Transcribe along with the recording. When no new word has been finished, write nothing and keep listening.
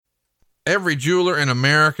Every jeweler in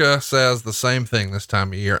America says the same thing this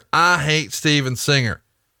time of year. I hate Steven Singer.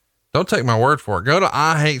 Don't take my word for it. Go to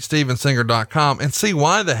IHateStevenSinger.com and see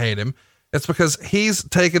why they hate him. It's because he's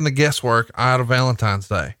taken the guesswork out of Valentine's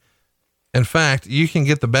Day. In fact, you can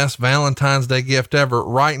get the best Valentine's Day gift ever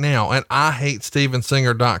right now at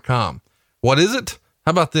IHateStevenSinger.com. What is it?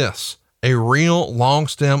 How about this? A real long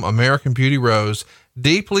stem American Beauty rose,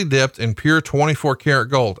 deeply dipped in pure 24 karat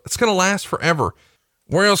gold. It's going to last forever.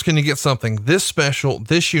 Where else can you get something this special,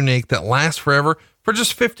 this unique, that lasts forever for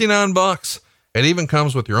just $59? It even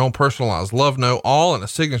comes with your own personalized love note, all in a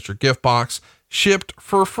signature gift box, shipped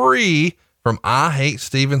for free from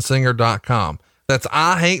IHateStevenSinger.com. That's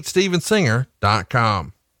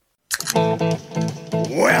IHateStevenSinger.com.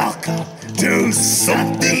 Welcome to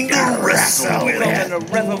Something to Wrestle With.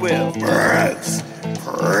 Bruce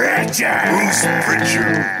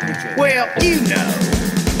Pritchard. Well, you know.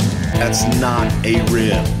 That's not a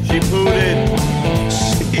rib. She pooted.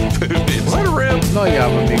 What a rib? No,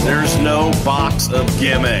 there's no box of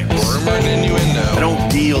gimmicks. Rumor and innuendo. I don't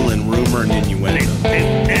deal in rumor and innuendo.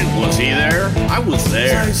 And was he there? I was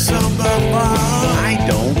there. I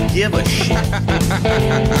don't give a shit.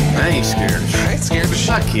 I ain't scared of shit. I ain't scared of shit.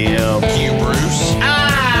 Fuck him. You, Bruce.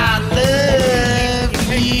 I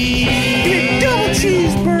love you. Double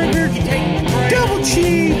cheeseburger. Double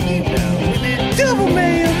cheese. Double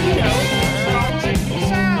mayo.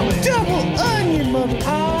 Double onion, mother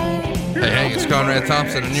pie. Hey, it's Conrad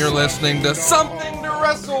Thompson, and you're listening to Something to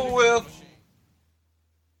Wrestle With.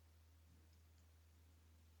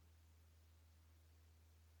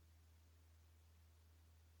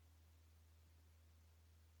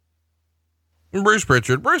 Bruce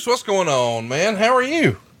Pritchard. Bruce, what's going on, man? How are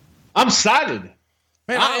you? I'm excited.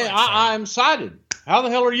 Man, I'm excited. How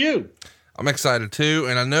the hell are you? I'm excited too,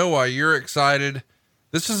 and I know why you're excited.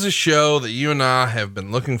 This is a show that you and I have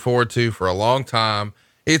been looking forward to for a long time.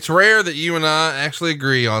 It's rare that you and I actually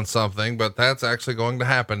agree on something, but that's actually going to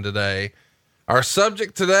happen today. Our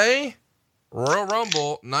subject today, Royal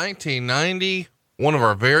Rumble 1990, one of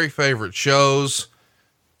our very favorite shows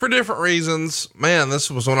for different reasons. Man,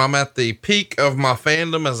 this was when I'm at the peak of my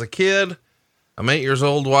fandom as a kid. I'm 8 years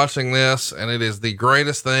old watching this, and it is the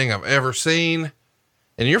greatest thing I've ever seen.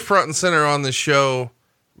 And you're front and center on this show,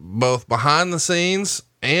 both behind the scenes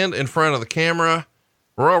and in front of the camera.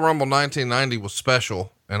 Royal Rumble 1990 was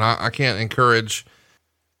special, and I can't encourage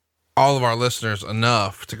all of our listeners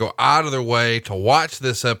enough to go out of their way to watch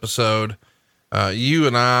this episode. You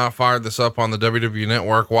and I fired this up on the WWE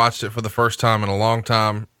Network, watched it for the first time in a long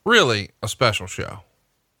time. Really a special show.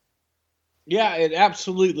 Yeah, it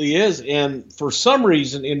absolutely is. And for some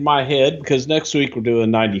reason in my head, because next week we're doing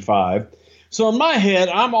 95. So in my head,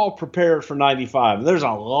 I'm all prepared for 95. There's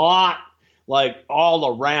a lot like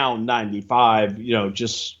all around 95,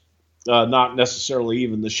 just not necessarily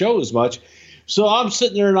even the show as much. So I'm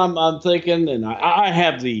sitting there and I'm thinking, and I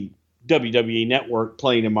have the WWE Network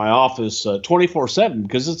playing in my office 24/7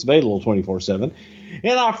 because it's available 24/7.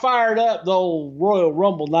 And I fired up the old Royal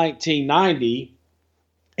Rumble 1990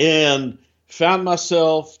 and found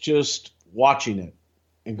myself just watching it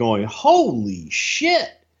and going, holy shit.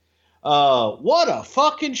 What a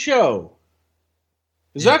fucking show.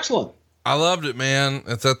 It's excellent. I loved it, man.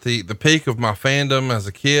 It's at the peak of my fandom as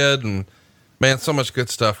a kid, and man, so much good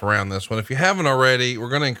stuff around this one. If you haven't already, we're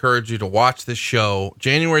going to encourage you to watch this show.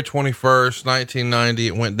 January 21st, 1990.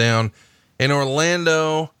 It went down in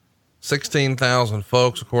Orlando, 16,000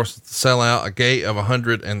 folks. Of course, it's a sellout, a gate of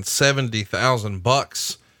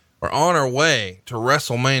 $170,000. We're on our way to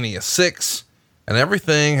WrestleMania 6, and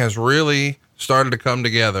everything has really started to come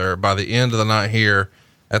together by the end of the night here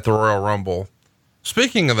at the Royal Rumble.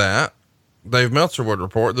 Speaking of that, Dave Meltzer would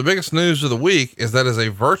report the biggest news of the week is that is a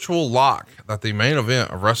virtual lock that the main event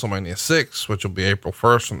of WrestleMania 6, which will be April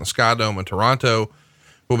 1st from the Sky Dome in Toronto,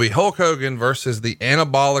 will be Hulk Hogan versus the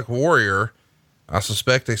Anabolic Warrior. I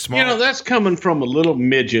suspect a small, that's coming from a little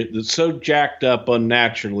midget that's so jacked up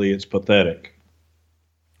unnaturally. It's pathetic.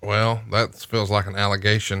 Well, that feels like an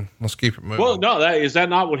allegation. Let's keep it moving. Well, no, is that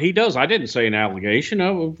not what he does? I didn't say an allegation. I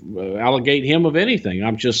would allegate him of anything.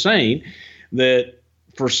 I'm just saying that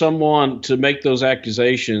for someone to make those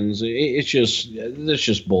accusations, it's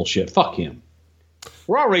just bullshit. Fuck him.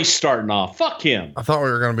 We're already starting off. Fuck him. I thought we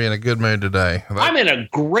were going to be in a good mood today. I'm in a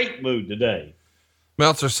great mood today.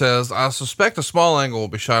 Meltzer says, I suspect a small angle will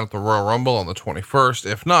be shot at the Royal Rumble on the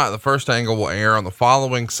 21st. If not, the first angle will air on the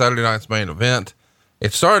following Saturday night's main event.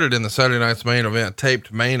 It started in the Saturday night's main event,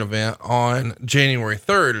 taped main event on January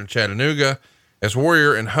 3rd in Chattanooga, as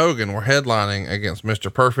Warrior and Hogan were headlining against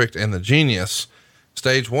Mr. Perfect and the Genius.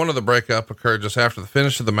 Stage one of the breakup occurred just after the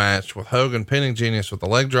finish of the match, with Hogan pinning Genius with a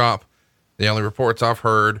leg drop. The only reports I've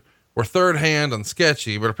heard were third hand and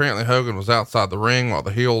sketchy, but apparently Hogan was outside the ring while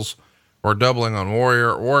the heels were doubling on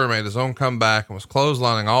Warrior. Warrior made his own comeback and was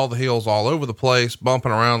clotheslining all the heels all over the place,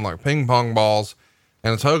 bumping around like ping pong balls.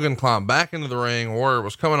 And as Hogan climbed back into the ring, Warrior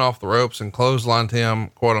was coming off the ropes and clotheslined him,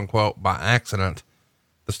 quote unquote, by accident.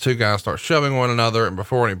 These two guys start shoving one another, and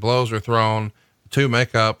before any blows are thrown, the two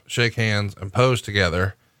make up, shake hands, and pose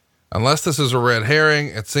together. Unless this is a red herring,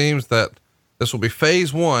 it seems that this will be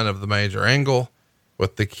phase one of the major angle,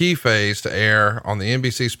 with the key phase to air on the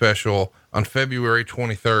NBC special on February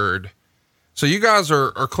 23rd. So you guys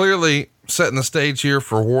are clearly setting the stage here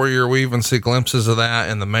for Warrior. We even see glimpses of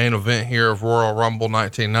that in the main event here of Royal Rumble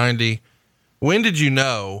 1990. When did you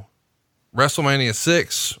know WrestleMania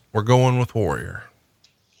 6, we're going with Warrior?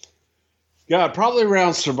 Yeah, probably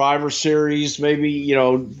around Survivor Series, maybe,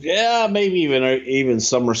 maybe even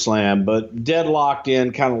SummerSlam, but dead locked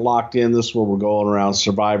in, kind of locked in. This is where we're going around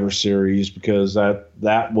Survivor Series, because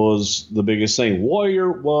that was the biggest thing.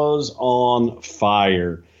 Warrior was on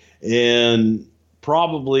fire, and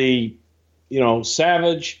probably,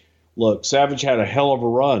 Savage had a hell of a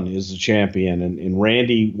run as a champion, and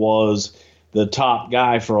Randy was the top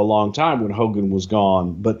guy for a long time when Hogan was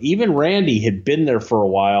gone. But even Randy had been there for a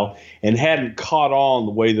while and hadn't caught on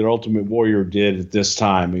the way that Ultimate Warrior did at this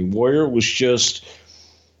time. I mean, Warrior was just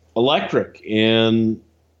electric, and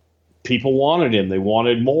people wanted him. They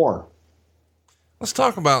wanted more. Let's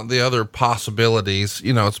talk about the other possibilities.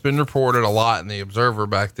 It's been reported a lot in the Observer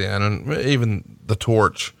back then, and even the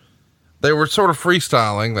Torch. They were sort of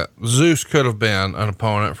freestyling that Zeus could have been an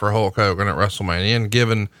opponent for Hulk Hogan at WrestleMania, and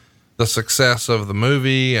given the success of the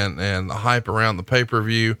movie and the hype around the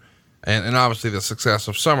pay-per-view and obviously the success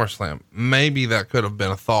of SummerSlam, maybe that could have been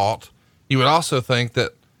a thought. You would also think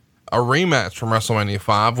that a rematch from WrestleMania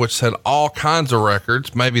 5, which set all kinds of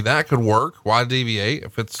records, maybe that could work. Why deviate?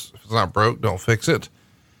 If it's not broke, don't fix it.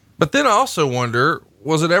 But then I also wonder,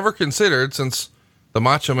 was it ever considered, since the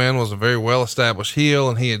Macho Man was a very well-established heel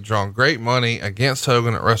and he had drawn great money against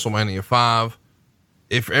Hogan at WrestleMania 5,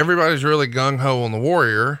 if everybody's really gung-ho on the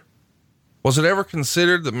Warrior, was it ever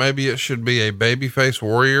considered that maybe it should be a babyface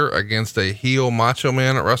Warrior against a heel Macho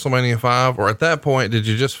Man at WrestleMania 5? Or at that point, did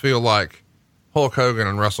you just feel like Hulk Hogan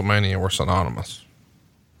and WrestleMania were synonymous?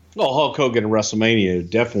 Well, Hulk Hogan and WrestleMania are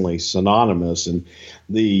definitely synonymous. And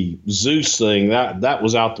the Zeus thing, that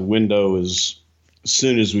was out the window as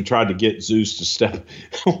soon as we tried to get Zeus to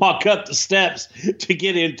walk up the steps to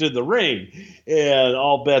get into the ring, and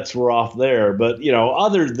all bets were off there. But,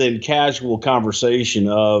 other than casual conversation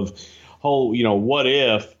of, what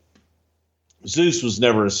if, Zeus was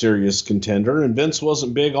never a serious contender, and Vince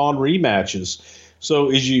wasn't big on rematches.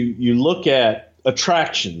 So as you look at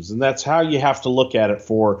attractions, and that's how you have to look at it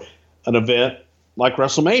for an event like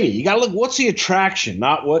WrestleMania, you got to look, what's the attraction,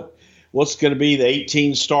 not what's going to be the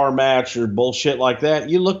 18-star match or bullshit like that.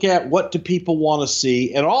 You look at what do people want to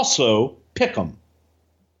see, and also pick them.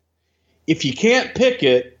 If you can't pick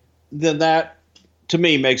it, then that, to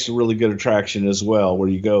me, makes a really good attraction as well, where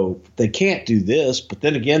you go, they can't do this, but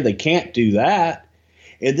then again, they can't do that.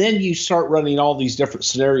 And then you start running all these different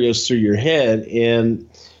scenarios through your head. And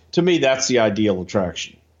to me, that's the ideal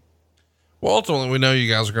attraction. Well, ultimately, we know you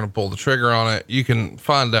guys are going to pull the trigger on it. You can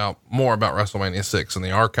find out more about WrestleMania 6 in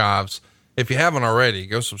the archives. If you haven't already,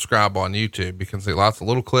 go subscribe on YouTube. You can see lots of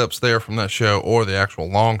little clips there from that show or the actual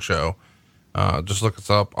long show. Just look us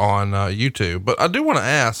up on YouTube. But I do want to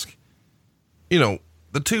ask, the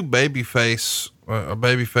two babyface, a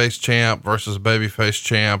babyface champ versus a babyface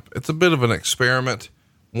champ, it's a bit of an experiment,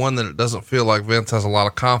 one that it doesn't feel like Vince has a lot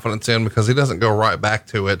of confidence in because he doesn't go right back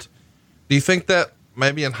to it. Do you think that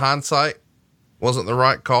maybe in hindsight wasn't the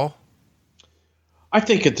right call? I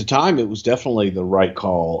think at the time it was definitely the right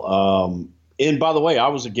call. And by the way, I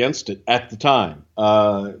was against it at the time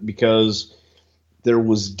because there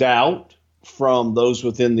was doubt from those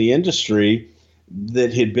within the industry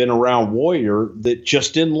that had been around Warrior that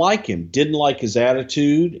just didn't like him, didn't like his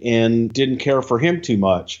attitude, and didn't care for him too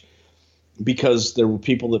much, because there were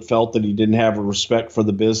people that felt that he didn't have a respect for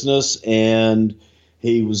the business and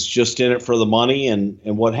he was just in it for the money and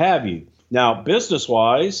what have you. Now, business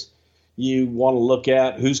wise, you want to look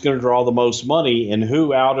at who's going to draw the most money and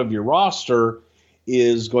who out of your roster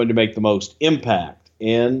is going to make the most impact.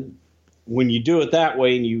 And when you do it that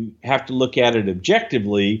way and you have to look at it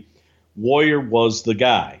objectively, Warrior was the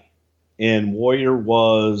guy, and Warrior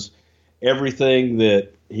was everything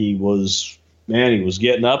that he was. Man, he was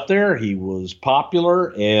getting up there. He was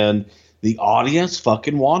popular, and the audience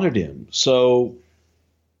fucking wanted him. So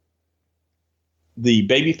the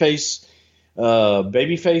babyface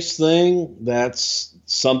thing, that's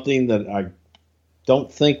something that don't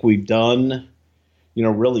think we've done,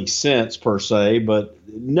 really since per se, but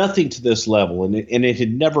nothing to this level. And it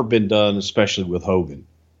had never been done, especially with Hogan.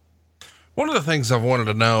 One of the things I've wanted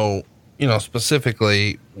to know,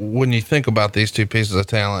 specifically when you think about these two pieces of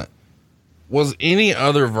talent, was any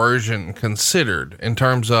other version considered in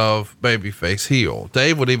terms of babyface heel?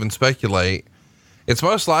 Dave would even speculate it's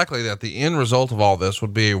most likely that the end result of all this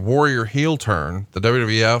would be a Warrior heel turn. The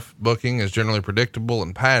WWF booking is generally predictable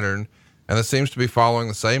and patterned, and this seems to be following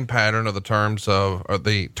the same pattern of the turns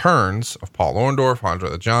of Paul Orndorff, Andre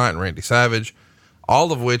the Giant, and Randy Savage,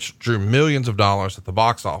 all of which drew millions of dollars at the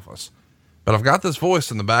box office. But I've got this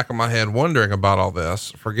voice in the back of my head wondering about all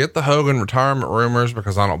this. Forget the Hogan retirement rumors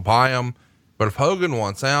because I don't buy them. But if Hogan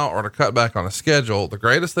wants out or to cut back on a schedule, the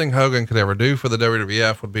greatest thing Hogan could ever do for the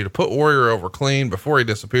WWF would be to put Warrior over clean before he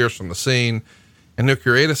disappears from the scene and to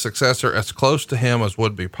create a successor as close to him as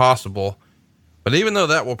would be possible. But even though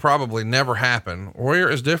that will probably never happen,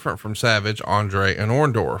 Warrior is different from Savage, Andre, and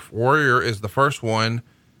Orndorff. Warrior is the first one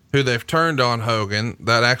who they've turned on Hogan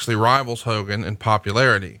that actually rivals Hogan in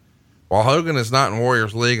popularity. While Hogan is not in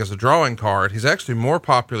Warrior's league as a drawing card, he's actually more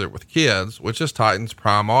popular with kids, which is Titan's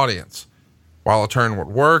prime audience. While a turn would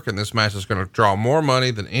work and this match is going to draw more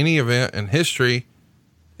money than any event in history,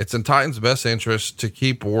 it's in Titan's best interest to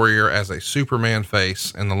keep Warrior as a Superman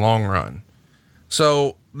face in the long run.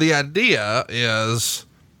 So the idea is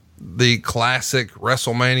the classic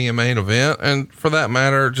WrestleMania main event, and for that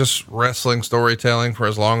matter, just wrestling storytelling for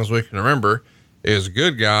as long as we can remember, is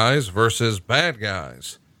good guys versus bad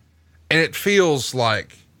guys. And it feels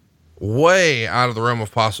like way out of the realm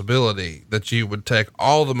of possibility that you would take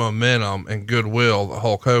all the momentum and goodwill that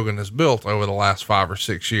Hulk Hogan has built over the last 5 or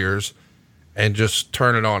 6 years and just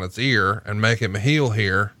turn it on its ear and make him a heel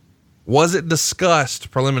here. Was it discussed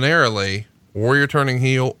preliminarily, Warrior turning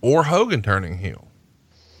heel or Hogan turning heel?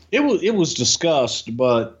 It was discussed,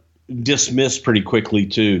 but dismissed pretty quickly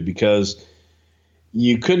too, because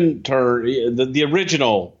you couldn't turn the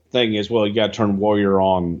original thing is, well, you got to turn Warrior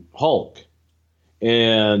on Hulk,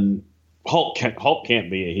 and Hulk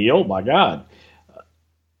can't be a heel. My God.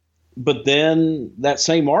 But then that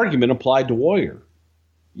same argument applied to Warrior.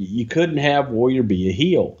 You couldn't have Warrior be a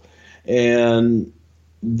heel, and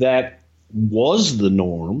that was the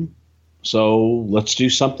norm. So let's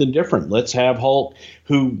do something different. Let's have Hulk,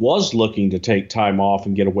 who was looking to take time off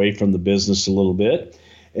and get away from the business a little bit,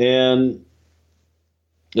 and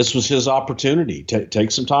this was his opportunity.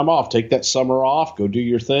 Take some time off, take that summer off, go do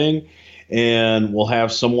your thing, and we'll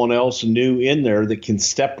have someone else new in there that can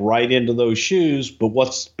step right into those shoes. But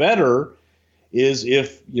what's better is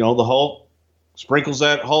if, the Hulk sprinkles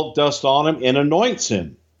that Hulk dust on him and anoints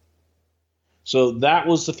him. So that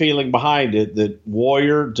was the feeling behind it, that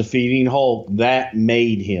Warrior defeating Hulk, that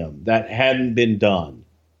made him. That hadn't been done.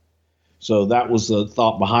 So that was the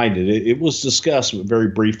thought behind it. It was discussed very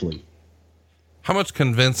briefly. How much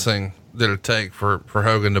convincing did it take for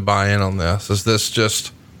Hogan to buy in on this? Is this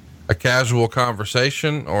just a casual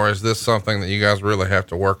conversation, or is this something that you guys really have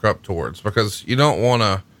to work up towards? Because you don't want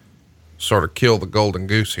to sort of kill the golden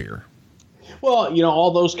goose here. Well,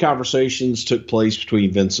 all those conversations took place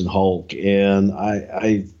between Vince and Hulk. And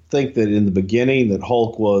I think that in the beginning that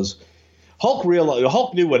Hulk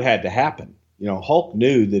knew what had to happen. Hulk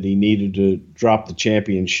knew that he needed to drop the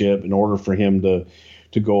championship in order for him to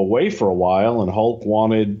go away for a while, and Hulk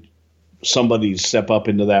wanted somebody to step up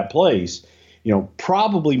into that place,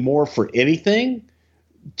 probably more for anything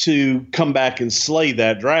to come back and slay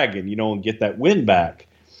that dragon, and get that win back.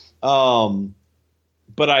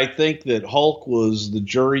 But I think that the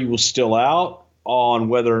jury was still out on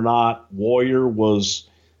whether or not Warrior was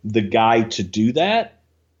the guy to do that.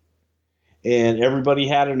 And everybody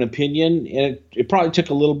had an opinion, and it probably took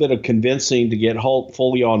a little bit of convincing to get Hulk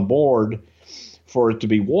fully on board for it to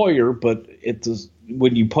be Warrior. But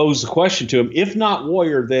when you pose the question to him, if not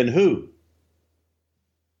Warrior, then who?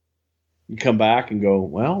 You come back and go,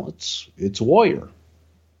 well, it's Warrior.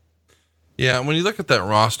 Yeah. When you look at that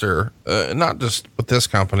roster, not just with this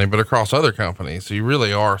company, but across other companies, you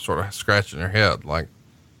really are sort of scratching your head. Like,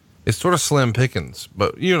 it's sort of slim pickings,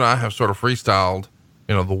 but you and I have sort of freestyled,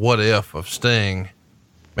 the what if of Sting.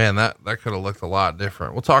 Man, that could have looked a lot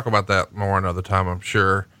different. We'll talk about that more another time, I'm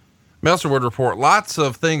sure. Meltzer would report lots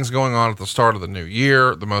of things going on at the start of the new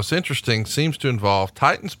year. The most interesting seems to involve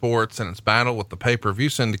Titan Sports and its battle with the pay-per-view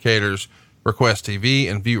syndicators, Request TV,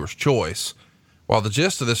 and Viewer's Choice. While the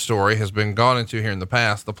gist of this story has been gone into here in the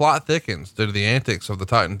past, the plot thickens due to the antics of the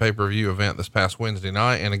Titan pay-per-view event this past Wednesday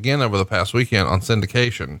night and again over the past weekend on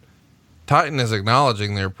syndication. Titan is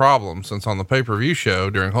acknowledging their problem since on the pay-per-view show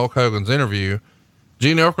during Hulk Hogan's interview,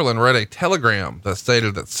 Gene Okerlund read a telegram that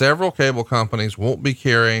stated that several cable companies won't be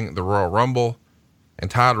carrying the Royal Rumble and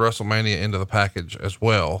tied WrestleMania into the package as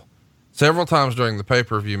well. Several times during the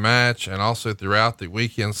pay-per-view match and also throughout the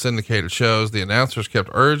weekend syndicated shows, the announcers kept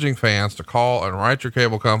urging fans to call and write your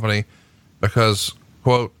cable company because,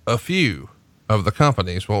 quote, a few of the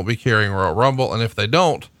companies won't be carrying Royal Rumble, and if they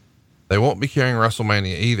don't, they won't be carrying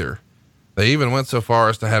WrestleMania either. They even went so far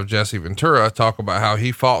as to have Jesse Ventura talk about how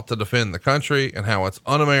he fought to defend the country and how it's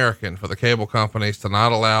un-American for the cable companies to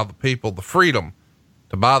not allow the people the freedom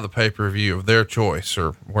to buy the pay-per-view of their choice,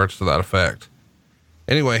 or words to that effect.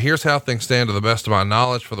 Anyway, here's how things stand to the best of my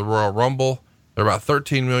knowledge for the Royal Rumble. There are about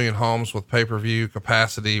 13 million homes with pay-per-view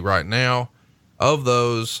capacity right now. Of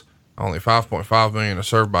those, only 5.5 million are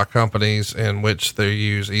served by companies in which they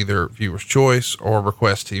use either Viewer's Choice or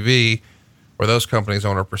Request TV, where those companies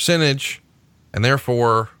own a percentage, and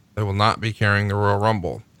therefore they will not be carrying the Royal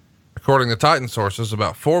Rumble. According to Titan sources,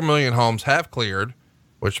 about 4 million homes have cleared,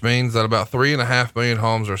 which means that about 3.5 million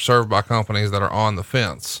homes are served by companies that are on the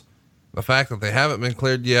fence. The fact that they haven't been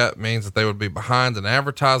cleared yet means that they would be behind in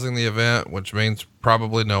advertising the event, which means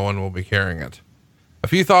probably no one will be carrying it. A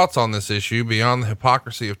few thoughts on this issue beyond the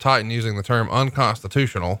hypocrisy of Titan using the term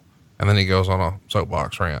unconstitutional, and then he goes on a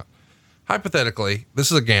soapbox rant. Hypothetically,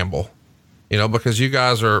 this is a gamble, because you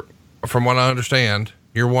guys are, from what I understand,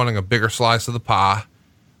 you're wanting a bigger slice of the pie.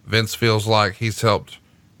 Vince feels like he's helped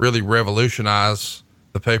really revolutionize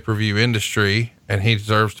the pay-per-view industry, and he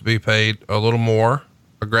deserves to be paid a little more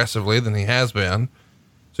aggressively than he has been.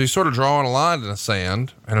 So he's sort of drawing a line in the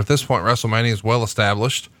sand. And at this point, WrestleMania is well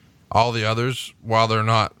established. All the others, while they're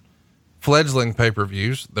not fledgling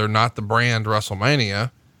pay-per-views, they're not the brand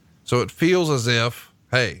WrestleMania. So it feels as if,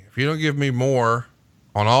 hey, if you don't give me more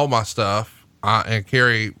on all my stuff and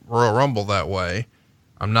carry Royal Rumble that way,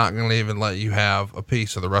 I'm not going to even let you have a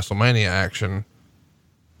piece of the WrestleMania action.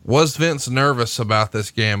 Was Vince nervous about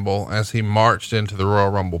this gamble as he marched into the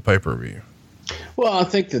Royal Rumble pay-per-view? Well, I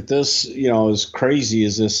think that this, as crazy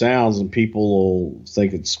as this sounds, and people will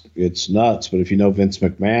think it's nuts, but if you know Vince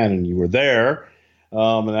McMahon and you were there,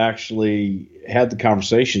 and actually had the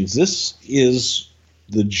conversations, this is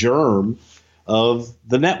the germ of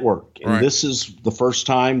the network. And right. This is the first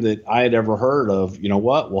time that I had ever heard of,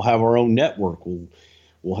 we'll have our own network.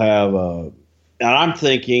 We'll have, and I'm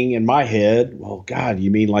thinking in my head, well, God,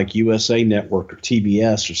 you mean like USA Network or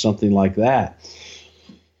TBS or something like that?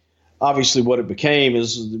 Obviously, what it became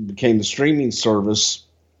the streaming service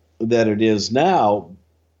that it is now.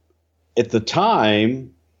 At the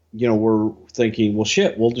time, we're thinking, well,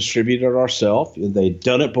 shit, we'll distribute it ourselves. They'd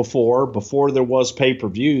done it before there was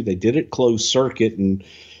pay-per-view. They did it closed circuit and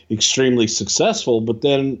extremely successful. But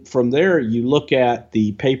then from there, you look at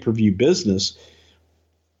the pay-per-view business.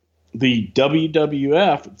 The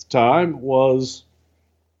WWF at the time was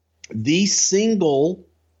the single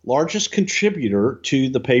largest contributor to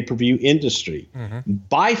the pay-per-view industry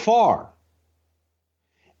by far.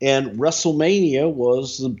 And WrestleMania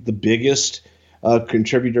was the biggest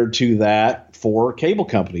contributor to that for cable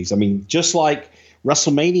companies. I mean, just like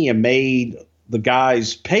WrestleMania made the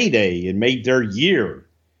guys payday and made their year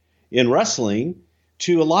in wrestling,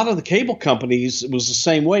 to a lot of the cable companies, it was the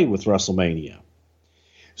same way with WrestleMania.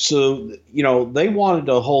 So, they wanted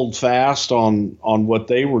to hold fast on what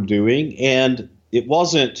they were doing, and it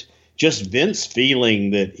wasn't just Vince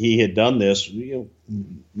feeling that he had done this.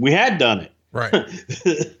 We had done it. Right.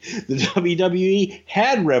 The WWE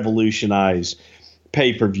had revolutionized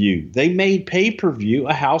pay-per-view. They made pay-per-view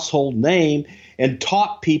a household name and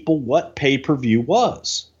taught people what pay-per-view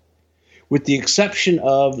was. With the exception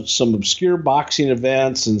of some obscure boxing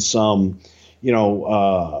events and some,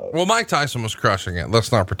 well, Mike Tyson was crushing it.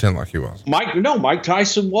 Let's not pretend like he was. Mike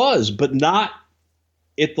Tyson was, but not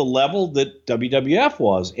at the level that WWF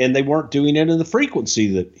was, and they weren't doing it in the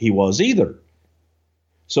frequency that he was either.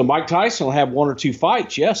 So Mike Tyson will have one or two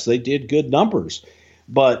fights. Yes, they did good numbers,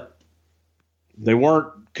 but they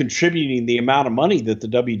weren't contributing the amount of money that the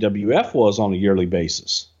WWF was on a yearly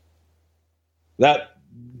basis. That,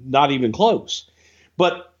 not even close.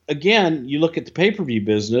 But again, you look at the pay-per-view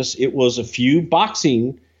business, it was a few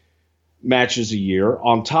boxing matches a year.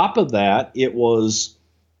 On top of that, it was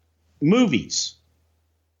movies.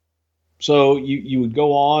 So you would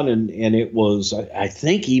go on and it was, I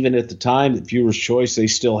think even at the time that Viewer's Choice, they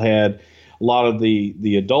still had a lot of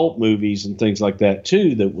the adult movies and things like that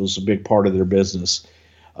too. That was a big part of their business.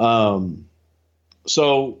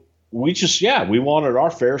 So we wanted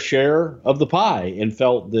our fair share of the pie and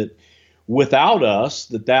felt that without us,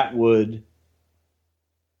 that would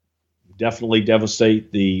definitely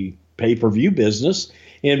devastate the pay-per-view business.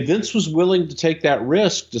 And Vince was willing to take that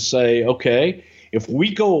risk to say, okay, If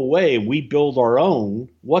we go away and we build our own,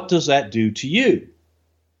 what does that do to you?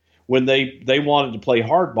 When they wanted to play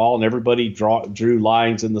hardball and everybody drew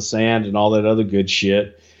lines in the sand and all that other good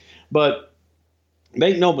shit. But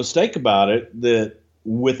make no mistake about it, that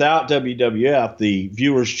without WWF, the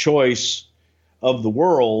viewer's choice of the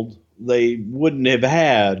world, they wouldn't have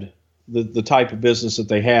had the type of business that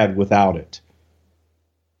they had without it.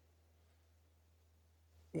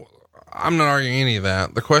 I'm not arguing any of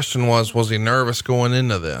that. The question was he nervous going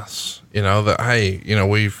into this? You know, that, hey, you know,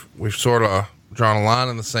 we've sort of drawn a line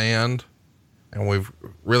in the sand and we've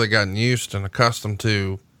really gotten used and accustomed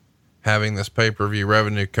to having this pay-per-view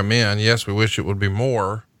revenue come in. Yes, we wish it would be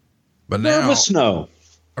more, but nervous, no.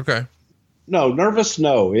 Okay. No, nervous,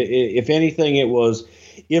 no. If anything, it was,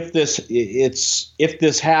 if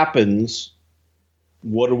this happens,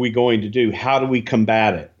 what are we going to do? How do we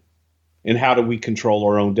combat it? And how do we control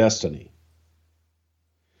our own destiny?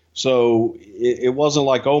 So it wasn't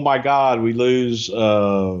like, oh my God, we lose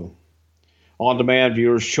on-demand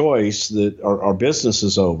viewers' choice, that our business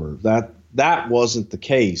is over. That wasn't the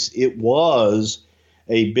case. It was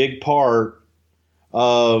a big part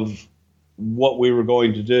of what we were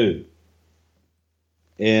going to do.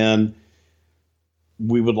 And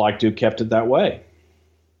we would like to have kept it that way.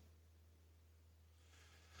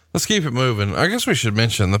 Let's keep it moving. I guess we should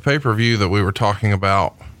mention the pay-per-view that we were talking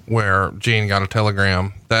about where Gene got a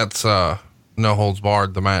telegram. That's No Holds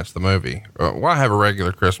Barred, the match, the movie. Why have a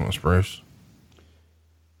regular Christmas, Bruce?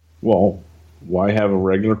 Well, why have a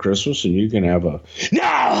regular Christmas and you can have a No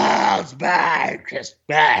Holds Barred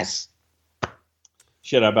Christmas?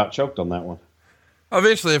 Shit, I about choked on that one.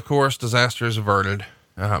 Eventually, of course, disaster is averted.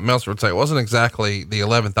 Meltzer would say it wasn't exactly the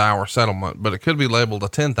 11th hour settlement, but it could be labeled a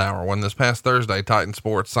 10th hour when this past Thursday, Titan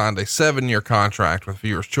Sports signed a 7-year contract with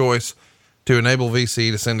Viewer's Choice to enable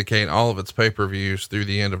VC to syndicate all of its pay-per-views through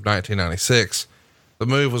the end of 1996. The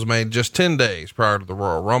move was made just 10 days prior to the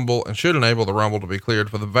Royal Rumble and should enable the Rumble to be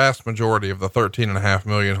cleared for the vast majority of the 13.5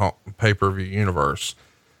 million pay-per-view universe.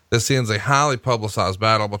 This ends a highly publicized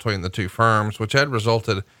battle between the two firms, which had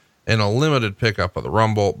resulted in a limited pickup of the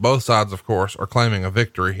Rumble. Both sides, of course, are claiming a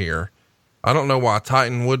victory here. I don't know why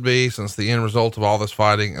Titan would be, since the end result of all this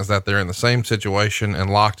fighting is that they're in the same situation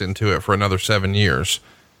and locked into it for another 7 years.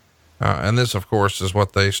 And this, of course, is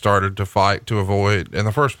what they started to fight to avoid in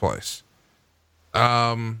the first place.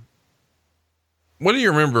 What do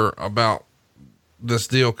you remember about this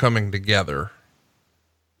deal coming together?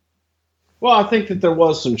 Well, I think that there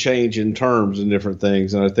was some change in terms and different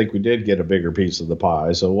things, and I think we did get a bigger piece of the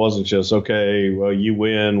pie. So it wasn't just, okay, well, you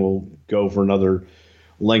win, we'll go for another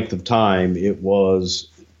length of time. It was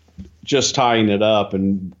just tying it up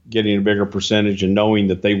and getting a bigger percentage and knowing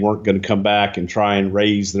that they weren't going to come back and try and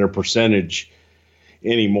raise their percentage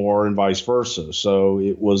anymore and vice versa. So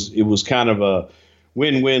it was kind of a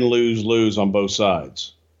win-win, lose-lose on both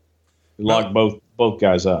sides. It locked both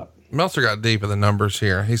guys up. Meltzer got deep in the numbers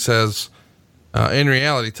here. He says, in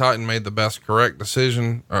reality, Titan made the best correct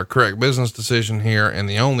business decision here, and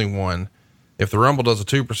the only one. If the Rumble does a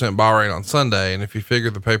 2% buy rate on Sunday, and if you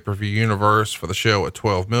figure the pay-per-view universe for the show at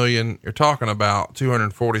 12 million, you're talking about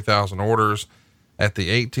 240,000 orders at the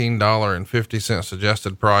 $18.50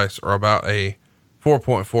 suggested price, or about a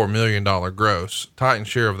 $4.4 million gross. Titan's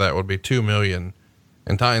share of that would be $2 million,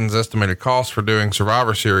 and Titan's estimated cost for doing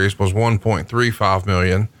Survivor Series was $1.35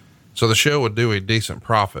 million. So the show would do a decent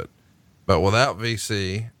profit. But without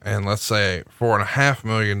VC and let's say $4.5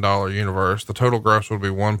 million universe, the total gross would be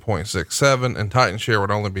 1.67 and Titan share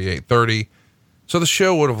would only be 830. So the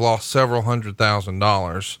show would have lost several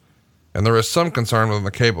 $100,000. And there is some concern within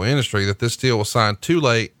the cable industry that this deal was signed too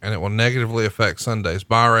late and it will negatively affect Sunday's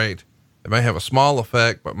buy rate. It may have a small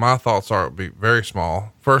effect, but my thoughts are it would be very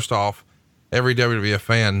small. First off, every WWF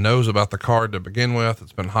fan knows about the card to begin with.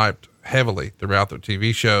 It's been hyped heavily throughout their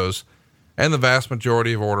TV shows. And the vast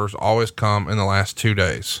majority of orders always come in the last 2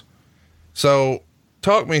 days. So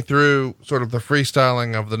talk me through sort of the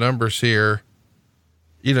freestyling of the numbers here.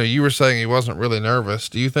 You know, you were saying he wasn't really nervous.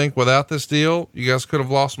 Do you think without this deal, you guys could have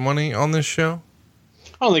lost money on this show?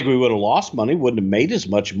 I don't think we would have lost money, wouldn't have made as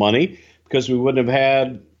much money because we wouldn't have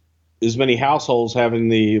had as many households having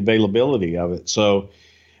the availability of it. So,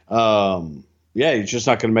 it's just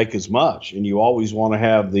not going to make as much. And you always want to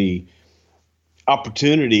have the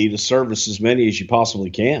opportunity to service as many as you possibly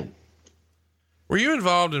can. Were you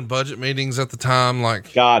involved in budget meetings at the time?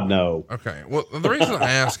 Like, God, no. Okay. Well, the reason I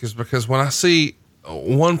ask is because when I see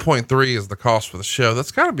 1.3 is the cost for the show,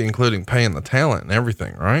 that's got to be including paying the talent and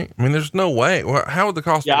everything, right? I mean, there's no way. How would the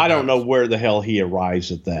cost? Yeah, I don't know where the hell he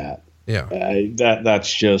arrives at that. Yeah.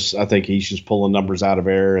 That's just, I think he's just pulling numbers out of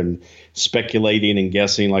air and speculating and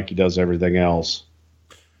guessing like he does everything else.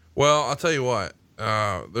 Well, I'll tell you what,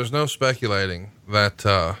 there's no speculating that,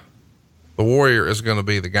 the Warrior is going to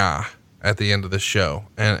be the guy at the end of this show.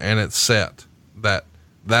 And it's set that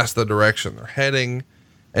that's the direction they're heading.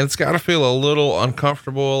 And it's got to feel a little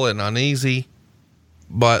uncomfortable and uneasy,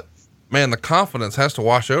 but man, the confidence has to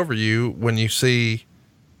wash over you when you see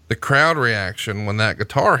the crowd reaction when that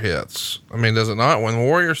guitar hits. I mean, does it not? When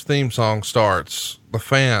Warriors theme song starts, the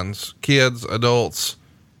fans, kids, adults,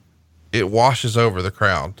 it washes over the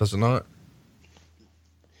crowd, does it not?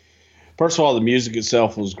 First of all, the music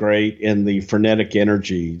itself was great, and the frenetic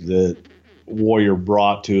energy that Warrior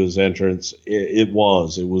brought to his entrance, it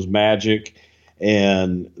was magic.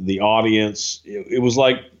 And the audience, it was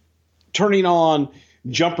like turning on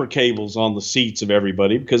jumper cables on the seats of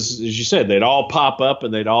everybody, because as you said, they'd all pop up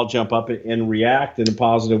and they'd all jump up and react in a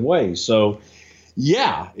positive way. So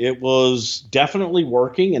yeah, it was definitely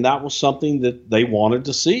working, and that was something that they wanted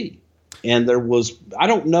to see. And there was, I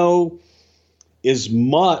don't know as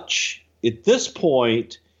much at this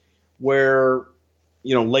point where,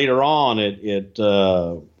 you know, later on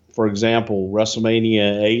for example,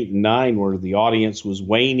 WrestleMania 8 and 9, where the audience was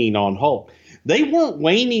waning on Hulk. They weren't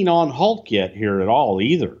waning on Hulk yet here at all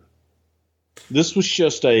either. This was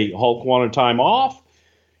just a Hulk wanted time off.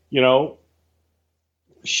 You know,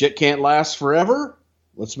 shit can't last forever.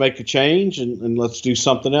 Let's make a change and let's do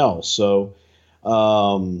something else. So,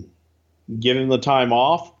 give him the time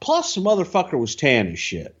off. Plus, the motherfucker was tan as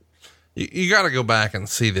shit. You got to go back and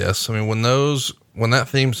see this. I mean, when that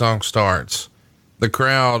theme song starts, the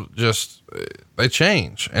crowd just, they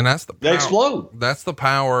change, and that's the power. They explode. That's the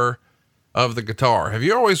power of the guitar. Have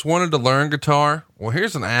you always wanted to learn guitar? Well,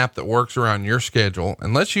 here's an app that works around your schedule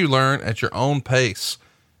and lets you learn at your own pace.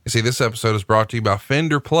 You see, this episode is brought to you by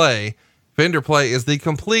Fender Play. Fender Play is the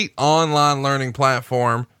complete online learning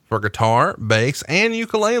platform for guitar, bass, and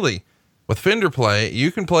ukulele. With Fender Play,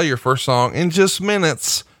 you can play your first song in just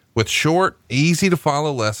minutes with short, easy to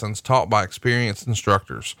follow lessons taught by experienced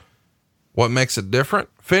instructors. What makes it different?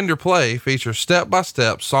 Fender Play features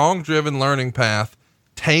step-by-step song-driven learning path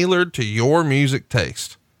tailored to your music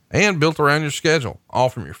taste and built around your schedule, all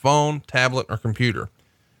from your phone, tablet, or computer.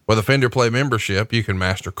 With a Fender Play membership, you can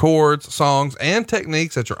master chords, songs, and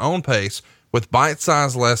techniques at your own pace with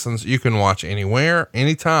bite-sized lessons you can watch anywhere,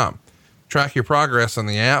 anytime. Track your progress in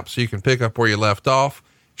the app so you can pick up where you left off,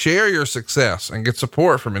 share your success, and get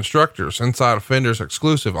support from instructors inside of Fender's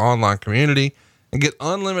exclusive online community, and get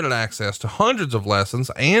unlimited access to hundreds of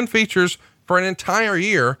lessons and features for an entire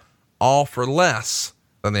year, all for less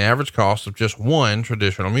than the average cost of just one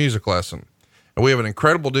traditional music lesson. And we have an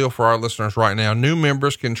incredible deal for our listeners right now. New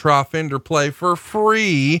members can try Fender Play for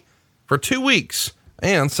free for 2 weeks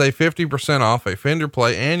and save 50% off a Fender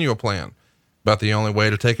Play annual plan. But the only way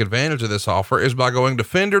to take advantage of this offer is by going to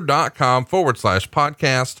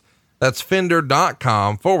fender.com/podcast. That's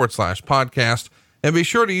fender.com/podcast. And be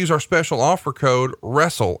sure to use our special offer code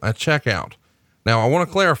WRESTLE at checkout. Now, I want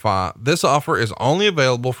to clarify, this offer is only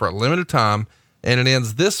available for a limited time, and it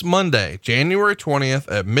ends this Monday, January 20th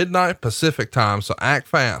at midnight Pacific time. So act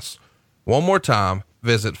fast. One more time,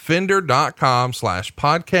 visit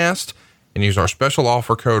fender.com/podcast and use our special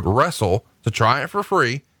offer code WRESTLE to try it for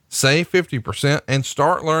free, save 50%, and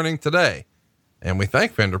start learning today. And we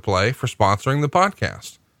thank Fender Play for sponsoring the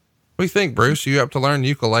podcast. What do you think, Bruce? You up to learn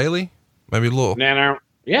ukulele? Maybe a little.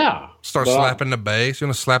 Yeah. Start slapping the bass. You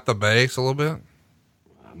want to slap the bass a little bit?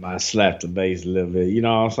 I might slap the bass a little bit. You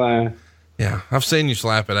know what I'm saying? Yeah. I've seen you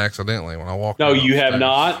slap it accidentally when I walked. No, you have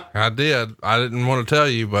not. I did. I didn't want to tell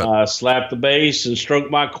you, but slap the bass and stroke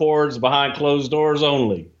my chords behind closed doors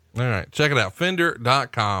only. All right. Check it out.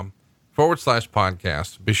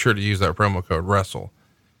 Fender.com/podcast. Be sure to use that promo code WRESTLE.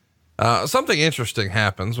 Something interesting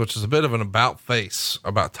happens, which is a bit of an about face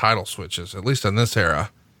about title switches, at least in this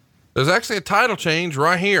era. There's actually a title change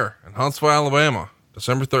right here in Huntsville, Alabama,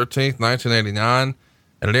 December 13th, 1989.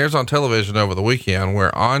 And it airs on television over the weekend,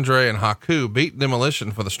 where Andre and Haku beat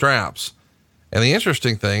Demolition for the straps. And the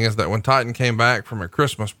interesting thing is that when Titan came back from a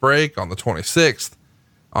Christmas break on the 26th,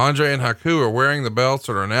 Andre and Haku are wearing the belts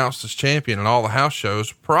that are announced as champion in all the house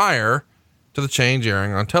shows prior to the change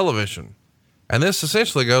airing on television. And this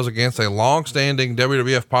essentially goes against a long-standing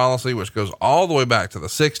WWF policy, which goes all the way back to the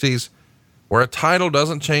 60s, where a title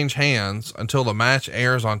doesn't change hands until the match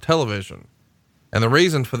airs on television. And the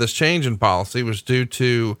reason for this change in policy was due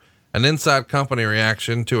to an inside company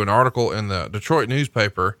reaction to an article in the Detroit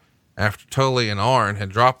newspaper after Tully and Arn had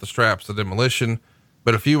dropped the straps to Demolition,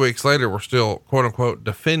 but a few weeks later were still quote unquote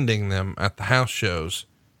defending them at the house shows.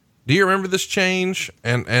 Do you remember this change?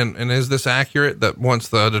 And is this accurate that once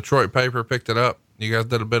the Detroit paper picked it up, you guys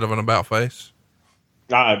did a bit of an about face?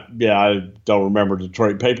 I don't remember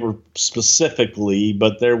Detroit paper specifically,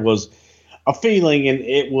 but there was a feeling, and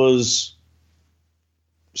it was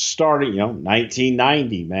starting,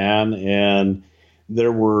 1990, man. And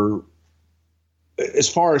there were, as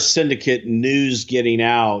far as syndicate news getting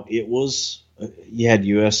out, it was, you had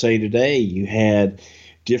USA Today, you had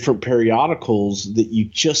different periodicals that you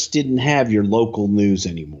just didn't have your local news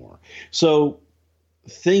anymore. So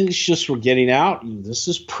things just were getting out. This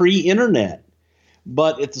is pre-internet,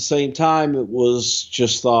 but at the same time, it was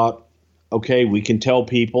just thought, okay, we can tell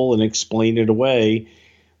people and explain it away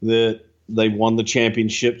that they won the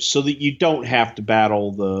championship, so that you don't have to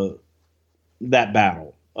battle that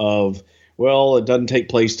battle of, well, it doesn't take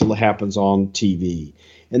place till it happens on TV.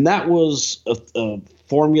 And that was a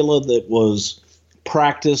formula that was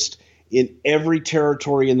practiced in every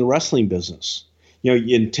territory in the wrestling business.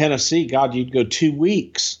 In Tennessee, God, you'd go 2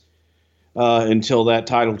 weeks until that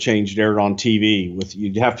title change aired on TV.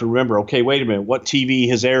 You'd have to remember, okay, wait a minute, what TV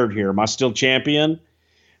has aired here? Am I still champion?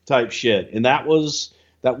 Type shit. And that was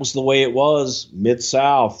the way it was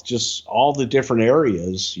Mid-South, just all the different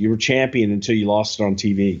areas. You were champion until you lost it on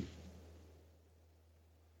TV.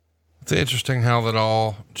 It's interesting how that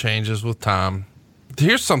all changes with time.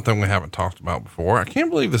 Here's something we haven't talked about before. I can't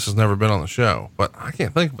believe this has never been on the show, but I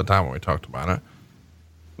can't think of a time when we talked about it.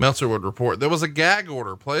 Meltzer would report there was a gag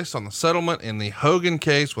order placed on the settlement in the Hogan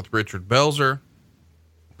case with Richard Belzer,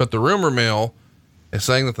 but the rumor mill is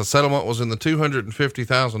saying that the settlement was in the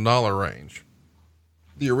 $250,000 range.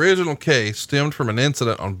 The original case stemmed from an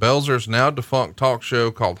incident on Belzer's now defunct talk show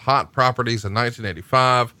called Hot Properties in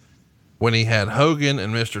 1985, when he had Hogan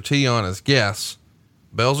and Mr. T on as guests.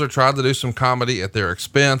 Belzer tried to do some comedy at their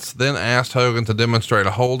expense, then asked Hogan to demonstrate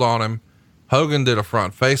a hold on him. Hogan did a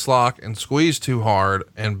front face lock and squeezed too hard,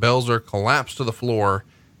 and Belzer collapsed to the floor,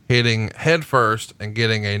 hitting head first and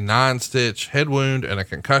getting a 9-stitch head wound and a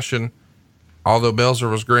concussion. Although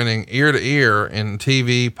Belzer was grinning ear to ear in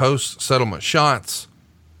TV post-settlement shots,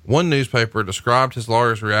 one newspaper described his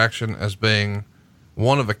lawyer's reaction as being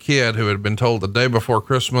one of a kid who had been told the day before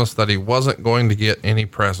Christmas that he wasn't going to get any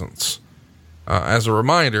presents. As a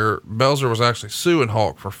reminder, Belzer was actually suing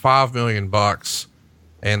Hulk for $5 million,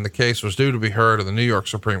 and the case was due to be heard in the New York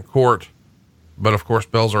Supreme Court. But of course,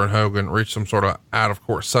 Belzer and Hogan reached some sort of out of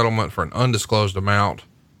court settlement for an undisclosed amount.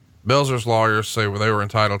 Belzer's lawyers say they were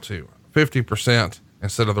entitled to 50%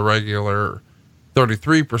 instead of the regular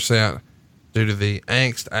 33% due to the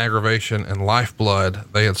angst, aggravation, and lifeblood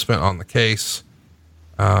they had spent on the case.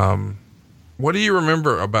 What do you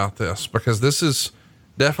remember about this? Because this is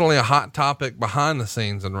definitely a hot topic behind the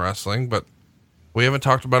scenes in wrestling, but we haven't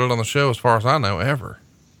talked about it on the show, as far as I know, ever.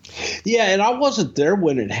 Yeah. And I wasn't there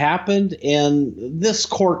when it happened. And this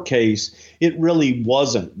court case, it really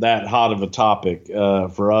wasn't that hot of a topic,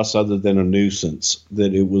 for us, other than a nuisance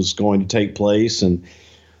that it was going to take place and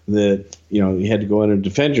that, you had to go in and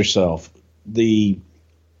defend yourself. The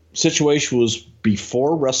situation was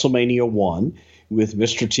before WrestleMania 1 with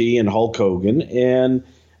Mr. T and Hulk Hogan. And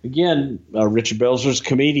again, Richard Belzer's a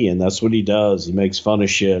comedian. That's what he does. He makes fun of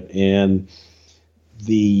shit. And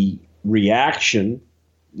the reaction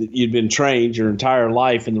that you'd been trained your entire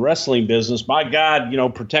life in the wrestling business, my God,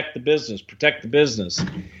 protect the business.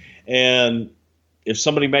 And if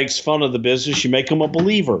somebody makes fun of the business, you make them a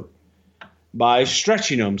believer by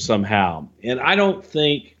stretching them somehow. And I don't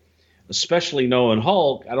think, especially knowing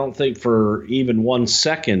Hulk, I don't think for even 1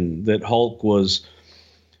 second that Hulk was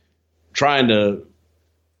trying to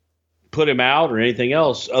put him out or anything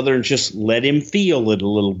else other than just let him feel it a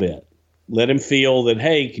little bit. Let him feel that,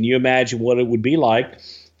 hey, can you imagine what it would be like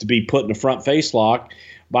to be put in a front face lock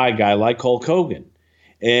by a guy like Hulk Hogan?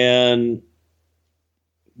 And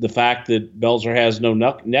the fact that Belzer has no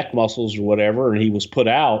neck muscles or whatever, and he was put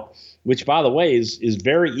out, which, by the way, is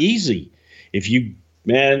very easy. If you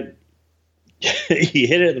hit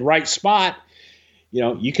it at the right spot,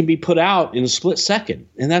 you can be put out in a split second.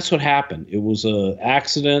 And that's what happened. It was an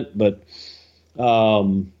accident, but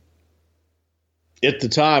at the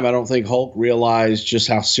time, I don't think Hulk realized just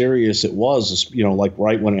how serious it was. Like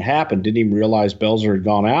right when it happened, didn't even realize Belzer had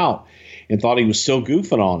gone out and thought he was still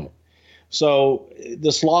goofing on it. So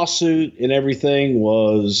this lawsuit and everything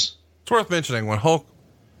was... It's worth mentioning when Hulk,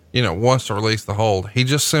 wants to release the hold, he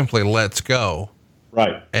just simply lets go.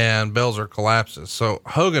 Right. And Belzer collapses. So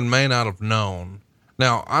Hogan may not have known.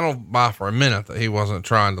 Now, I don't buy for a minute that he wasn't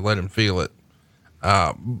trying to let him feel it.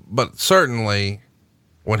 But certainly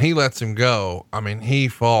when he lets him go, he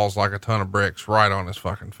falls like a ton of bricks right on his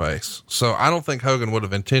fucking face. So I don't think Hogan would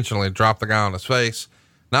have intentionally dropped the guy on his face.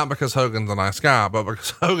 Not because Hogan's a nice guy, but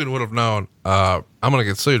because Hogan would have known, I'm going to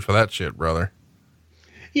get sued for that shit, brother.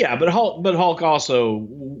 Yeah, but Hulk also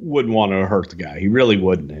wouldn't want to hurt the guy. He really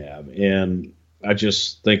wouldn't have. And I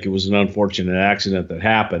just think it was an unfortunate accident that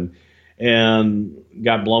happened and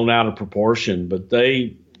got blown out of proportion. But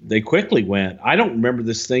they quickly went. I don't remember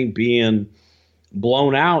this thing being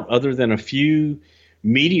blown out other than a few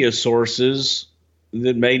media sources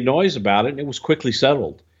that made noise about it, and it was quickly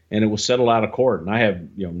settled. And it was settled out of court. And I have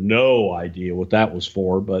no idea what that was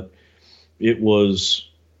for, but it was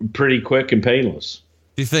pretty quick and painless.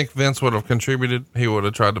 Do you think Vince would have contributed? He would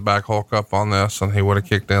have tried to back Hulk up on this, and he would have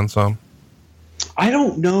kicked in some. I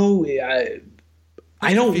don't know.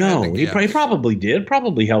 I don't know. He probably did.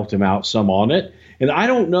 Probably helped him out some on it. And I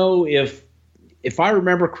don't know if I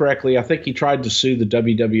remember correctly. I think he tried to sue the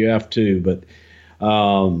WWF too. But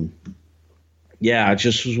yeah, it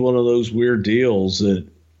just was one of those weird deals that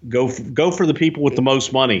go for the people with the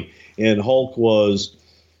most money. And Hulk was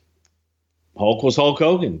Hulk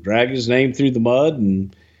Hogan. Drag his name through the mud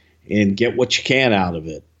and get what you can out of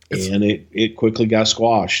it. And it quickly got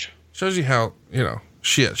squashed. Shows you how,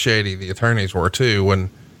 shady the attorneys were too, when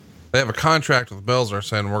they have a contract with Belzer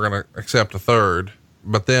saying we're going to accept a third,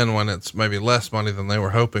 but then when it's maybe less money than they were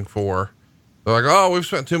hoping for, they're like, oh, we've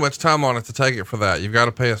spent too much time on it to take it for that. You've got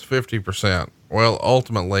to pay us 50%. Well,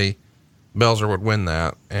 ultimately Belzer would win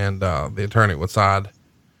that, and the attorney would side,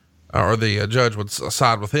 or the judge would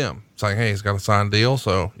side with him, saying, hey, he's got a signed deal,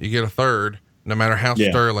 so you get a third, no matter how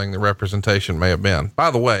sterling the representation may have been. By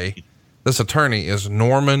the way, this attorney is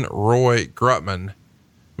Norman Roy Grutman.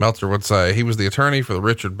 Meltzer would say he was the attorney for the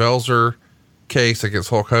Richard Belzer case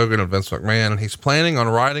against Hulk Hogan and Vince McMahon, and he's planning on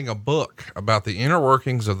writing a book about the inner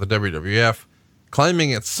workings of the WWF,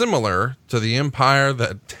 claiming it's similar to the empire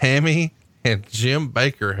that Tammy and Jim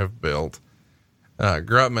Baker have built.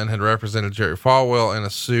 Grutman had represented Jerry Falwell in a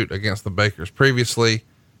suit against the Bakers previously.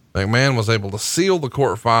 McMahon was able to seal the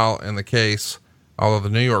court file in the case, although the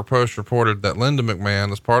New York Post reported that Linda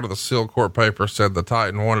McMahon, as part of the sealed court paper, said the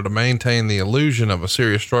Titan wanted to maintain the illusion of a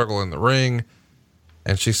serious struggle in the ring.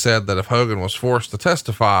 And she said that if Hogan was forced to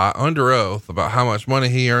testify under oath about how much money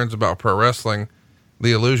he earns about pro wrestling,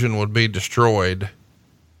 the illusion would be destroyed.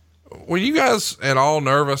 Were you guys at all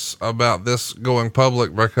nervous about this going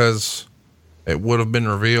public because it would have been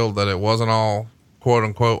revealed that it wasn't all quote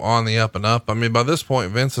unquote on the up and up? I mean, by this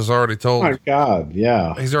point, Vince has already told, oh my God,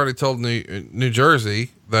 yeah, he's already told New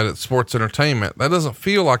Jersey that it's sports entertainment. That doesn't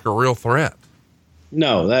feel like a real threat.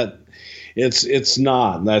 No, that it's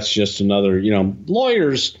not. That's just another,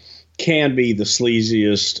 lawyers can be the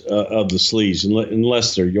sleaziest of the sleaze,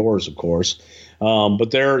 unless they're yours, of course.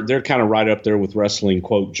 But they're kind of right up there with wrestling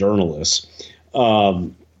quote journalists.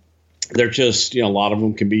 They're just, a lot of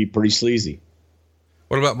them can be pretty sleazy.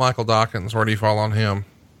 What about Michael Dawkins? Where do you fall on him?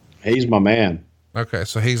 He's my man. Okay.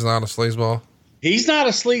 So he's not a sleazeball. He's not a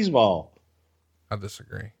sleazeball. I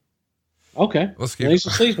disagree. Okay. Let's keep he's a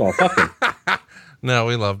sleazeball. Fuck him. No,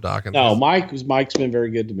 we love Dawkins. No, Mike's been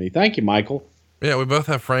very good to me. Thank you, Michael. Yeah. We both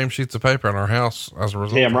have framed sheets of paper in our house as a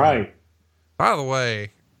result. Damn right. By the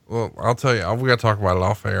way, well, I'll tell you, we got to talk about it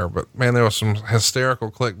off air, but man, there was some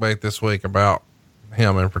hysterical clickbait this week about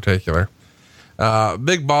him in particular.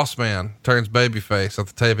 Big Boss Man turns babyface at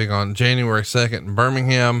the taping on January 2nd in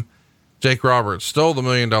Birmingham. Jake Roberts stole the $1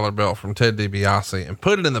 million belt from Ted DiBiase and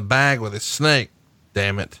put it in the bag with his snake.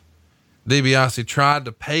 Damn it. DiBiase tried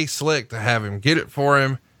to pay Slick to have him get it for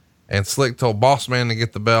him, and Slick told Boss Man to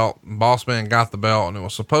get the belt. Boss Man got the belt, and it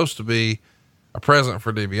was supposed to be a present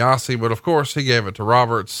for DiBiase, but of course he gave it to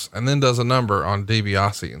Roberts and then does a number on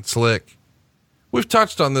DiBiase and Slick. We've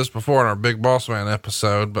touched on this before in our Big Boss Man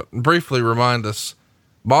episode, but briefly remind us,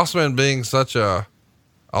 Boss Man being such a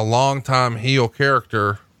long-time heel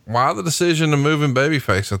character, why the decision to move him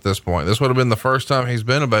babyface at this point? This would have been the first time he's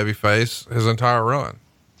been a babyface his entire run.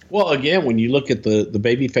 Well, again, when you look at the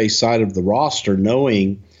babyface side of the roster,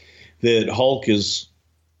 knowing that Hulk is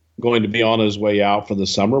going to be on his way out for the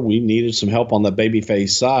summer, we needed some help on the babyface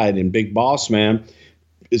side, and Big Boss Man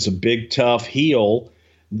is a big, tough heel.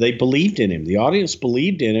 They believed in him. The audience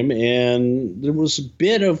believed in him, and there was a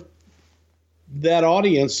bit of that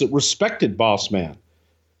audience that respected Boss Man.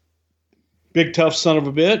 Big, tough son of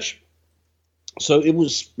a bitch. So it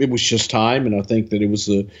was just time, and I think that it was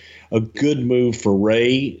a good move for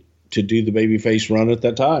Ray to do the babyface run at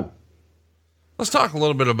that time. Let's talk a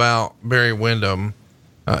little bit about Barry Windham.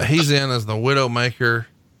 He's in as the Widowmaker.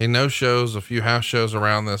 He no-shows a few house shows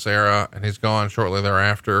around this era, and he's gone shortly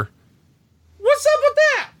thereafter. What's up with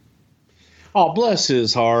that? Oh, bless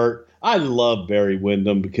his heart. I love Barry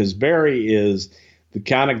Windham because Barry is the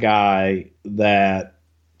kind of guy that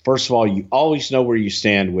first of all, you always know where you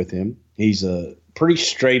stand with him. He's a pretty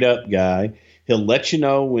straight up guy. He'll let you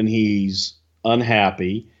know when he's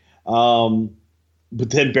unhappy. But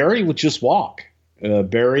then Barry would just walk.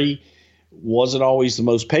 Barry wasn't always the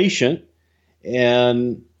most patient,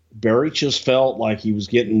 and Barry just felt like he was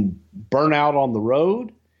getting burnt out on the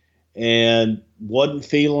road and wasn't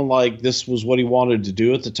feeling like this was what he wanted to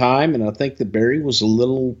do at the time. And I think that Barry was a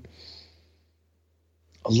little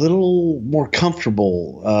more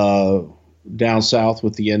comfortable down south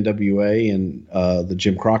with the NWA and the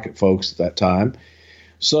Jim Crockett folks at that time.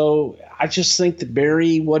 So I just think that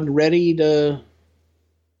Barry wasn't ready to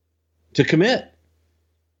commit.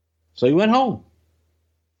 So he went home.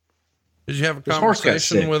 Did you have a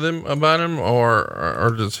conversation with him about him,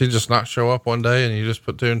 or does he just not show up one day and you just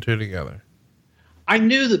put two and two together? I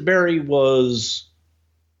knew that Barry was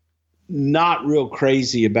not real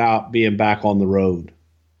crazy about being back on the road.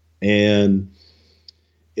 And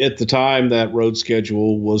at the time, that road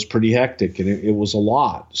schedule was pretty hectic, and it was a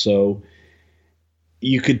lot. So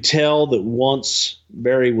you could tell that once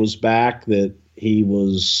Barry was back that he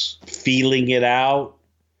was feeling it out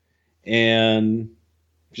and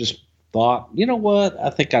just thought, you know what, I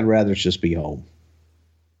think I'd rather just be home.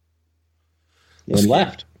 And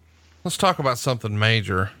left. Let's talk about something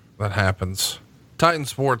major that happens. Titan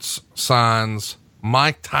Sports signs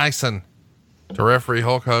Mike Tyson to referee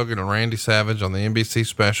Hulk Hogan and Randy Savage on the NBC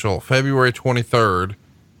special February 23rd.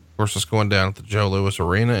 Of course, it's going down at the Joe Louis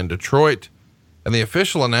Arena in Detroit. And the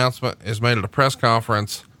official announcement is made at a press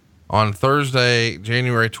conference on Thursday,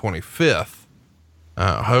 January 25th.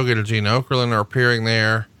 Hogan and Gene Okerlund are appearing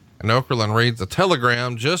there, and Okerlund reads a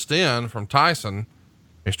telegram just in from Tyson.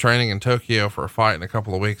 He's training in Tokyo for a fight in a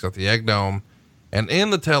couple of weeks at the Egg Dome. And in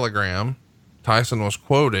the telegram, Tyson was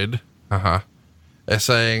quoted as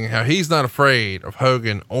saying how he's not afraid of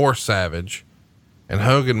Hogan or Savage. And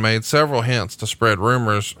Hogan made several hints to spread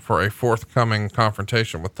rumors for a forthcoming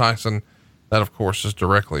confrontation with Tyson. That, of course, is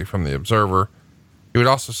directly from the Observer. He would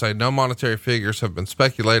also say no monetary figures have been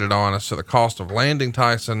speculated on as to the cost of landing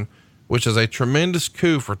Tyson, which is a tremendous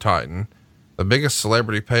coup for Titan. The biggest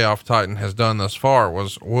celebrity payoff Titan has done thus far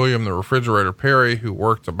was William the Refrigerator Perry, who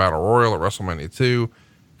worked a Battle Royal at WrestleMania 2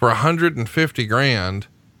 for $150,000,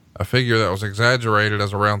 a figure that was exaggerated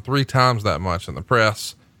as around 3 times that much in the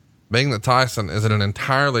press. Being that Tyson is in an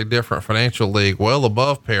entirely different financial league well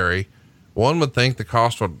above Perry, one would think the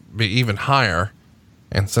cost would be even higher.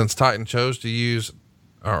 And since Titan chose to use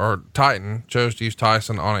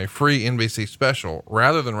Tyson on a free NBC special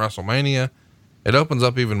rather than WrestleMania, it opens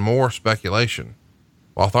up even more speculation.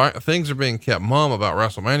 While things are being kept mum about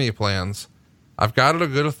WrestleMania plans, I've got it a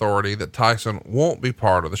good authority that Tyson won't be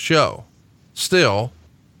part of the show. Still,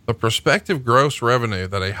 the prospective gross revenue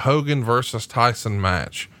that a Hogan versus Tyson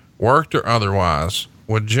match, worked or otherwise,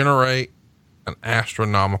 would generate an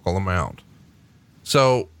astronomical amount.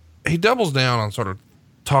 So he doubles down on sort of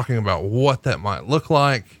talking about what that might look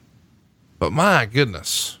like, but my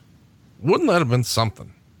goodness, wouldn't that have been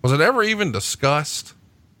something? Was it ever even discussed?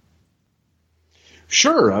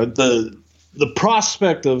 Sure. The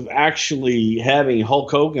prospect of actually having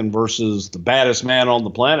Hulk Hogan versus the baddest man on the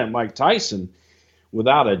planet, Mike Tyson,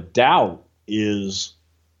 without a doubt is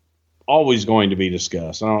always going to be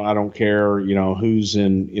discussed. I don't care, who's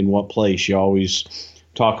in what place. You always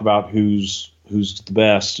talk about who's the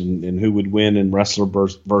best and who would win in wrestler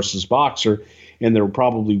versus boxer. And there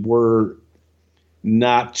probably were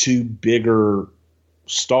not two bigger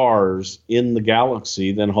stars in the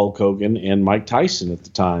galaxy than Hulk Hogan and Mike Tyson at the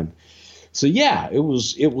time. So yeah, it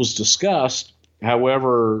was discussed.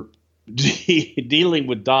 However, dealing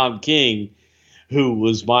with Don King, who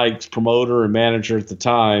was Mike's promoter and manager at the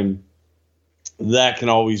time, that can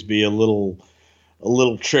always be a little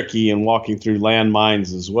tricky and walking through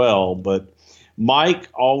landmines as well. But Mike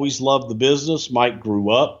always loved the business. Mike grew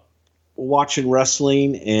up watching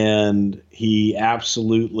wrestling, and he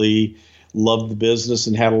absolutely loved the business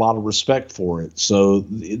and had a lot of respect for it. So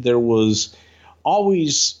there was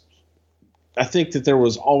always, I think that there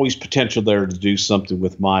was always potential there to do something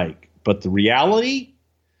with Mike. But the reality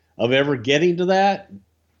of ever getting to that,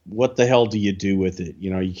 what the hell do you do with it?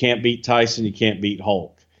 You can't beat Tyson, you can't beat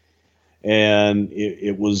Hulk. And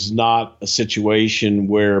it was not a situation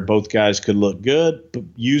where both guys could look good, but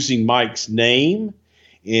using Mike's name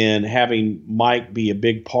and having Mike be a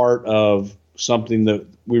big part of something that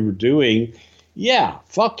we were doing. Yeah,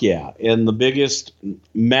 fuck yeah. And the biggest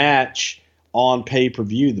match on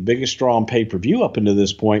pay-per-view, the biggest draw on pay-per-view up until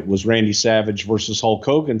this point was Randy Savage versus Hulk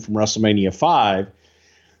Hogan from WrestleMania 5.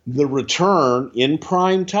 The return in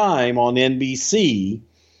prime time on NBC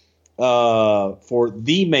for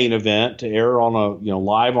the main event to air on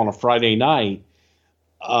live on a Friday night,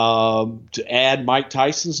 to add Mike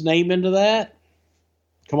Tyson's name into that.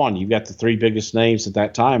 Come on, you've got the three biggest names at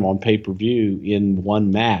that time on pay-per-view in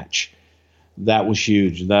one match. That was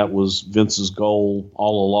huge. That was Vince's goal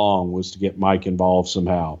all along, was to get Mike involved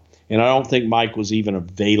somehow. And I don't think Mike was even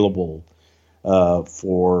available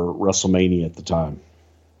for WrestleMania at the time.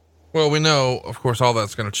 Well, we know, of course, all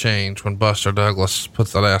that's going to change when Buster Douglas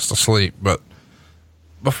puts that ass to sleep. But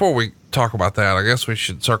before we talk about that, I guess we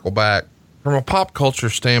should circle back from a pop culture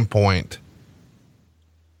standpoint.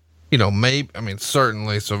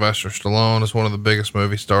 Certainly Sylvester Stallone is one of the biggest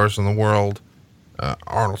movie stars in the world.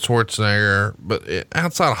 Arnold Schwarzenegger, but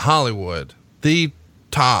outside of Hollywood, the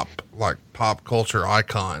top pop culture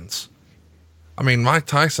icons. I mean, Mike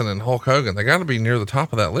Tyson and Hulk Hogan, they got to be near the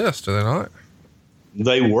top of that list, do they not?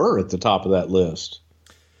 They were at the top of that list.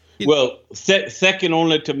 Second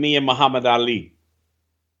only to me and Muhammad Ali.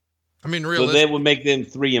 I mean, so that would make them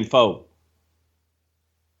 3 and 4.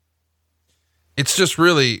 It's just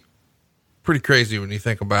really pretty crazy when you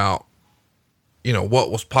think about, what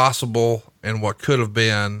was possible and what could have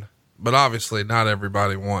been, but obviously not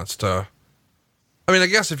everybody wants to. I mean, I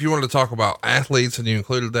guess if you wanted to talk about athletes and you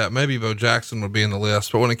included that, maybe Bo Jackson would be in the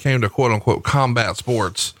list, but when it came to quote unquote combat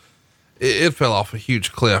sports, it fell off a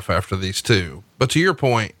huge cliff after these two. But to your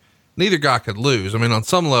point, neither guy could lose. I mean, on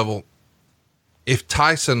some level, if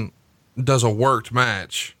Tyson does a worked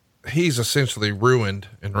match, he's essentially ruined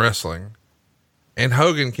in wrestling. And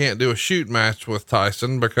Hogan can't do a shoot match with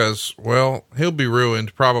Tyson because, well, he'll be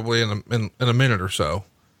ruined probably in a minute or so.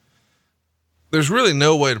 There's really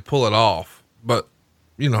no way to pull it off, but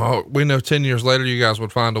we know 10 years later, you guys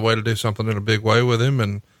would find a way to do something in a big way with him,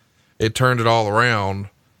 and it turned it all around.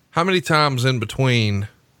 How many times in between,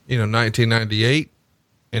 1998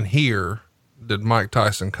 and here did Mike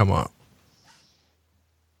Tyson come up?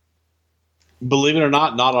 Believe it or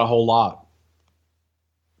not a whole lot.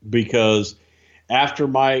 Because after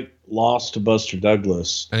Mike lost to Buster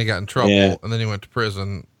Douglas, and he got in trouble, and then he went to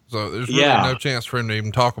prison. So there's really no chance for him to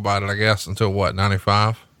even talk about it, I guess, until what,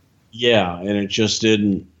 95? Yeah. And it just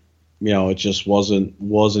didn't, it just wasn't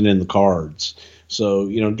in the cards. So,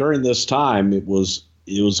 during this time, it was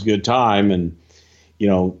a good time. And,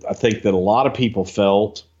 I think that a lot of people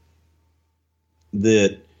felt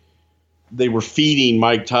that they were feeding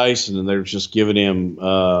Mike Tyson and they were just giving him,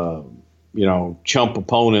 chump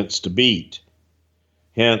opponents to beat.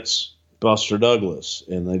 Hence Buster Douglas.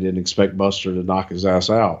 And they didn't expect Buster to knock his ass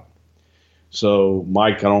out. So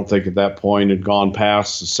Mike, I don't think at that point had gone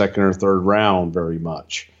past the second or third round very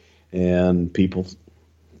much. And people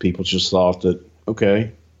just thought that,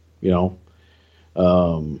 okay,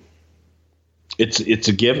 it's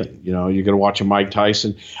a given, you're going to watch a Mike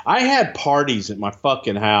Tyson. I had parties at my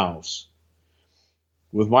fucking house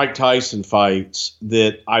with Mike Tyson fights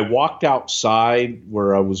that I walked outside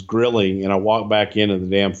where I was grilling and I walked back in and the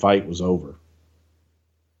damn fight was over.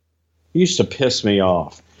 It used to piss me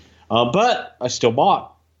off. But I still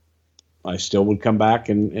bought. I still would come back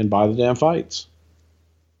and buy the damn fights.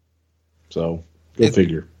 So go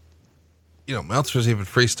figure. Meltzer's even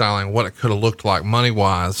freestyling what it could have looked like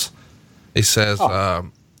money-wise. He says,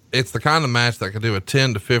 it's the kind of match that could do a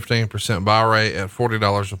 10 to 15% buy rate at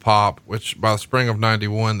 $40 a pop, which by the spring of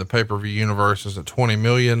 91, the pay-per-view universe is at 20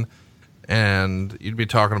 million. And you'd be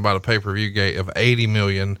talking about a pay-per-view gate of 80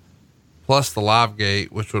 million plus the live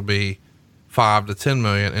gate, which would be 5 to 10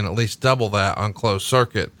 million and at least double that on closed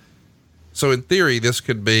circuit. So in theory, this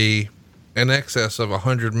could be in excess of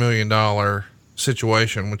 $100 million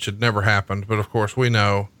situation, which had never happened. But of course we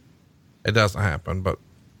know it doesn't happen, but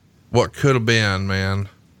what could have been, man,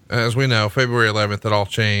 as we know, February 11th, it all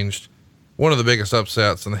changed. One of the biggest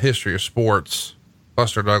upsets in the history of sports.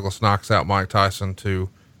 Buster Douglas knocks out Mike Tyson to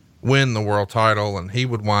win the world title. And he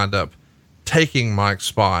would wind up taking Mike's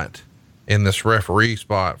spot in this referee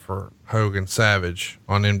spot for Hogan Savage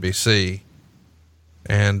on NBC.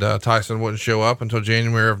 And Tyson wouldn't show up until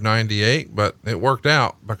January of 98, but it worked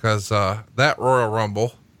out because that Royal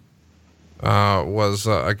Rumble was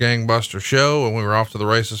a gangbuster show and we were off to the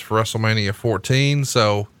races for WrestleMania 14.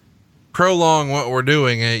 So prolong what we're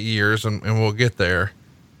doing 8 years and we'll get there.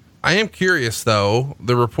 I am curious though.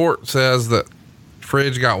 The report says that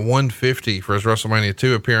Fridge got 150 for his WrestleMania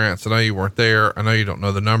 2 appearance. I know you weren't there. I know you don't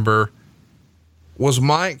know the number. Was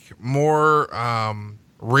Mike more,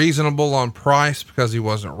 reasonable on price because he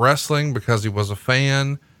wasn't wrestling, because he was a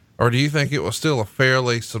fan, or do you think it was still a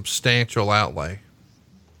fairly substantial outlay?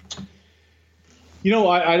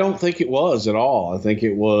 I don't think it was at all. I think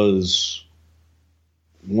it was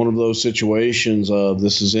one of those situations of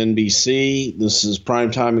this is NBC, this is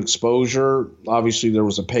primetime exposure. Obviously, there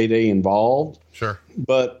was a payday involved. Sure.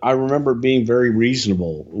 But I remember being very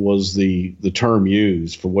reasonable was the term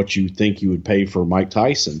used for what you think you would pay for Mike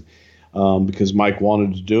Tyson, because Mike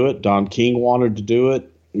wanted to do it. Don King wanted to do it.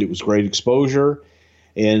 It was great exposure.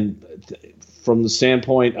 And from the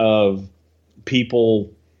standpoint of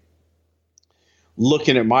people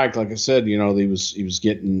looking at Mike, like I said, he was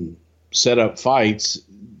getting set up fights.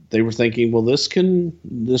 They were thinking, well, this can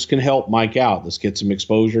help Mike out. This gets him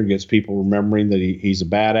exposure, gets people remembering that he's a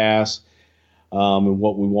badass, and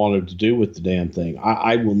what we wanted to do with the damn thing.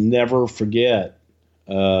 I will never forget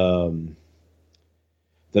the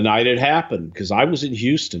night it happened, because I was in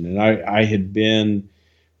Houston and I had been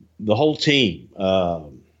the whole team,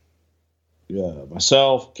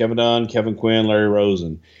 myself, Kevin Dunn, Kevin Quinn, Larry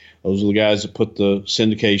Rosen. Those are the guys that put the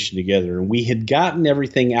syndication together. And we had gotten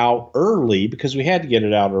everything out early because we had to get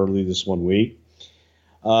it out early this one week,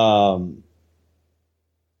 because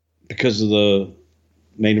of the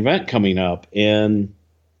main event coming up. And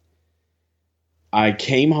I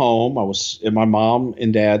came home. I was at my mom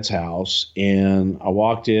and dad's house, and I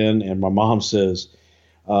walked in, and my mom says,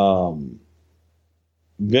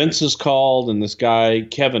 Vince has called, and this guy,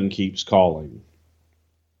 Kevin, keeps calling.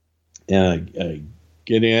 And I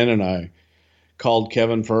get in, and I called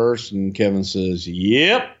Kevin first, and Kevin says,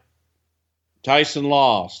 yep, Tyson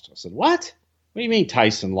lost. I said, what? What do you mean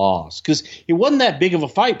Tyson lost? Because it wasn't that big of a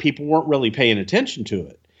fight. People weren't really paying attention to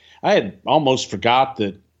it. I had almost forgot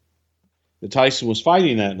that Tyson was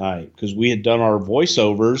fighting that night, because we had done our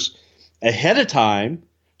voiceovers ahead of time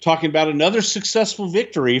talking about another successful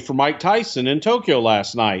victory for Mike Tyson in Tokyo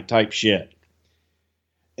last night type shit.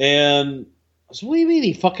 And I said, what do you mean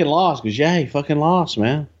he fucking lost? He goes, yeah, he fucking lost,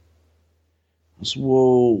 man. I said,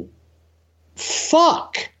 well,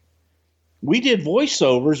 fuck. We did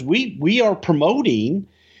voiceovers. We are promoting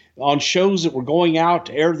on shows that we're going out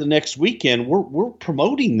to air the next weekend. We're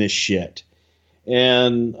promoting this shit.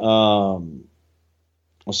 And so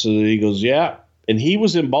he goes, yeah. And he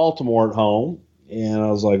was in Baltimore at home. And I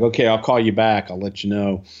was like, okay, I'll call you back. I'll let you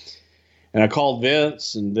know. And I called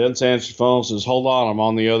Vince, and Vince answered the phone and says, hold on, I'm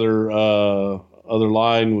on the other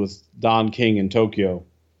line with Don King in Tokyo.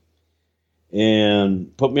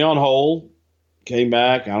 And put me on hold. Came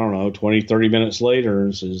back, I don't know, 20, 30 minutes later,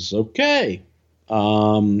 and says, okay,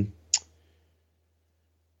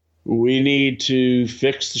 we need to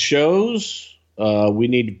fix the shows. We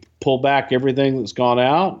need to pull back everything that's gone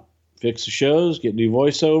out, fix the shows, get new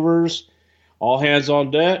voiceovers. All hands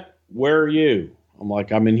on deck. Where are you? I'm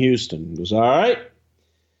like, I'm in Houston. He goes, all right.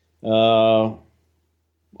 I'll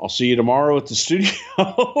see you tomorrow at the studio.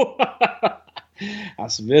 I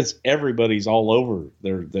said, Vince, everybody's all over.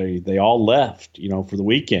 They all left, for the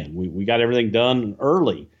weekend. We got everything done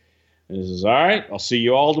early. And he says, all right, I'll see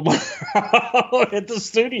you all tomorrow at the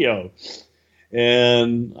studio.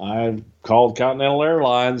 And I called Continental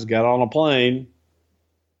Airlines, got on a plane.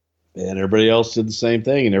 And everybody else did the same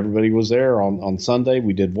thing, and everybody was there on Sunday.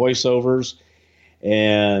 We did voiceovers,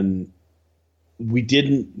 and we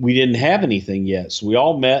didn't have anything yet. So we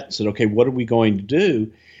all met and said, okay, what are we going to do?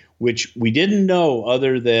 Which we didn't know,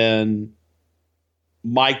 other than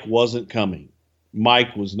Mike wasn't coming.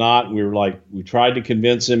 Mike was not. We were like, we tried to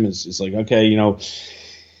convince him. It's like, okay,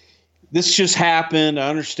 this just happened. I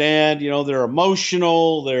understand. They're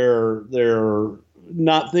emotional. They're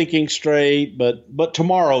not thinking straight, but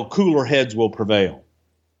tomorrow cooler heads will prevail.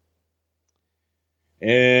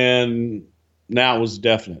 And now it was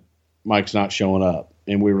definite. Mike's not showing up.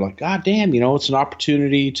 And we were like, God damn, it's an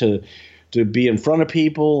opportunity to be in front of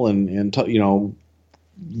people and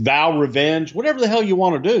vow revenge, whatever the hell you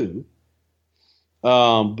want to do.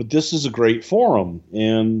 But this is a great forum,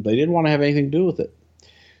 and they didn't want to have anything to do with it.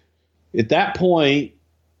 At that point,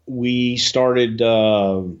 we started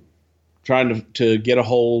trying to get a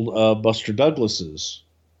hold of Buster Douglas's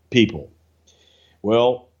people.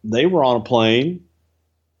 Well, they were on a plane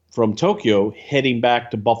from Tokyo heading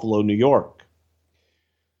back to Buffalo, New York.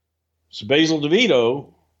 So Basil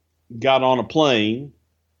DeVito got on a plane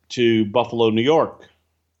to Buffalo, New York,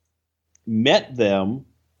 met them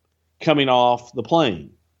coming off the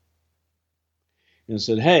plane, and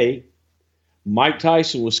said, hey, Mike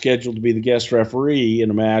Tyson was scheduled to be the guest referee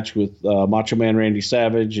in a match with Macho Man Randy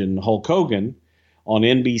Savage and Hulk Hogan on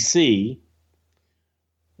NBC.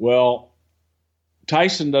 Well,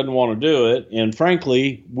 Tyson doesn't want to do it, and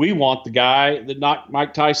frankly, we want the guy that knocked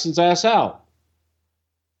Mike Tyson's ass out.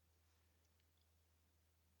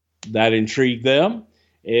 That intrigued them,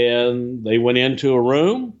 and they went into a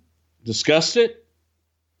room, discussed it.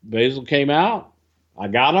 Basil came out. I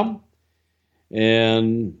got him.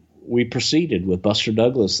 And we proceeded with Buster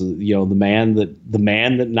Douglas, the man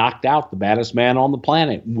that knocked out the baddest man on the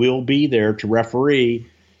planet, will be there to referee,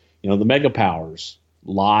 the Mega Powers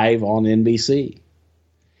live on NBC.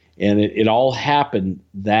 And it all happened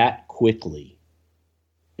that quickly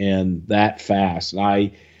and that fast. And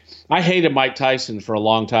I hated Mike Tyson for a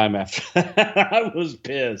long time after that. I was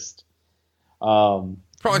pissed.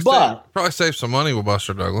 Probably save some money with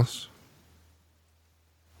Buster Douglas.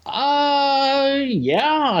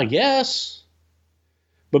 Yeah, I guess.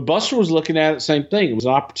 But Buster was looking at it the same thing. It was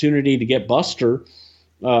an opportunity to get Buster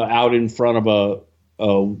out in front of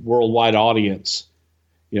a worldwide audience,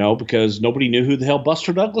 because nobody knew who the hell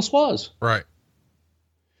Buster Douglas was. Right.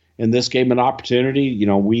 And this gave him an opportunity.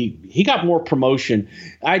 He got more promotion.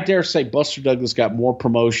 I dare say Buster Douglas got more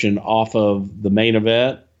promotion off of the main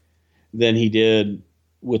event than he did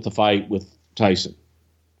with the fight with Tyson.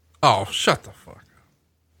 Oh, shut the fuck up.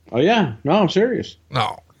 Oh yeah, no, I'm serious.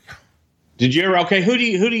 No. Did you ever? Okay, who do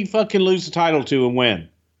you fucking lose the title to and when?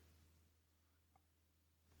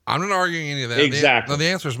 I'm not arguing any of that. Exactly. The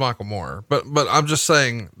answer is Michael Moore, but I'm just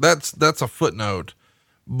saying that's a footnote.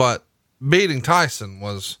 But beating Tyson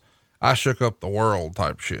was I shook up the world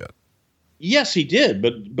type shit. Yes, he did,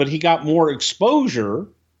 but he got more exposure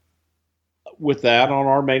with that on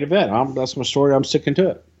our main event. That's my story. I'm sticking to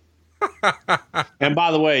it. And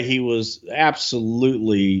by the way, he was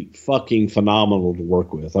absolutely fucking phenomenal to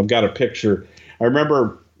work with. I've got a picture. I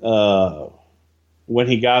remember when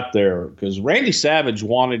he got there, because Randy Savage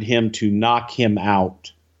wanted him to knock him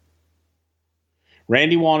out.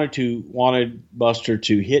 Randy wanted Buster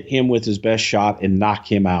to hit him with his best shot and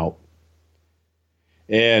knock him out.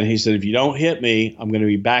 And he said, if you don't hit me, I'm going to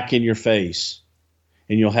be back in your face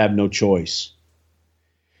and you'll have no choice.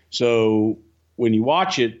 So when you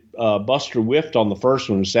watch it, Buster whiffed on the first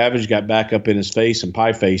one and Savage got back up in his face and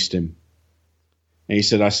pie-faced him. And he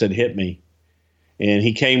said, I said, hit me. And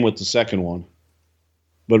he came with the second one.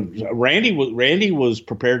 But Randy was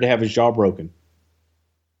prepared to have his jaw broken.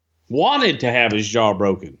 Wanted to have his jaw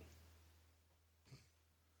broken.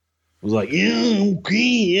 Was like, yeah, okay,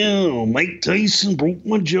 yeah, Mike Tyson broke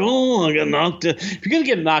my jaw. I got knocked out. If you're going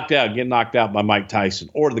to get knocked out by Mike Tyson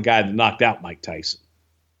or the guy that knocked out Mike Tyson.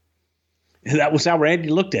 And that was how Randy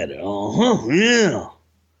looked at it. Yeah.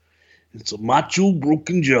 It's a macho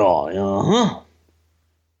broken jaw.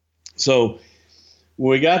 So when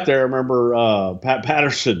we got there, I remember Pat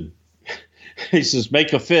Patterson, he says,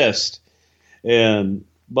 make a fist. And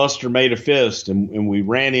Buster made a fist, and we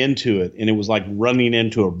ran into it, and it was like running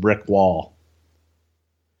into a brick wall.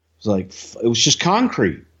 It was just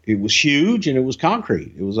concrete. It was huge, and it was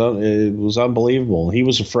concrete. It was unbelievable. He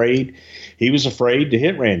was afraid. He was afraid to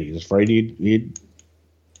hit Randy. He was afraid he'd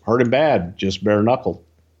hurt him bad, just bare knuckled.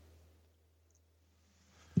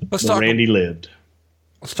 Randy lived.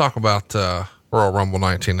 Let's talk about Royal Rumble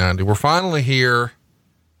 1990. We're finally here.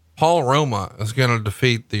 Paul Roma is going to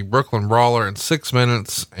defeat the Brooklyn Brawler in 6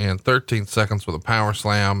 minutes and 13 seconds with a power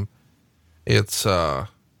slam. It's a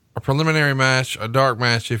preliminary match, a dark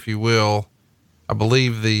match, if you will. I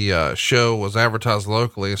believe the show was advertised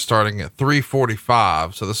locally starting at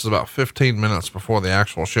 3:45. So this is about 15 minutes before the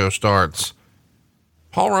actual show starts.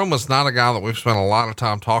 Paul Roma's not a guy that we've spent a lot of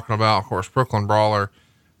time talking about. Of course, Brooklyn Brawler,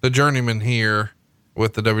 the journeyman here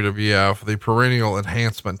with the WWF, the perennial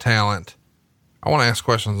enhancement talent. I want to ask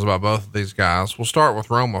questions about both of these guys. We'll start with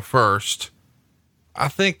Roma first. I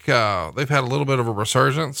think they've had a little bit of a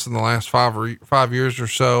resurgence in the last 5 years or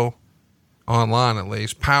so, online at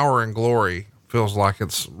least. Power and Glory feels like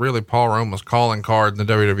it's really Paul Roma's calling card in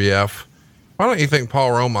the WWF. Why don't you think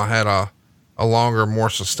Paul Roma had a longer, more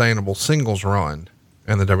sustainable singles run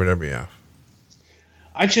in the WWF?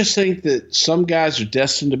 I just think that some guys are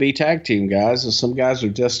destined to be tag team guys and some guys are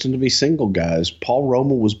destined to be single guys. Paul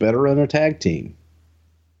Roma was better in a tag team.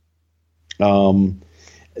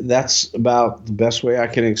 That's about the best way I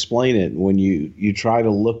can explain it. When you try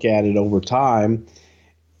to look at it over time,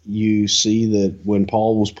 you see that when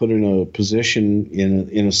Paul was put in a position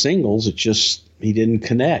in a singles, he didn't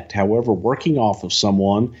connect. However, working off of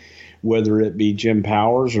someone, whether it be Jim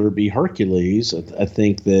Powers or it be Hercules, I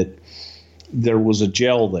think that there was a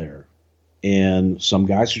gel there, and some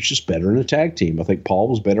guys are just better in a tag team. I think Paul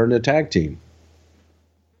was better in a tag team.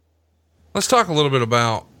 Let's talk a little bit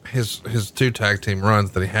about his two tag team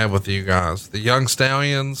runs that he had with you guys. The Young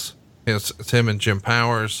Stallions, it's him and Jim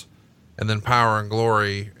Powers, and then Power and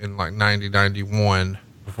Glory in like 90, 91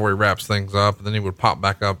 before he wraps things up. And then he would pop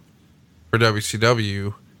back up for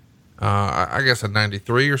WCW, I guess in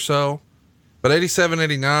 93 or so. But 87,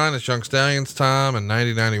 89 is Young Stallions time, and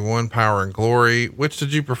 90, 91 Power and Glory. Which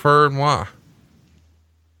did you prefer and why?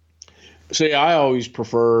 See, I always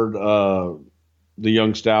preferred the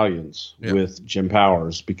Young Stallions with Jim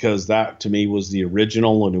Powers, because that to me was the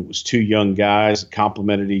original, and it was two young guys that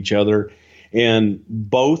complemented each other. And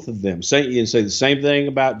both of them say the same thing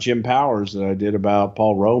about Jim Powers that I did about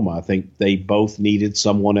Paul Roma. I think they both needed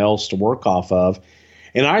someone else to work off of,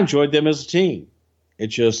 and I enjoyed them as a team.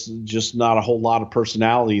 It's just not a whole lot of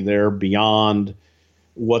personality there beyond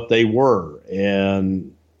what they were,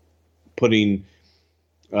 and putting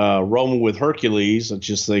Roma with Hercules, I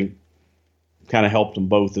just think kind of helped them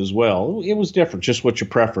both as well. It was different, just what's your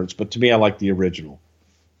preference, but to me, I like the original.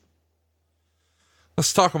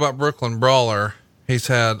 Let's talk about Brooklyn Brawler. He's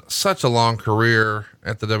had such a long career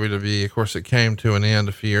at the WWE. Of course, it came to an end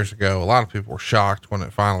a few years ago. A lot of people were shocked when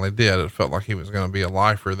it finally did. It felt like he was going to be a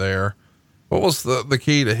lifer there. What was the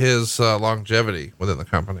key to his longevity within the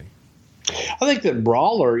company? I think that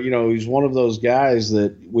Brawler, he's one of those guys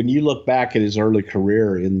that when you look back at his early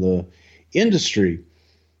career in the industry,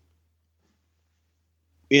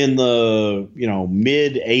 in the,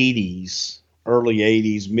 mid 80s, early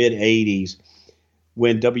 80s, mid 80s,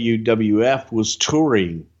 when WWF was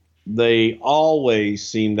touring, they always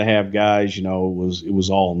seemed to have guys, it was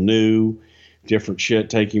all new, different shit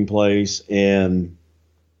taking place, and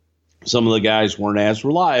some of the guys weren't as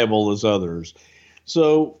reliable as others.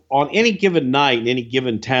 So on any given night, in any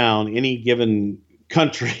given town, any given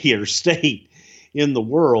country or state in the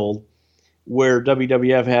world where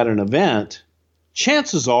WWF had an event,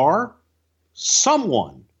 chances are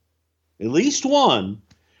someone, at least one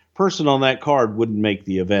person on that card wouldn't make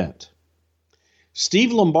the event.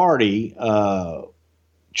 Steve Lombardi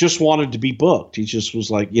just wanted to be booked. He just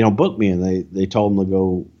was like, book me. And they told him to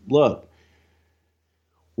go, look,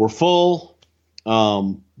 we're full.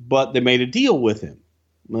 But they made a deal with him.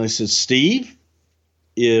 And I said, Steve,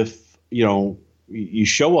 if, you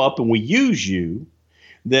show up and we use you,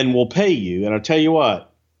 then we'll pay you. And I'll tell you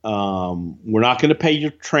what, we're not going to pay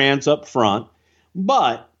your trans up front,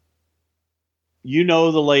 but the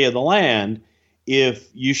lay of the land. If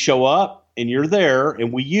you show up and you're there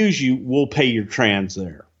and we use you, we'll pay your trans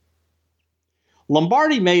there.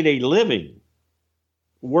 Lombardi made a living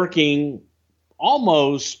working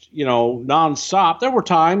almost, nonstop. There were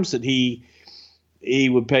times that he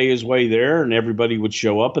would pay his way there and everybody would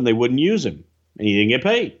show up and they wouldn't use him and he didn't get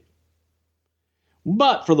paid.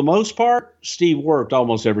 But for the most part, Steve worked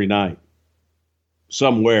almost every night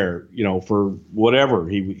somewhere, for whatever.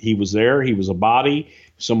 He was there. He was a body,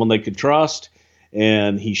 someone they could trust,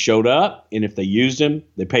 and he showed up. And if they used him,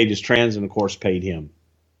 they paid his trans and of course paid him.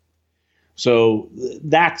 So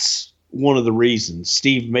that's one of the reasons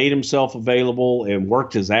Steve made himself available and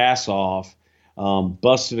worked his ass off,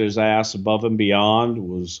 busted his ass above and beyond,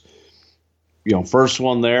 was, first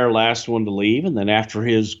one there, last one to leave. And then after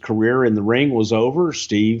his career in the ring was over,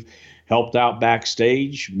 Steve helped out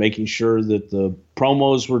backstage, making sure that the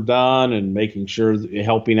promos were done and making sure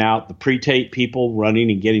helping out the pre-tape people,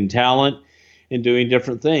 running and getting talent and doing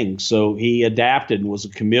different things. So he adapted and was a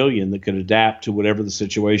chameleon that could adapt to whatever the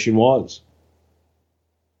situation was.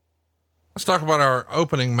 Let's talk about our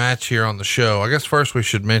opening match here on the show. I guess first we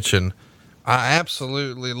should mention, I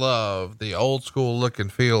absolutely love the old school look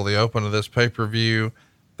and feel, the open of this pay-per-view,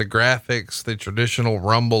 the graphics, the traditional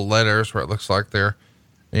Rumble letters where it looks like they're,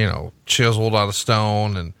 chiseled out of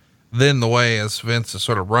stone. And then the way as Vince is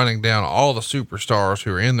sort of running down all the superstars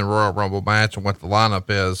who are in the Royal Rumble match and what the lineup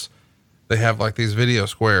is, they have like these video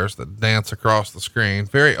squares that dance across the screen.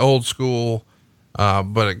 Very old school.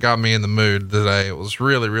 But it got me in the mood today. It was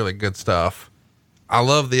really, really good stuff. I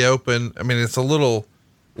love the open. I mean, it's a little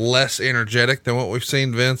less energetic than what we've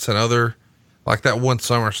seen Vince and other, like that one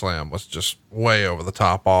SummerSlam was just way over the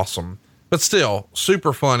top. Awesome, but still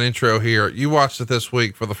super fun intro here. You watched it this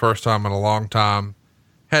week for the first time in a long time.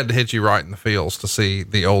 Had to hit you right in the feels to see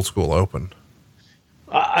the old school open.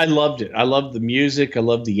 I loved it. I loved the music. I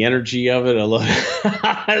loved the energy of it.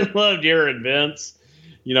 I loved hearing Vince,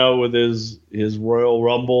 with his Royal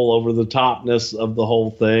Rumble over the topness of the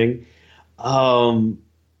whole thing.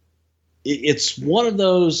 It's one of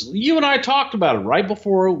those, you and I talked about it right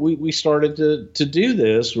before we started to do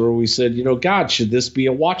this, where we said, God, should this be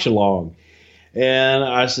a watch along? And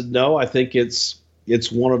I said, no, I think it's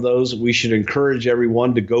one of those that we should encourage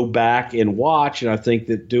everyone to go back and watch. And I think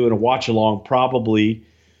that doing a watch along probably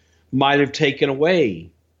might have taken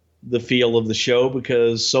away the feel of the show,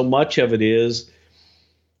 because so much of it is,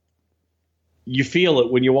 you feel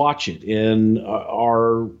it when you watch it, and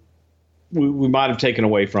we might have taken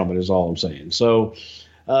away from it is all I'm saying. So,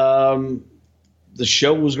 the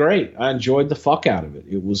show was great. I enjoyed the fuck out of it.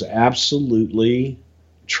 It was absolutely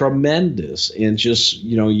tremendous. And just,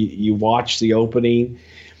 you watch the opening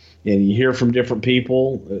and you hear from different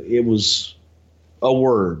people. It was a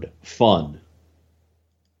word, fun.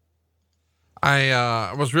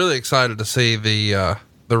 I was really excited to see the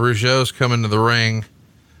Rougeaus come into the ring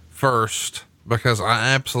first because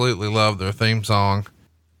I absolutely love their theme song.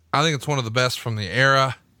 I think it's one of the best from the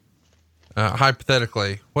era.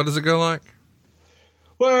 Hypothetically, what does it go like?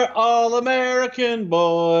 We're all American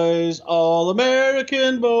boys, all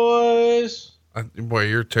American boys. Boy,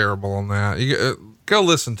 you're terrible on that. You go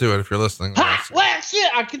listen to it if you're listening. Ha! Well, shit,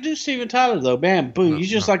 I could do Steven Tyler though. Bam, boom. You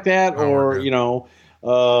just like that, or good. you know,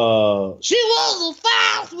 she was a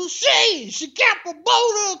fast machine. She kept the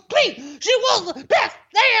motor clean. She was the best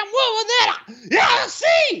damn woman that I ever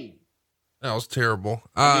seen. That was terrible.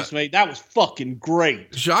 That was fucking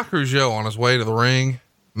great. Jacques Rougeau on his way to the ring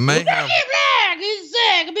may have. He's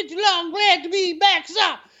saying a bit too long, glad to be back.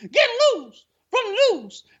 So get loose from the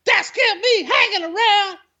loose. That's kept me hanging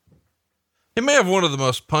around. He may have one of the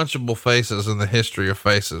most punchable faces in the history of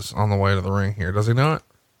faces on the way to the ring here. Does he not?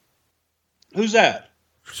 Who's that?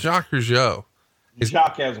 Jacques Rougeau.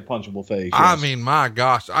 Jacques has a punchable face. I yes. mean, my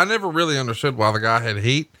gosh, I never really understood why the guy had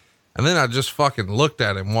heat. And then I just fucking looked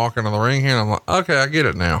at him walking to the ring here and I'm like, okay, I get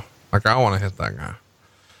it now. Like I want to hit that guy.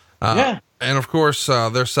 Yeah. And of course,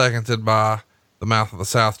 they're seconded by the Mouth of the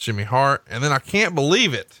South, Jimmy Hart. And then I can't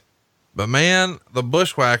believe it, but man, the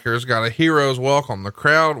Bushwhackers got a hero's welcome. The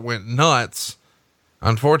crowd went nuts.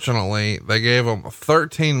 Unfortunately, they gave them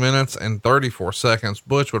 13 minutes and 34 seconds.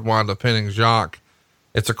 Butch would wind up pinning Jacques.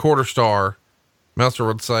 It's a quarter star. Meltzer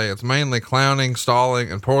would say it's mainly clowning,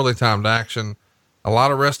 stalling, and poorly timed action. A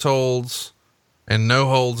lot of rest holds and no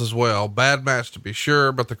holds as well. Bad match to be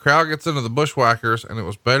sure, but the crowd gets into the Bushwhackers and it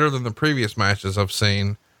was better than the previous matches I've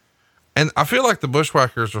seen. And I feel like the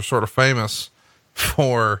Bushwhackers are sort of famous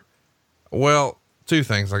for, well, two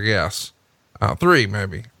things, I guess. Three,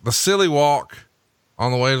 maybe. The silly walk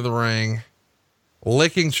on the way to the ring,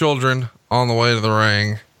 licking children on the way to the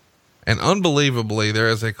ring. And unbelievably, there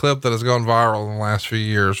is a clip that has gone viral in the last few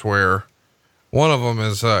years where one of them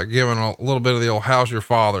is giving a little bit of the old "How's your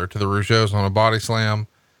father" to the Rougeaus on a body slam.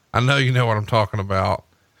 I know you know what I'm talking about.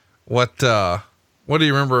 What do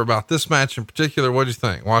you remember about this match in particular? What do you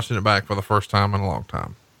think watching it back for the first time in a long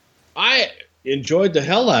time? I enjoyed the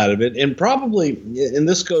hell out of it, and probably, and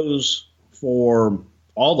this goes for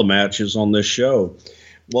all the matches on this show,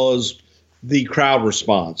 was the crowd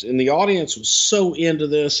response. And the audience was so into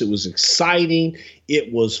this. It was exciting.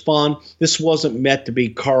 It was fun. This wasn't meant to be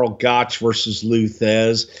Carl Gotch versus Lou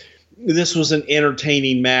Thez. This was an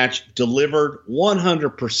entertaining match, delivered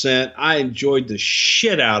 100%. I enjoyed the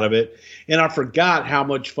shit out of it. And I forgot how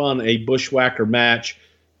much fun a Bushwhacker match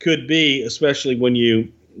could be, especially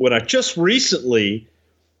when I just recently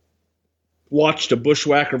watched a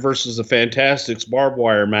Bushwhacker versus the Fantastics barbed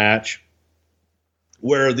wire match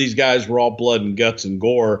where these guys were all blood and guts and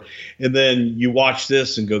gore. And then you watch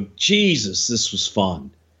this and go, Jesus, this was fun.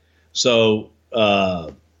 So,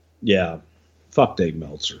 yeah, fuck Dave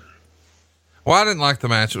Meltzer. Well, I didn't like the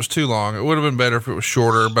match. It was too long. It would have been better if it was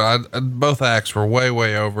shorter, but both acts were way,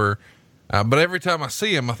 way over. But every time I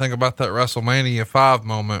see him, I think about that WrestleMania 5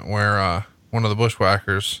 moment where, one of the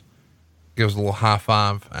Bushwhackers gives a little high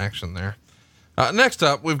five action there. Next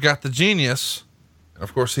up, we've got the Genius.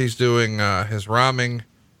 Of course, he's doing his rhyming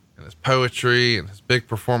and his poetry and his big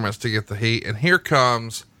performance to get the heat. And here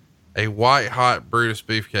comes a white hot Brutus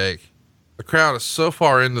Beefcake. The crowd is so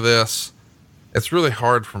far into this, it's really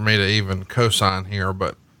hard for me to even co-sign here,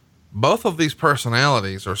 but both of these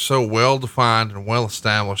personalities are so well defined and well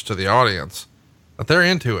established to the audience that they're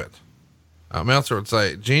into it. Meltzer would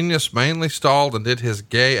say Genius mainly stalled and did his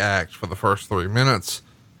gay act for the first 3 minutes.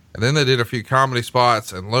 And then they did a few comedy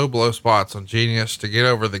spots and low blow spots on Genius to get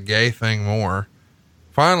over the gay thing more.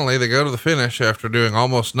 Finally, they go to the finish after doing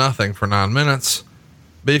almost nothing for 9 minutes.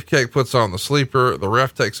 Beefcake puts on the sleeper. The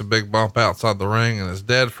ref takes a big bump outside the ring and is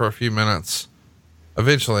dead for a few minutes.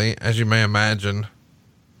 Eventually, as you may imagine,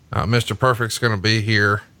 Mr. Perfect's going to be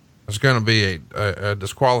here. There's going to be a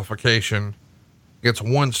disqualification. Gets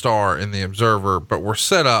 1 star in the Observer, but we're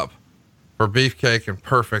set up for Beefcake and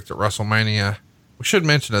Perfect at WrestleMania. We should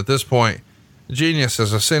mention at this point, Genius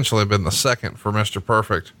has essentially been the second for Mr.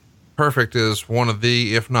 Perfect. Perfect is one of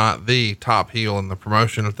the, if not the top heel in the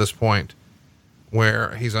promotion at this point,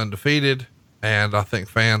 where he's undefeated. And I think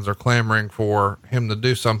fans are clamoring for him to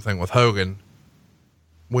do something with Hogan.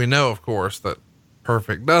 We know, of course, that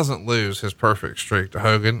Perfect doesn't lose his perfect streak to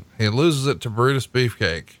Hogan. He loses it to Brutus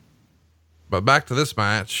Beefcake. But back to this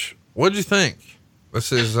match. What'd you think?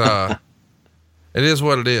 This is, it is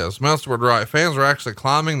what it is. Meltzer would write, fans are actually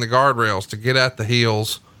climbing the guardrails to get at the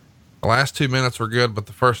heels. The last 2 minutes were good, but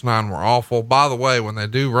the first 9 were awful. By the way, when they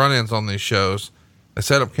do run-ins on these shows, they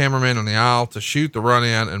set up cameramen in the aisle to shoot the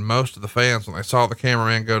run-in, and most of the fans, when they saw the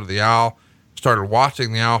cameraman go to the aisle, started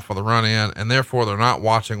watching the aisle for the run-in, and therefore they're not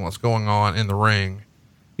watching what's going on in the ring.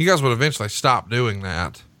 You guys would eventually stop doing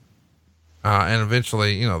that. And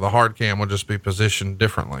eventually, you know, the hard cam would just be positioned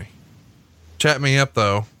differently. Chat me up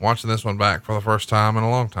though, watching this one back for the first time in a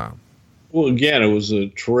long time. Well, again, it was a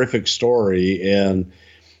terrific story. And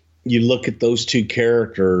you look at those two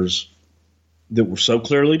characters that were so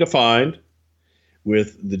clearly defined,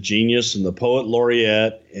 with the genius and the poet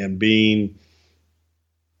laureate, and being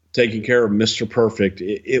taking care of Mr. Perfect.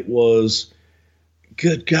 It was,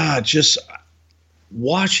 good God, just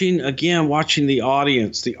watching the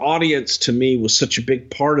audience. The audience to me was such a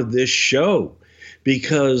big part of this show,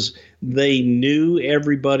 because they knew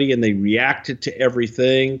everybody and they reacted to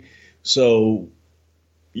everything. So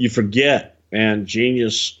you forget, and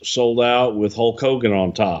Genius sold out with Hulk Hogan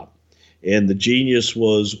on top. And the Genius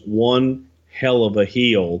was one hell of a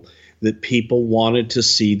heel that people wanted to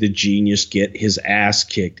see the Genius get his ass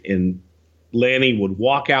kicked. And Lanny would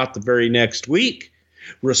walk out the very next week,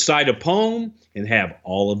 recite a poem, and have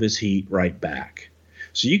all of his heat right back.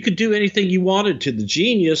 So you could do anything you wanted to the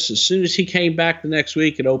Genius. As soon as he came back the next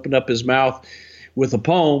week and opened up his mouth with a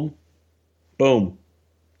poem, boom,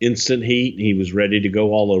 instant heat, and he was ready to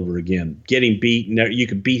go all over again. Getting beat, you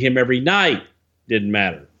could beat him every night. Didn't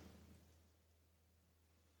matter.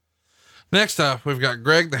 Next up, we've got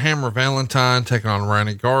Greg the Hammer Valentine taking on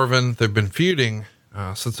Ronnie Garvin. They've been feuding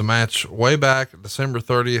since a match way back December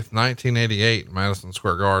 30th, 1988 in Madison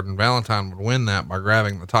Square Garden. Valentine would win that by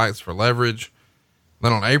grabbing the tights for leverage.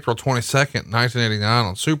 Then on April 22nd, 1989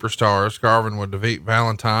 on Superstars, Garvin would defeat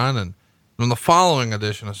Valentine. And in the following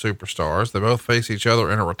edition of Superstars, they both face each other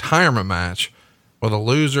in a retirement match where the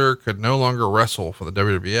loser could no longer wrestle for the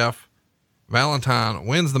WWF. Valentine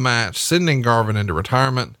wins the match, sending Garvin into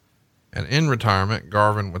retirement. And in retirement,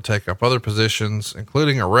 Garvin would take up other positions,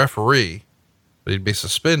 including a referee, but he'd be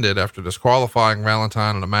suspended after disqualifying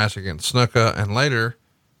Valentine in a match against Snuka. And later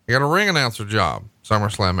he got a ring announcer job,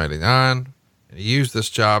 SummerSlam 89. And he used this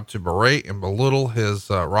job to berate and belittle his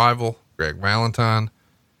rival, Greg Valentine.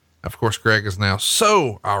 Of course, Greg is now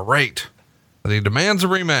so irate that he demands a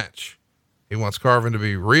rematch. He wants Garvin to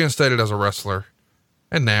be reinstated as a wrestler.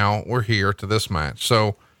 And now we're here to this match.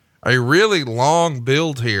 So a really long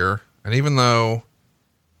build here. And even though,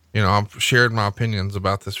 you know, I've shared my opinions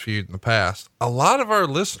about this feud in the past, a lot of our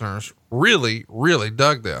listeners really, really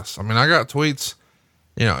dug this. I mean, I got tweets,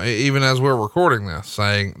 you know, even as we're recording this,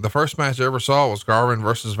 saying the first match I ever saw was Garvin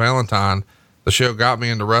versus Valentine. The show got me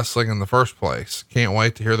into wrestling in the first place. Can't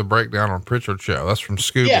wait to hear the breakdown on Pritchard's show. That's from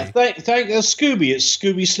Scooby. Yeah, thank Scooby. It's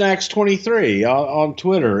Scooby Snacks 23 on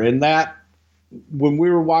Twitter. And that, when we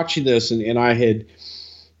were watching this, and I had,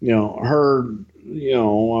 you know, heard, you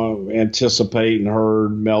know, anticipate and heard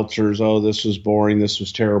Meltzer's, oh, this was boring, this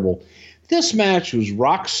was terrible. This match was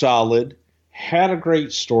rock solid, had a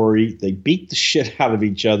great story. They beat the shit out of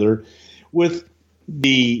each other.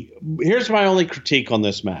 Here's my only critique on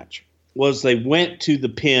this match, was they went to the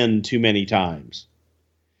pin too many times,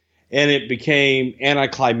 and it became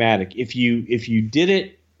anticlimactic. If you did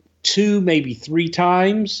it 2, maybe 3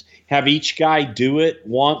 times, have each guy do it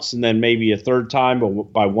once and then maybe a third time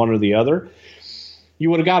by one or the other, you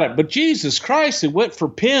would have got it. But Jesus Christ, they went for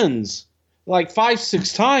pins like 5,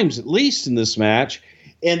 6 times at least in this match.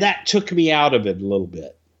 And that took me out of it a little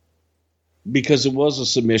bit, because it was a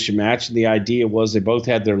submission match. And the idea was they both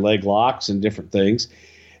had their leg locks and different things,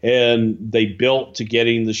 and they built to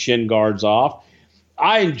getting the shin guards off.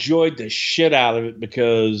 I enjoyed the shit out of it,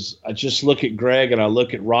 because I just look at Greg and I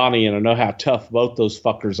look at Ronnie, and I know how tough both those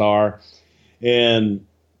fuckers are. And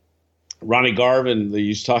Ronnie Garvin, they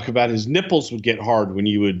used to talk about his nipples would get hard when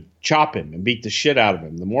you would chop him and beat the shit out of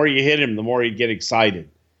him. The more you hit him, the more he'd get excited.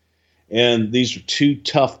 And these are 2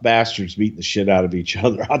 tough bastards beating the shit out of each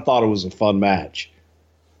other. I thought it was a fun match.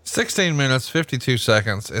 16 minutes, 52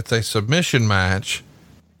 seconds. It's a submission match.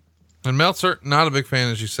 And Meltzer, not a big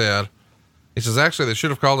fan, as you said. He says, actually, they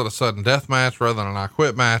should have called it a sudden death match rather than an I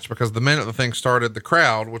quit match, because the minute the thing started, the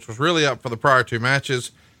crowd, which was really up for the prior 2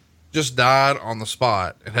 matches, just died on the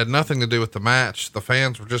spot. It had nothing to do with the match. The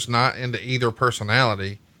fans were just not into either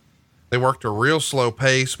personality. They worked a real slow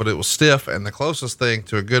pace, but it was stiff and the closest thing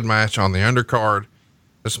to a good match on the undercard.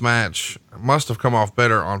 This match must have come off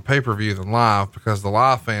better on pay-per-view than live, because the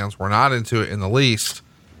live fans were not into it in the least.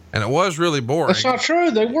 And it was really boring. That's not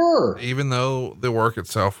true. They were. Even though the work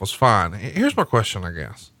itself was fine. Here's my question, I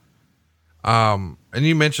guess. And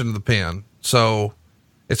you mentioned the pin. So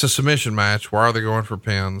it's a submission match. Why are they going for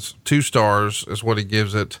pins? 2 stars is what he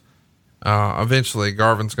gives it. Eventually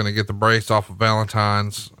Garvin's going to get the brace off of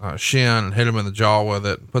Valentine's shin and hit him in the jaw with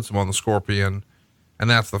it, puts him on the Scorpion, and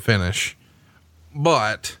that's the finish.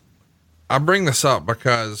 But I bring this up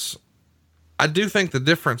because I do think the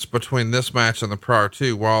difference between this match and the prior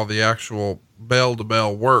two, while the actual bell to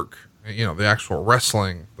bell work, the actual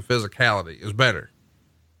wrestling, the physicality is better.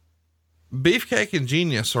 Beefcake and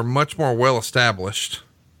Genius are much more well established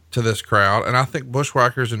to this crowd. And I think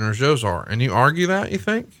Bushwhackers and Rougeaus are. And you argue that, you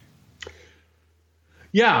think?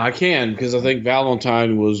 Yeah, I can, because I think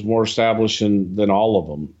Valentine was more established than all of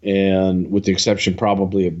them, and with the exception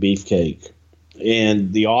probably of Beefcake.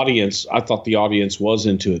 And the audience, I thought the audience was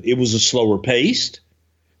into it. It was a slower paced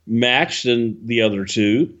match than the other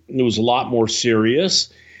two. It was a lot more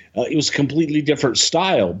serious. It was a completely different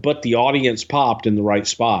style, but the audience popped in the right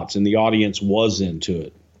spots, and the audience was into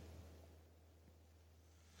it.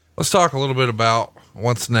 Let's talk a little bit about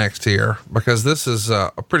what's next here, because this is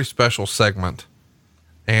a pretty special segment.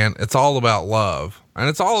 And it's all about love, and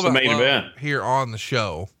it's all about love event here on the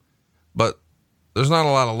show, but there's not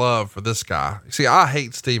a lot of love for this guy. You see, I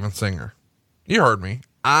hate Steven Singer. You heard me.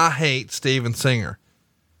 I hate Steven Singer.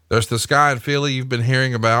 There's this guy in Philly you've been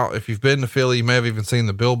hearing about. If you've been to Philly, you may have even seen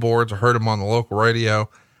the billboards or heard him on the local radio.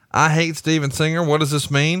 I hate Steven Singer. What does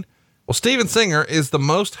this mean? Well, Steven Singer is the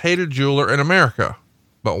most hated jeweler in America.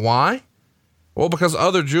 But why? Well, because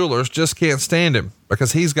other jewelers just can't stand him,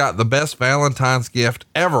 because he's got the best Valentine's gift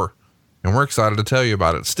ever. And we're excited to tell you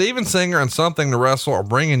about it. Steven Singer and Something to Wrestle are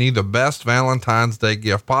bringing you the best Valentine's Day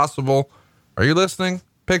gift possible. Are you listening?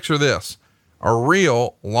 Picture this: a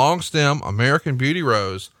real long stem American Beauty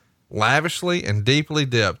rose, lavishly and deeply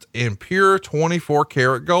dipped in pure 24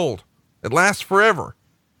 karat gold. It lasts forever.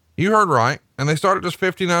 You heard right. And they start at just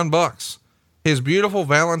 $59. His beautiful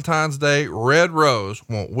Valentine's Day red rose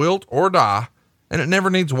won't wilt or die, and it never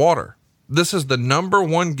needs water. This is the number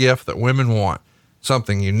one gift that women want.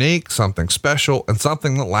 Something unique, something special, and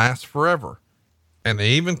something that lasts forever. And they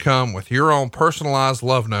even come with your own personalized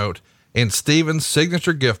love note in Steven's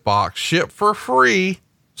signature gift box, shipped for free,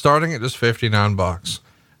 starting at just $59.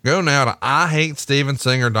 Go now to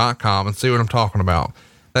IHateStevenSinger.com and see what I'm talking about.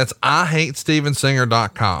 That's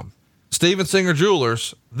IHateStevenSinger.com. Steven Singer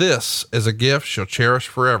Jewelers, this is a gift she'll cherish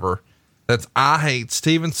forever. That's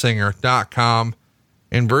IHateStevenSinger.com.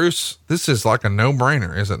 And Bruce, this is like a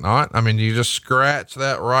no-brainer, is it not? I mean, you just scratch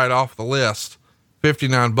that right off the list.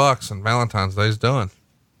 $59 and Valentine's Day's done.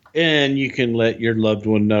 And you can let your loved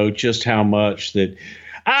one know just how much that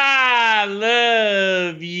I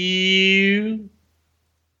love you.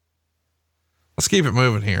 Let's keep it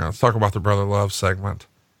moving here. Let's talk about the Brother Love segment.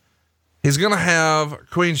 He's going to have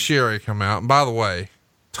Queen Sherry come out. And by the way,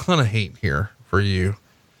 ton of heat here for you.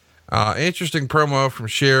 Interesting promo from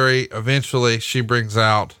Sherry. Eventually she brings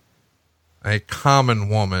out a common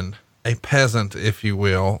woman, a peasant, if you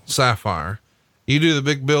will, Sapphire. You do the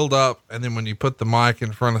big build up, and then when you put the mic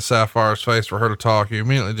in front of Sapphire's face for her to talk, you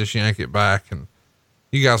immediately just yank it back, and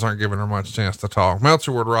you guys aren't giving her much chance to talk.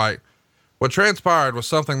 Meltzer would write, what transpired was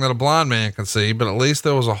something that a blind man can see, but at least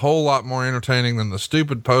there was a whole lot more entertaining than the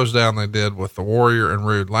stupid pose down they did with the Warrior and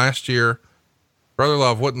Rude last year. Brother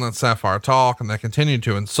Love wouldn't let Sapphire talk, and they continued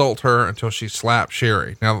to insult her until she slapped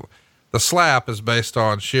Sherry. Now, the slap is based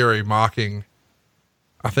on Sherry mocking.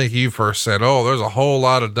 I think you first said, oh, there's a whole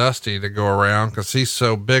lot of Dusty to go around because he's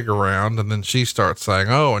so big around. And then she starts saying,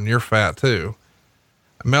 oh, and you're fat too.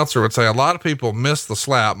 Meltzer would say a lot of people missed the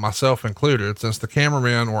slap, myself included, since the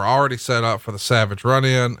cameramen were already set up for the Savage run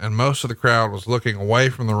in, and most of the crowd was looking away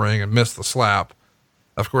from the ring and missed the slap.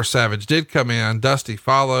 Of course, Savage did come in. Dusty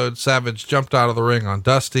followed. Savage jumped out of the ring on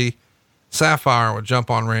Dusty. Sapphire would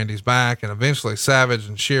jump on Randy's back, and eventually Savage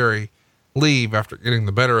and Sherry leave after getting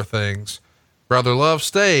the better of things. Brother Love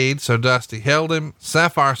stayed, so Dusty held him.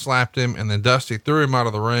 Sapphire slapped him, and then Dusty threw him out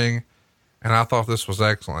of the ring. And I thought this was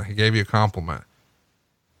excellent. He gave you a compliment.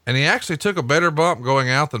 And he actually took a better bump going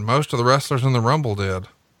out than most of the wrestlers in the Rumble did.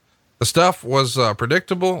 The stuff was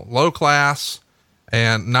predictable, low class,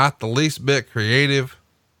 and not the least bit creative,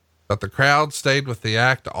 but the crowd stayed with the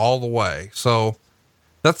act all the way. So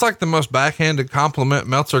that's like the most backhanded compliment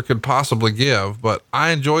Meltzer could possibly give, but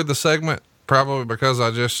I enjoyed the segment probably because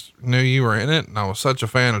I just knew you were in it. And I was such a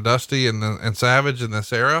fan of Dusty and Savage in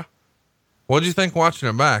this era. What'd you think watching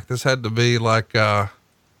it back? This had to be like a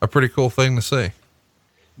pretty cool thing to see.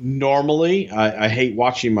 Normally I hate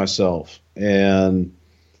watching myself, and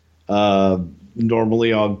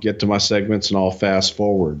normally I'll get to my segments and I'll fast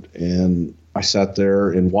forward, and I sat there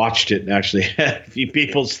and watched it and actually had a few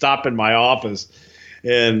people stop in my office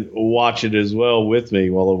and watch it as well with me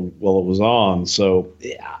while it was on. So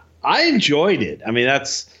yeah, I enjoyed it. I mean,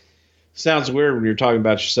 that's sounds weird when you're talking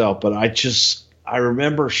about yourself, but I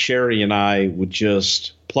remember Sherry and I would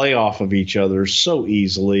just play off of each other so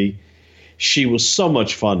easily. She was so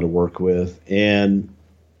much fun to work with, and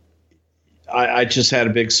I just had a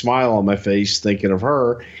big smile on my face thinking of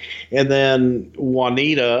her. And then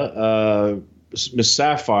Juanita, Miss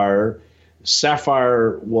Sapphire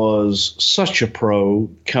was such a pro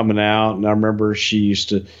coming out, and I remember she used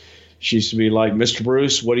to be like, Mr.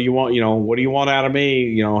 Bruce, what do you want? What do you want out of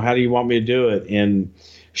me? How do you want me to do it? And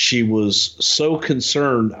she was so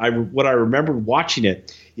concerned. What I remember watching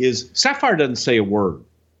it is Sapphire doesn't say a word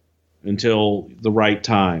until the right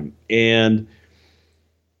time. And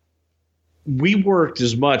we worked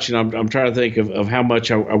as much, and I'm trying to think of how much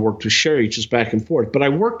I worked with Sherry, just back and forth. But I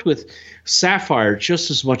worked with Sapphire just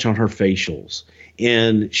as much on her facials,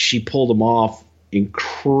 and she pulled them off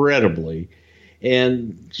incredibly.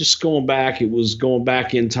 And just it was going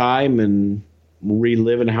back in time and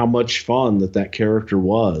reliving how much fun that character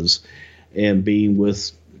was, and being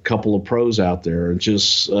with a couple of pros out there. And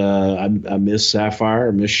just I miss Sapphire,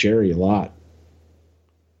 I miss Sherry a lot.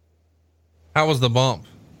 How was the bump?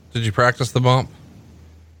 Did you practice the bump?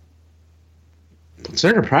 It's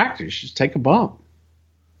there to practice. Just take a bump.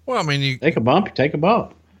 Well, I mean, you take a bump.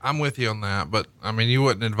 I'm with you on that, but I mean, you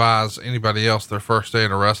wouldn't advise anybody else their first day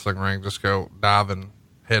in a wrestling ring just go diving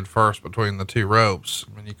head first between the two ropes.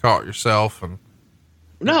 I mean, you caught yourself. And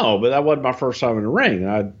no, but that wasn't my first time in the ring.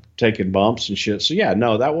 I'd taken bumps and shit. So yeah,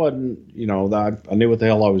 no, that wasn't. I knew what the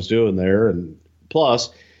hell I was doing there, and plus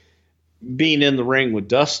being in the ring with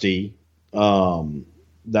Dusty.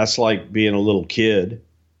 That's like being a little kid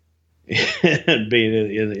and being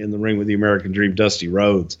in the ring with the American Dream, Dusty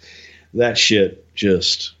Rhodes. That shit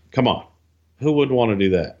just, come on. Who wouldn't want to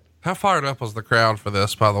do that? How fired up was the crowd for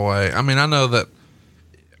this, by the way? I mean, I know that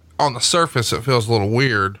on the surface, it feels a little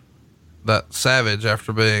weird that Savage,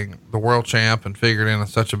 after being the world champ and figured in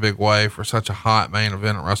such a big way for such a hot main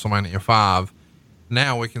event at WrestleMania 5,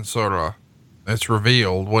 now we can it's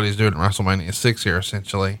revealed what he's doing at WrestleMania 6 here,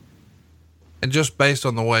 essentially. And just based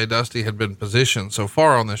on the way Dusty had been positioned so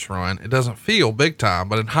far on this run, it doesn't feel big time,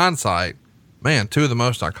 but in hindsight, man, two of the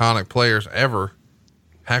most iconic players ever.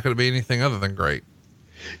 How could it be anything other than great?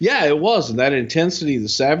 Yeah, it was. And that intensity the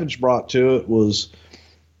Savage brought to it was,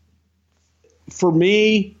 for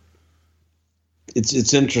me,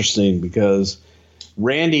 it's interesting because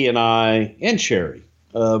Randy and I, and Sherry,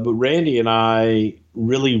 but Randy and I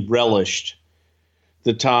really relished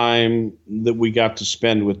the time that we got to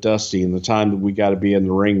spend with Dusty and the time that we got to be in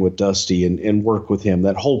the ring with Dusty and work with him.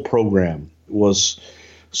 That whole program was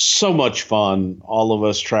so much fun. All of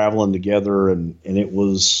us traveling together, and it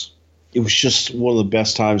was just one of the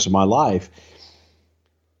best times of my life.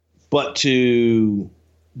 But to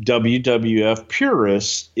WWF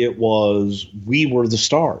purists, we were the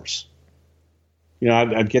stars.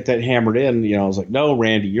 I'd get that hammered in. I was like, no,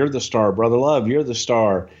 Randy, you're the star. Brother Love, you're the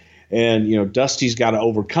star. And, Dusty's got to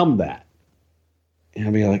overcome that. And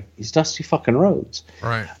I'd be like, he's Dusty fucking Rhodes.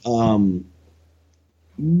 Right.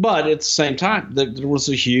 But at the same time, there was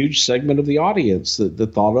a huge segment of the audience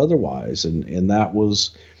that thought otherwise. And that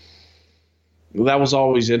was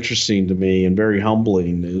always interesting to me and very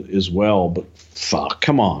humbling as well. But fuck,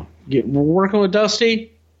 come on. We're working with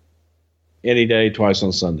Dusty any day, twice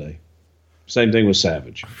on Sunday. Same thing with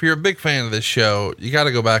Savage. If you're a big fan of this show, you got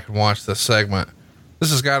to go back and watch this segment. This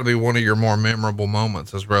has got to be one of your more memorable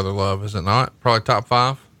moments as Brother Love, is it not? Probably top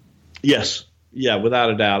 5? Yes. Yeah, without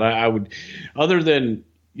a doubt. I would, other than,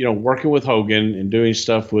 working with Hogan and doing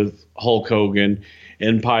stuff with Hulk Hogan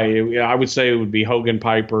and I would say it would be Hogan,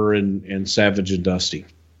 Piper, and Savage and Dusty.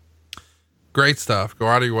 Great stuff. Go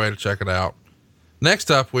out of your way to check it out. Next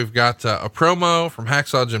up, we've got a promo from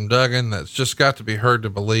Hacksaw Jim Duggan that's just got to be heard to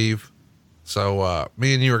believe. So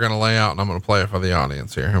me and you are going to lay out, and I'm going to play it for the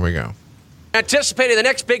audience here. Here we go. Anticipating the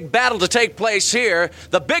next big battle to take place here,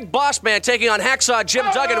 the Big Boss Man taking on Hacksaw Jim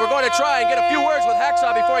Duggan. We're going to try and get a few words with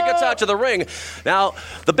Hacksaw before he gets out to the ring. Now,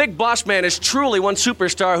 the Big Boss Man is truly one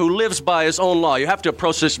superstar who lives by his own law. You have to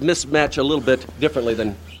approach this mismatch a little bit differently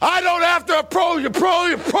than... I don't have to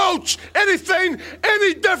approach anything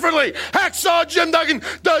any differently. Hacksaw Jim Duggan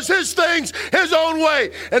does his things his own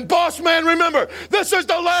way. And Boss Man, remember, this is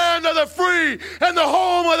the land of the free and the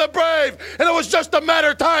home of the brave. And it was just a matter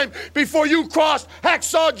of time before you crossed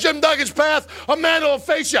Hacksaw Jim Duggan's path. A man will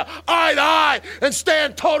face you eye to eye and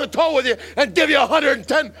stand toe to toe with you and give you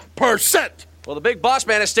 110%. Well, the big boss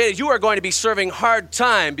man has stated you are going to be serving hard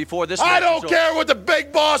time before this I match don't is care what the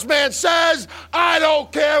big boss man says. I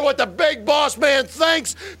don't care what the big boss man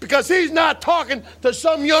thinks, because he's not talking to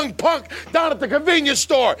some young punk down at the convenience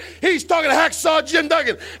store. He's talking to Hacksaw Jim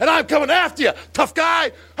Duggan, and I'm coming after you, tough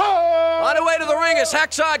guy. Oh! On the way to the ring is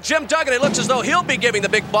Hacksaw Jim Duggan. It looks as though he'll be giving the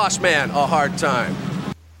big boss man a hard time.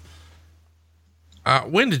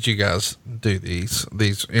 When did you guys do these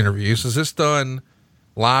interviews? Is this done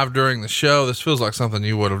live during the show? This feels like something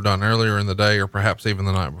you would have done earlier in the day, or perhaps even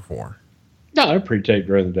the night before. No, they're pre-taped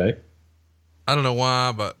during the day. I don't know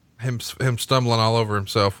why, but him stumbling all over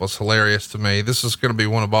himself was hilarious to me. This is going to be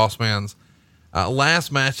one of Boss Man's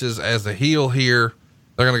last matches as a heel here.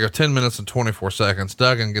 They're going to go 10 minutes and 24 seconds.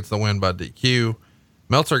 Duggan gets the win by DQ.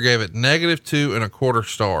 Meltzer gave it -2.25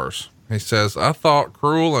 stars. He says, I thought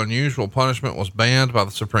cruel and unusual punishment was banned by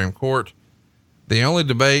the Supreme Court. The only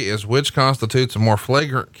debate is which constitutes a more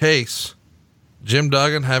flagrant case, Jim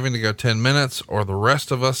Duggan having to go 10 minutes or the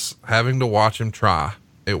rest of us having to watch him try.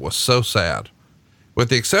 It was so sad. With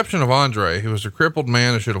the exception of Andre, who was a crippled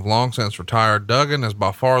man who should have long since retired, Duggan is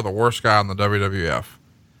by far the worst guy in the WWF.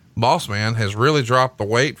 Boss Man has really dropped the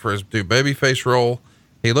weight for his new babyface role.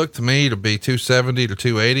 He looked to me to be 270 to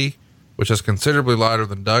 280, which is considerably lighter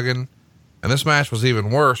than Duggan. And this match was even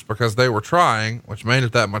worse because they were trying, which made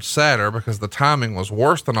it that much sadder because the timing was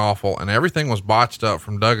worse than awful and everything was botched up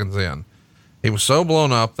from Duggan's end. He was so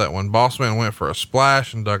blown up that when Bossman went for a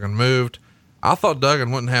splash and Duggan moved, I thought Duggan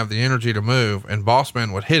wouldn't have the energy to move and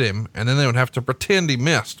Bossman would hit him and then they would have to pretend he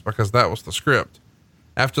missed because that was the script.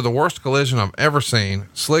 After the worst collision I've ever seen,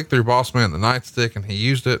 Slick threw Bossman the nightstick and he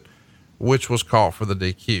used it, which was called for the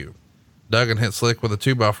DQ. Duggan hit Slick with a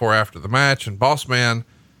 2x4 after the match, and Bossman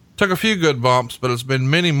took a few good bumps, but it's been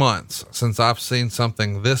many months since I've seen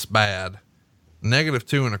something this bad.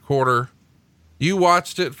 -2.25. You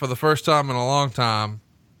watched it for the first time in a long time.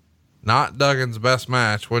 Not Duggan's best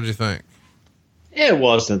match. What'd you think? It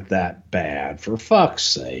wasn't that bad, for fuck's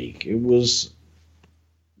sake. It was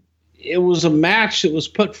a match that was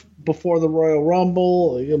put before the Royal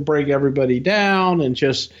Rumble. You break everybody down and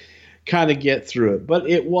just kind of get through it. But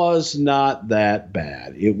it was not that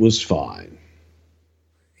bad. It was fine.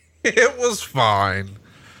 It was fine.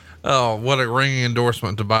 Oh, what a ringing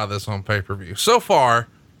endorsement to buy this on pay-per-view. So far,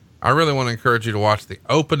 I really want to encourage you to watch the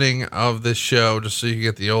opening of this show just so you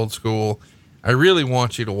get the old school. I really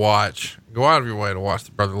want you to go out of your way to watch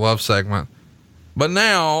the Brother Love segment. But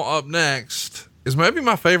now, up next is maybe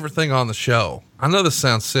my favorite thing on the show. I know this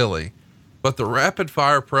sounds silly, but the rapid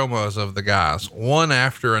fire promos of the guys, one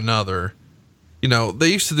after another. You know, they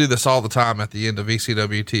used to do this all the time at the end of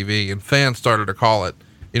ECW TV, and fans started to call it,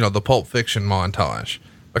 the Pulp Fiction montage,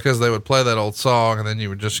 because they would play that old song and then you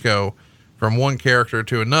would just go from one character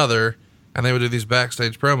to another. And they would do these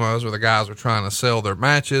backstage promos where the guys were trying to sell their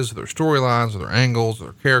matches, their storylines, or their angles, or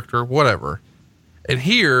their character, whatever. And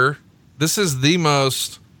here, this is the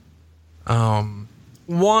most, one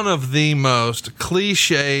of the most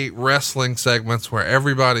cliche wrestling segments where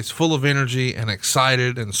everybody's full of energy and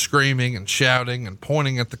excited and screaming and shouting and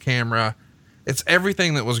pointing at the camera. It's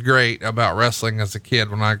everything that was great about wrestling as a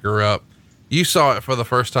kid when I grew up. You saw it for the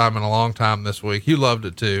first time in a long time this week. You loved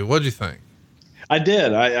it too. What'd you think? I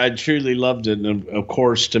did. I truly loved it. And of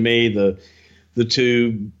course, to me, the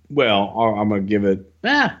two, well, I'm going to give it,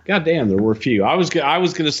 goddamn, there were a few. I was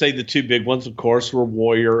going to say the two big ones, of course, were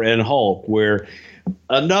Warrior and Hulk, where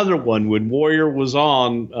another one, when Warrior was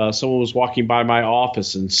on, someone was walking by my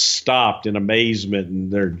office and stopped in amazement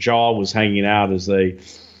and their jaw was hanging out as they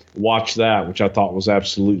watched that, which I thought was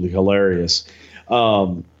absolutely hilarious.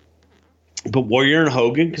 But Warrior and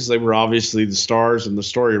Hogan, because they were obviously the stars and the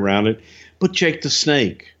story around it. But Jake the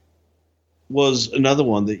Snake was another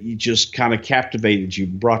one that you just kind of captivated you,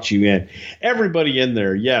 brought you in. Everybody in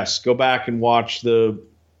there, yes, go back and watch the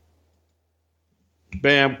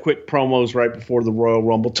quick promos right before the Royal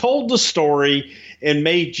Rumble. Told the story and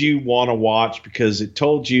made you want to watch because it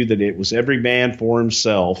told you that it was every man for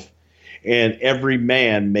himself, and every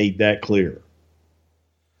man made that clear.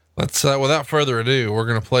 Let's, without further ado, we're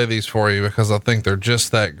going to play these for you because I think they're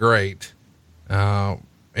just that great.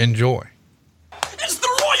 Enjoy. It's the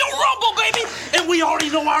Royal Rumble, baby! And we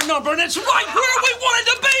already know our number, and it's right where we want it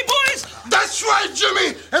to be, boys! That's right,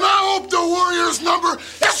 Jimmy. And I hope the Warriors' number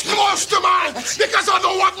is close to mine because I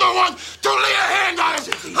don't want no one to lay a hand on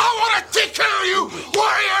him. I want to take care of you,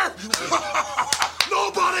 Warrior.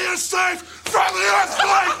 Nobody is safe from the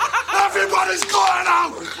earthquake. Everybody's going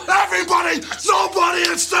out. Nobody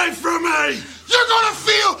is safe from me. You're going to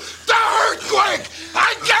feel the earthquake.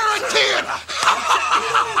 I guarantee it.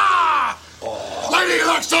 Ladies Any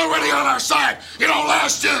luck's already on our side. You know,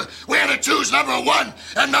 last year we had to choose number 1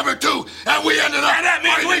 and number 2, and we ended up... And that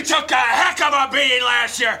means we took a heck of a beating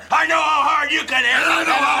last year. I know how hard you can hit. And I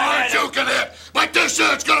know how hard you can hit. But this year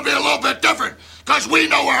it's going to be a little bit different. Because we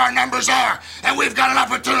know where our numbers are, and we've got an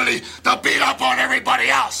opportunity to beat up on everybody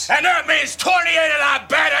else. And that means 28 of the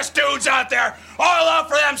baddest dudes out there, all up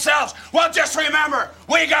for themselves. Well, just remember,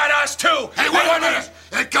 we got us too. Hey, wait a minute.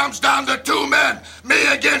 It comes down to 2 men, me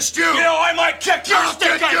against you. You know, I might kick your I'll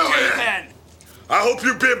stick kick you on teeth in. then. I hope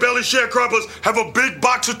you beer belly sharecroppers have a big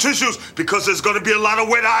box of tissues because there's gonna be a lot of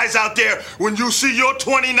wet eyes out there when you see your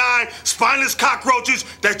 29 spineless cockroaches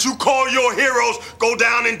that you call your heroes go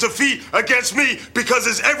down in defeat against me because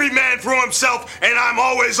it's every man for himself and I'm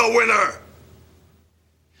always a winner.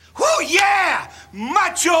 Whoo, yeah!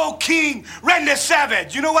 Macho King Randy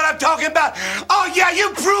Savage. You know what I'm talking about? Oh, yeah, you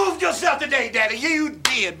proved yourself today, Daddy. Yeah, you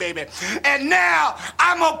did, baby. And now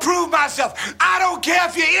I'm going to prove myself. I don't care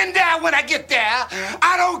if you're in there when I get there.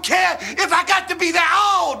 I don't care if I got to be there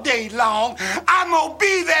all day long. I'm going to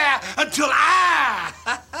be there until I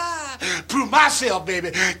prove myself,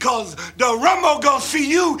 baby. Because the Rumble going to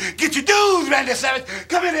see you get your dues, Randy Savage.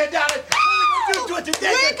 Come in here, darling. What are we going to do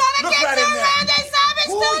today? We're going to get some Randy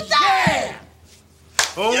Savage today. Yeah.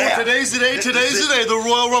 Oh, Yeah. today's the day, the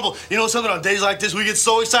Royal Rumble. You know something, on days like this, we get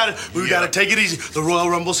so excited, we gotta take it easy. The Royal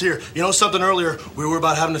Rumble's here. You know something, earlier, we were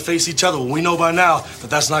about having to face each other. Well, we know by now that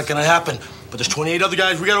that's not gonna happen. But there's 28 other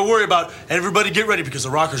guys we gotta worry about, and everybody get ready because the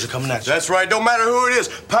Rockers are coming next. That's right, don't matter who it is.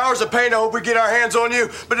 Powers of Pain, I hope we get our hands on you,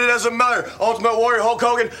 but it doesn't matter. Ultimate Warrior Hulk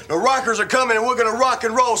Hogan, the Rockers are coming and we're gonna rock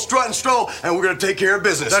and roll, strut and stroll, and we're gonna take care of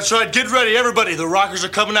business. That's right, get ready, everybody. The Rockers are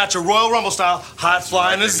coming at you Royal Rumble style, high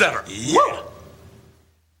flying as ever. Woo!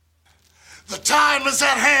 The time is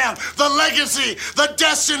at hand. The legacy, the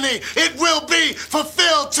destiny, it will be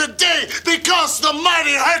fulfilled today because the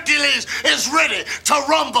mighty Hercules is ready to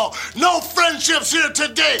rumble. No friendships here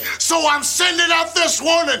today, so I'm sending out this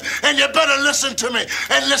warning, and you better listen to me,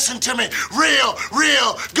 and listen to me real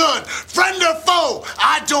good. Friend or foe,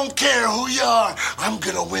 I don't care who you are. I'm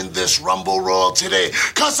gonna win this Rumble Royal today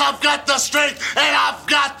because I've got the strength, and I've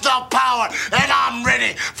got the power, and I'm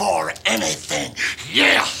ready for anything.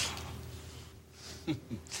 Yeah!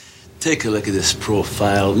 Take a look at this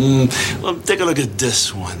profile. Well, take a look at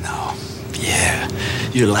this one now. Yeah,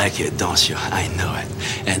 you like it, don't you? I know it.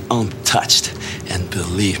 And untouched. And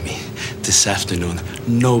believe me, this afternoon,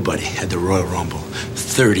 nobody at the Royal Rumble,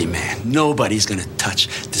 30 man, nobody's gonna touch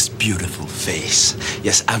this beautiful face.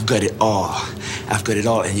 Yes, I've got it all. I've got it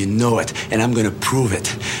all, and you know it. And I'm gonna prove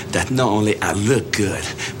it, that not only I look good,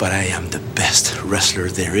 but I am the best wrestler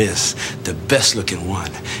there is, the best looking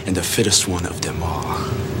one, and the fittest one of them all.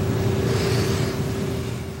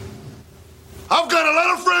 I've got a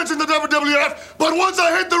lot of friends in the WWF, but once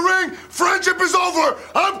I hit the ring, friendship is over.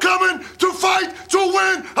 I'm coming to fight, to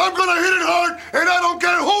win. I'm gonna hit it hard, and I don't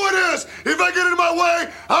care who it is. If I get in my way,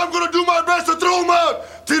 I'm gonna do my best to throw him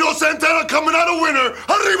out. Tito Santana coming out a winner.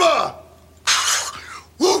 Arriba!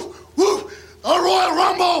 Woo, woo. A Royal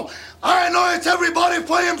Rumble. I know it's everybody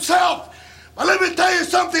for himself. But let me tell you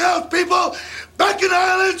something else, people. Back in the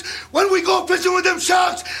islands, when we go fishing with them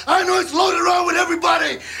sharks, I know it's loaded around with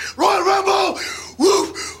everybody. Royal Rumble,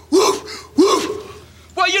 woof, woof,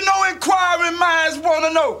 woof. Well, you know, inquiring minds want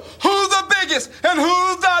to know who's the biggest and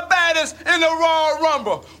who's the baddest in the Royal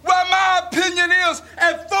Rumble. Well, my opinion is,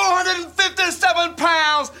 at 457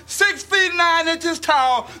 pounds, 6 feet 9 inches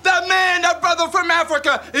tall, that man, that brother from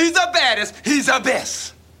Africa, he's the baddest, he's the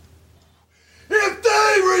best. If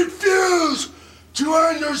they refuse to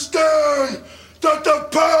understand that the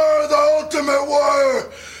power of the Ultimate Warrior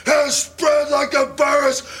has spread like a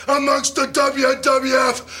virus amongst the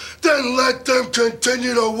WWF, then let them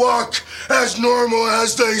continue to walk as normal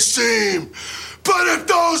as they seem. But if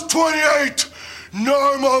those 28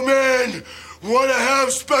 normal men want to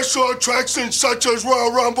have special attractions such as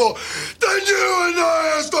Royal Rumble, then you and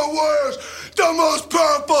I as the Warriors, the most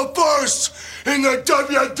powerful force in the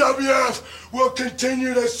WWF, will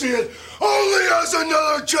continue to see it only as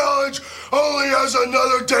another challenge, only as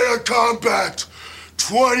another day of combat.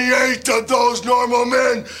 28 of those normal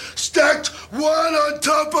men, stacked one on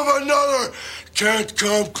top of another, can't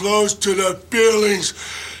come close to the feelings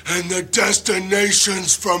and the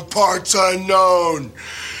destinations from parts unknown.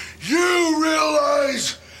 You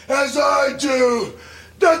realize, as I do,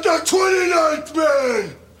 that the 29th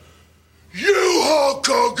man, you, Hulk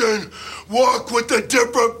Hogan, walk with a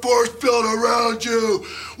different force field around you.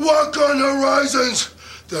 Walk on horizons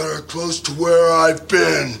that are close to where I've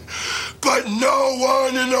been. But no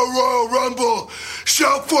one in the Royal Rumble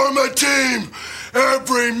shall form a team.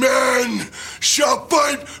 Every man shall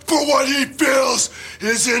fight for what he feels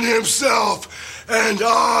is in himself. And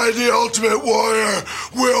I, the Ultimate Warrior,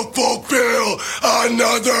 will fulfill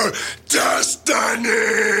another destiny.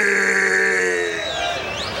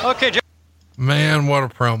 Okay, Man, what a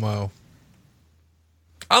promo.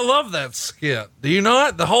 I love that skit. Do you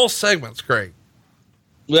not? The whole segment's great.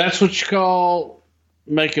 That's what you call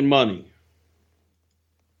making money.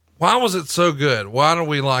 Why was it so good? Why do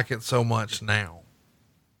we like it so much now?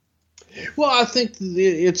 Well, I think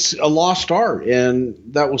it's a lost art, and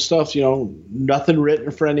that was stuff, nothing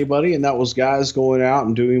written for anybody. And that was guys going out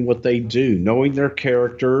and doing what they do, knowing their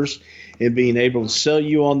characters and being able to sell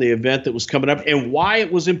you on the event that was coming up and why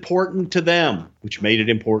it was important to them, which made it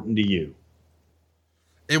important to you.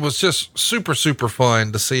 It was just super, super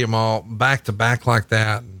fun to see them all back to back like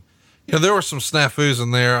that. And, there were some snafus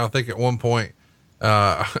in there. I think at one point,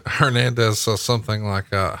 Hernandez says something like,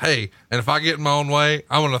 hey, and if I get in my own way,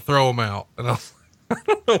 I'm going to throw him out. And I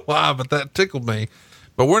don't know why, but that tickled me.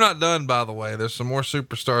 But we're not done, by the way. There's some more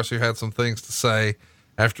superstars who had some things to say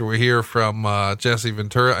after we hear from, Jesse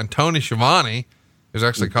Ventura and Tony Schiavone, who's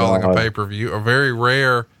actually calling a pay-per-view, a very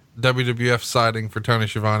rare WWF sighting for Tony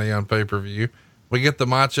Schiavone on pay-per-view. We get the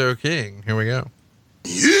Macho King. Here we go.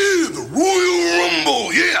 Yeah, the Royal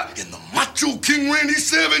Rumble, yeah, and the Macho King Randy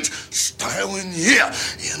Savage styling, yeah.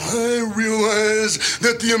 And I realize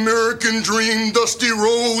that the American Dream Dusty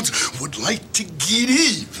Rhodes would like to get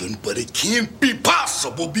even, but it can't be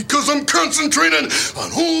possible because I'm concentrating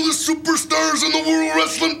on all the superstars in the World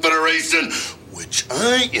Wrestling Federation, which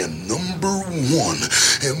I am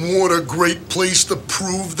 #1. And what a great place to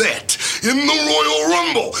prove that. In the Royal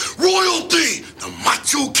Rumble, royalty, the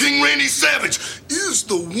Macho King Randy Savage is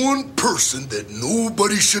the one person that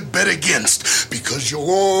nobody should bet against because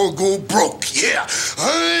you'll all go broke. Yeah,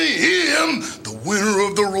 I am the winner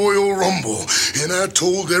of the Royal Rumble. And I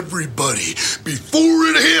told everybody before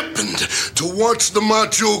it happened to watch the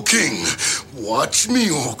Macho King. Watch me,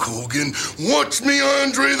 Hulk Hogan. Watch me,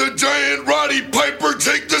 Andre the Giant, Roddy Piper,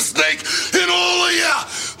 Jake the Snake, and all of ya.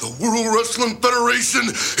 The World Wrestling Federation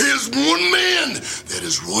has one man that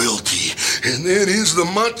is royalty, and that is the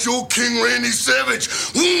Macho King Randy Savage.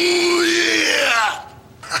 Ooh, yeah!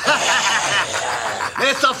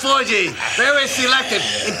 Mr. Forgy, very selective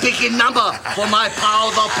in picking number for my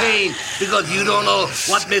powers of pain because you don't know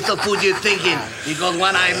what Mr. Fuji is thinking. Because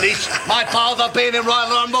when I reach my powers of pain in Royal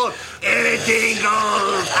Rumble, anything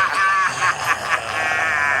goes.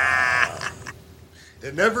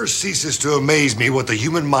 It never ceases to amaze me what the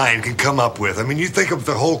human mind can come up with. I mean, you think of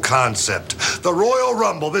the whole concept. The Royal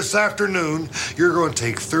Rumble this afternoon, you're going to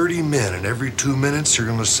take 30 men, and every 2 minutes, you're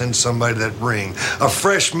going to send somebody to that ring, a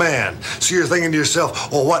fresh man. So you're thinking to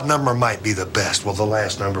yourself, well, what number might be the best? Well, the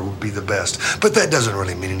last number would be the best. But that doesn't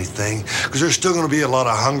really mean anything, because there's still going to be a lot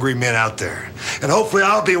of hungry men out there. And hopefully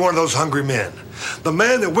I'll be one of those hungry men. The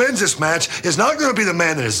man that wins this match is not going to be the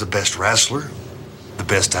man that is the best wrestler, the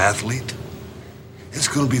best athlete. It's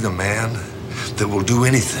going to be the man that will do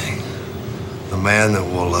anything. The man that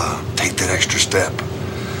will take that extra step.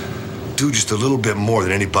 Do just a little bit more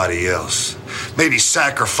than anybody else. Maybe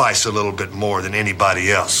sacrifice a little bit more than anybody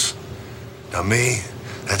else. Now me,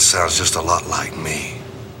 that sounds just a lot like me.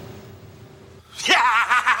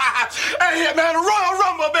 Hey, man, Royal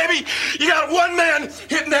Rumble, baby. You got one man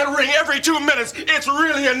hitting that ring every 2 minutes. It's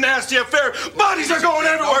really a nasty affair. Bodies are going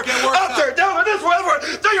everywhere. Up there, down this way, everywhere.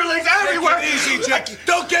 Through your legs, everywhere. Take it easy, Jackie.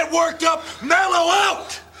 Don't get worked up. Mellow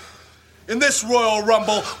out. In this Royal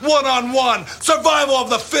Rumble, one-on-one, survival of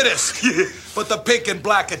the fittest. But the pink and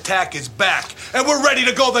black attack is back, and we're ready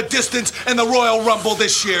to go the distance in the Royal Rumble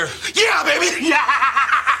this year. Yeah, baby. Yeah.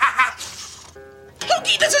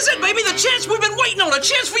 Honky, this is it, baby. The chance we've been waiting on. A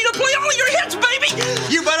chance for you to play all of your hits, baby.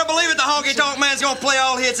 You better believe it. The Honky Tonk Man's gonna play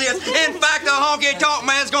all his hits. In fact, the Honky Tonk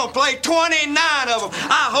Man's gonna play 29 of them.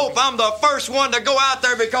 I hope I'm the first one to go out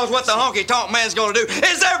there because what the Honky Tonk Man's gonna do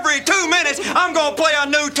is every 2 minutes I'm gonna play a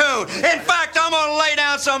new tune. In fact, I'm gonna lay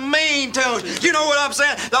down some mean tunes. You know what I'm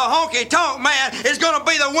saying? The Honky Tonk Man is gonna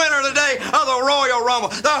be the winner today of the Royal Rumble.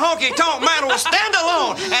 The Honky Tonk Man will stand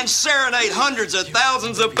alone and serenade hundreds of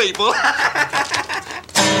thousands of people.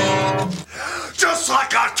 Just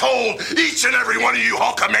like I told each and every one of you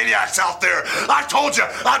Hulkamaniacs out there, I told you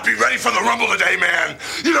I'd be ready for the Rumble today, man.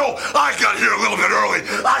 You know, I got here a little bit early.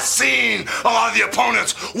 I seen a lot of the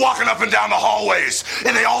opponents walking up and down the hallways,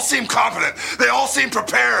 and they all seem confident. They all seem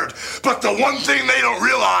prepared. But the one thing they don't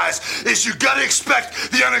realize is you gotta expect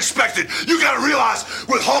the unexpected. You gotta realize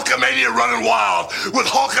with Hulkamania running wild, with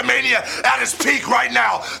Hulkamania at its peak right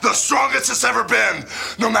now, the strongest it's ever been,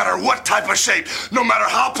 no matter what type of shape, no matter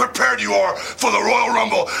how prepared you are for the Royal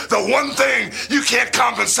Rumble, the one thing you can't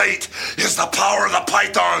compensate is the power of the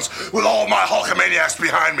Pythons with all my Hulkamaniacs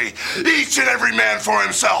behind me. Each and every man for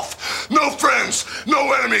himself. No friends,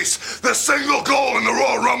 no enemies. The single goal in the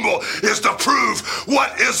Royal Rumble is to prove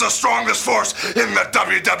what is the strongest force in the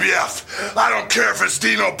WWF. I don't care if it's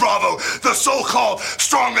Dino Bravo, the so-called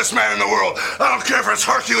strongest man in the world. I don't care if it's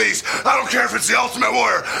Hercules. I don't care if it's the Ultimate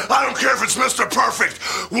Warrior. I don't care if it's Mr. Perfect.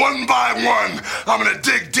 One by one, I'm gonna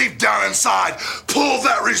dig deep down inside, pull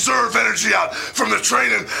that reserve energy out from the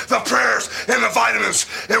training, the prayers, and the vitamins.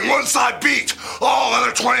 And once I beat all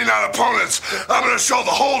other 29 opponents, I'm gonna show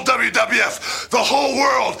the whole WWF, the whole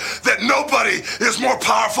world, that nobody is more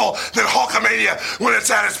powerful than Hulkamania when it's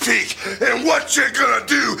at its peak. And what you gonna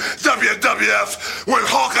do, WWF, when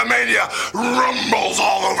Hulkamania rumbles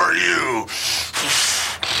all over you?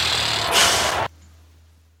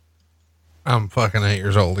 I'm fucking 8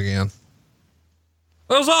 years old again.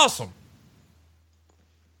 That was awesome.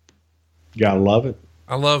 You gotta love it.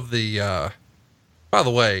 I love the, by the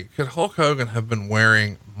way, could Hulk Hogan have been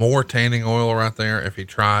wearing more tanning oil right there if he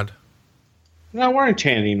tried? Not wearing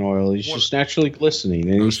tanning oil. He's just naturally glistening,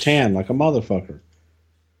 and he's tan like a motherfucker.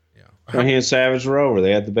 Yeah. He and Savage Rover,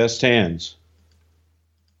 they had the best tans.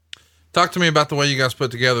 Talk to me about the way you guys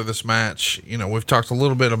put together this match. You know, we've talked a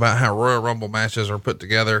little bit about how Royal Rumble matches are put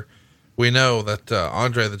together. We know that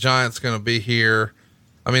Andre the Giant's going to be here.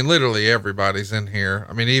 I mean, literally everybody's in here.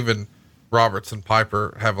 I mean, even Roberts and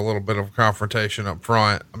Piper have a little bit of a confrontation up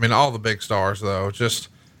front. I mean, all the big stars, though, just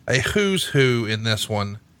a who's who in this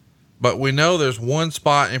one. But we know there's one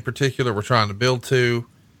spot in particular we're trying to build to.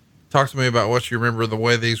 Talk to me about what you remember, the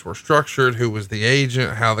way these were structured, who was the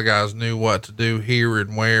agent, how the guys knew what to do here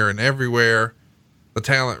and where and everywhere. The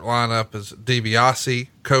talent lineup is DiBiase,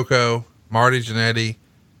 Coco, Marty Jannetty,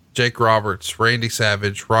 Jake Roberts, Randy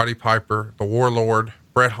Savage, Roddy Piper, the Warlord,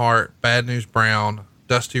 Bret Hart, Bad News Brown,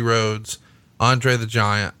 Dusty Rhodes, Andre the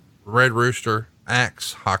Giant, Red Rooster,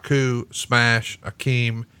 Axe, Haku, Smash,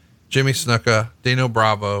 Akeem, Jimmy Snuka, Dino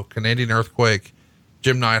Bravo, Canadian Earthquake,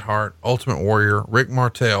 Jim Neidhart, Ultimate Warrior, Rick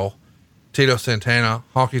Martel, Tito Santana,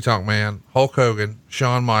 Honky Tonk Man, Hulk Hogan,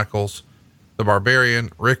 Shawn Michaels, the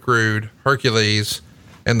Barbarian, Rick Rude, Hercules,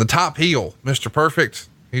 and the top heel, Mr. Perfect.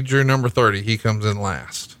 He drew number 30. He comes in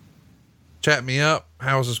last. Chat me up.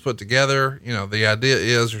 How is this put together? You know, the idea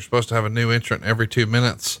is you're supposed to have a new entrant every 2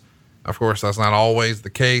 minutes. Of course, that's not always the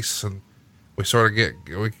case. And we sort of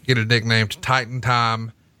get a nickname to Titan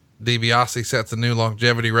Time. DiBiase sets a new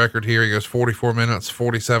longevity record here. He goes 44 minutes,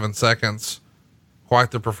 47 seconds.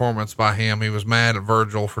 Quite the performance by him. He was mad at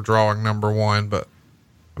Virgil for drawing number 1, but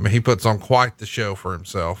I mean, he puts on quite the show for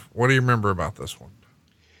himself. What do you remember about this one?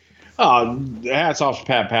 Hats off to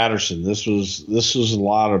Pat Patterson. This was a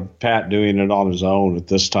lot of Pat doing it on his own at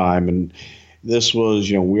this time. And this was,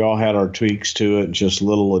 you know, we all had our tweaks to it, just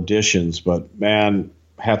little additions, but man,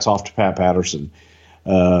 hats off to Pat Patterson.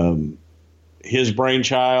 His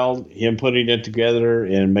brainchild, him putting it together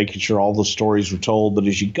and making sure all the stories were told. But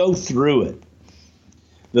as you go through it,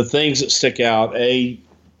 the things that stick out, DiBiase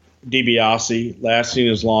lasting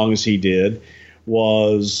as long as he did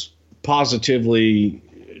was positively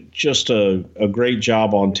just a great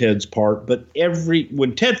job on Ted's part. But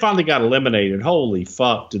when Ted finally got eliminated, holy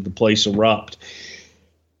fuck, did the place erupt,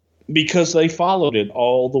 because they followed it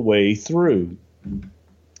all the way through.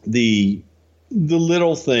 The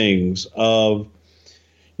little things of,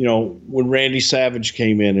 you know, when Randy Savage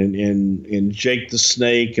came in and Jake the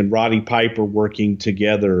Snake and Roddy Piper working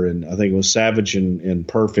together, and I think it was Savage and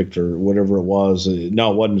Perfect or whatever it was.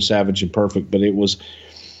 No, it wasn't Savage and Perfect, but it was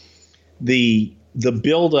the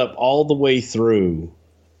build up all the way through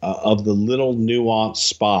of the little nuanced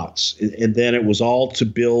spots. And then it was all to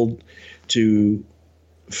build to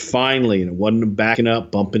finally, and it wasn't backing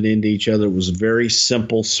up, bumping into each other. It was a very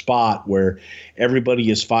simple spot where everybody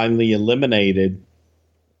is finally eliminated,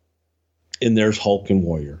 and there's Hulk and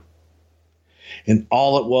Warrior. And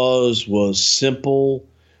all it was simple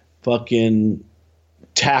fucking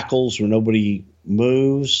tackles where nobody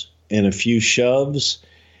moves and a few shoves,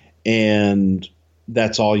 and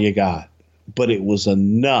that's all you got. But it was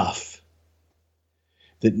enough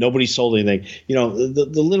that nobody sold anything. You know,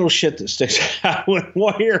 the little shit that sticks out when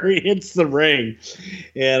Warrior hits the ring,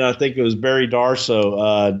 and I think it was Barry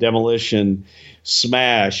Darsow, Demolition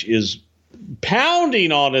Smash, is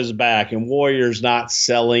pounding on his back, and Warrior's not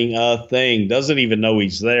selling a thing, doesn't even know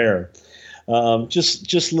he's there.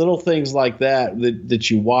 Just little things like that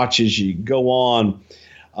you watch as you go on.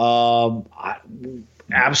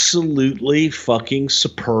 Absolutely fucking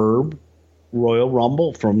superb Royal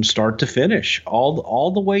Rumble from start to finish,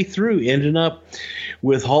 all the way through, ending up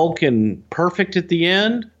with Hulk and Perfect at the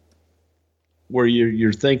end. where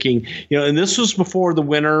you're thinking, and this was before the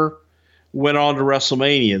winner went on to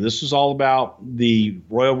WrestleMania. This was all about the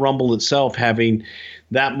Royal Rumble itself having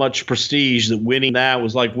that much prestige, that winning that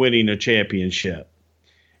was like winning a championship.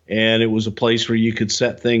 And it was a place where you could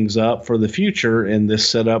set things up for the future, and this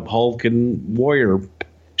set up Hulk and Warrior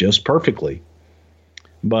just perfectly.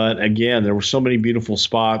 But again, there were so many beautiful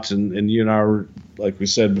spots, and you and I were, like we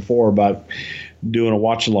said before, about doing a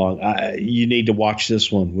watch along. You need to watch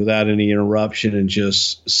this one without any interruption and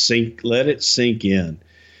just let it sink in.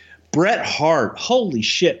 Bret Hart, holy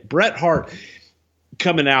shit, Bret Hart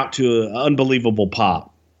coming out to an unbelievable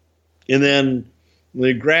pop. And then when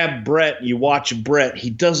they grab Bret, you watch Bret, he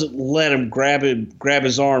doesn't let him grab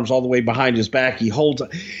his arms all the way behind his back. He holds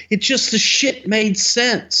it. Just the shit made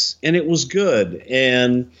sense, and it was good.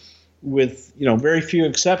 And with, very few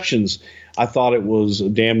exceptions, I thought it was a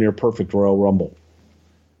damn near perfect Royal Rumble.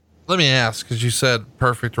 Let me ask, because you said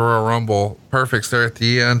perfect Royal Rumble. Perfect's there at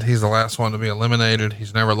the end. He's the last one to be eliminated.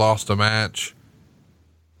 He's never lost a match.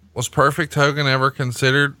 Was Perfect Hogan ever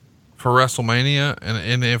considered for WrestleMania?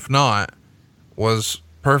 And if not, was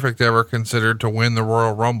Perfect ever considered to win the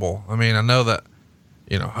Royal Rumble? I mean, I know that,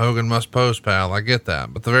 Hogan must pose, pal. I get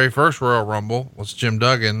that. But the very first Royal Rumble was Jim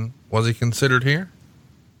Duggan. Was he considered here?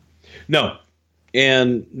 No.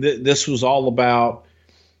 And this was all about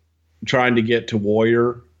trying to get to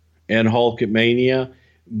Warrior and Hulk at Mania,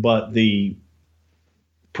 but the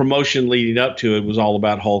promotion leading up to it was all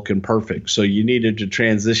about Hulk and Perfect. So you needed to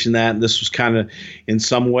transition that. And this was kind of, in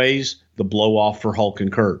some ways, the blow off for Hulk and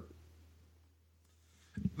Kurt.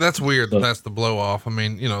 That's weird. That's the blow off. I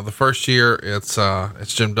mean, the first year it's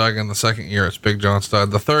Jim Duggan. The second year it's Big John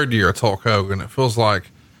Studd. The third year it's Hulk Hogan. It feels like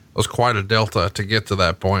it was quite a delta to get to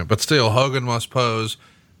that point, but still Hogan must pose.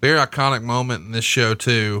 Very iconic moment in this show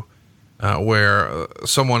too. Where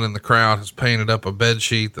someone in the crowd has painted up a bed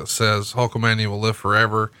sheet that says Hulkamania will live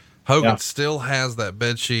forever. Hogan still has that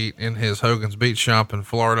bed sheet in his Hogan's Beach shop in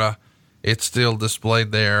Florida. It's still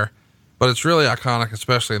displayed there, but it's really iconic,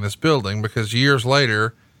 especially in this building, because years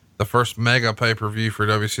later, the first mega pay-per-view for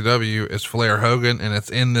WCW is Flair Hogan, and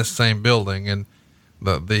it's in this same building. And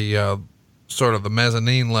the sort of the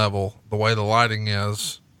mezzanine level, the way the lighting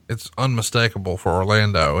is, it's unmistakable for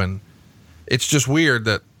Orlando. And it's just weird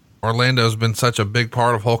that Orlando's been such a big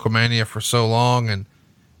part of Hulkamania for so long, and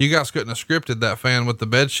you guys couldn't have scripted that fan with the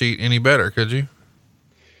bed sheet any better, could you?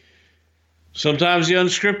 Sometimes the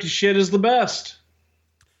unscripted shit is the best.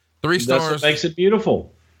 3 stars. That's what makes it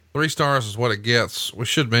beautiful. 3 stars is what it gets. We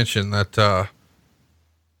should mention that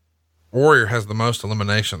Warrior has the most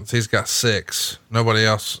eliminations. He's got 6. Nobody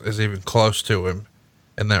else is even close to him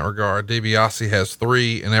in that regard. DiBiase has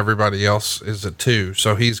 3, and everybody else is at 2.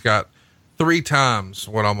 So he's got 3 times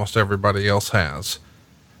what almost everybody else has.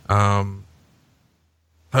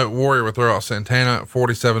 Warrior would throw out Santana at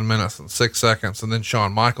 47 minutes and 6 seconds. And then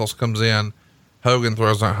Shawn Michaels comes in. Hogan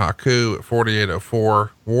throws out Haku at 48:04.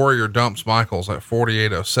 Warrior dumps Michaels at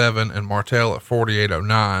 48:07 and Martel at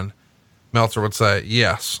 48:09. Meltzer would say,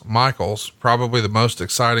 yes, Michaels, probably the most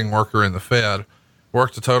exciting worker in the Fed,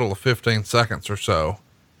 worked a total of 15 seconds or so.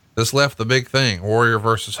 This left the big thing, Warrior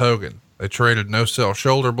versus Hogan. They traded no-sell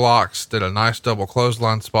shoulder blocks, did a nice double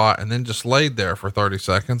clothesline spot, and then just laid there for 30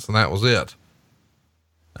 seconds, and that was it.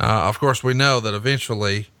 Of course, we know that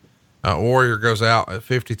eventually Warrior goes out at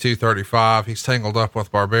 52:35. He's tangled up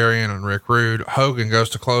with Barbarian and Rick Rude. Hogan goes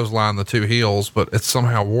to clothesline the 2 heels, but it's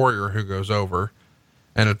somehow Warrior who goes over.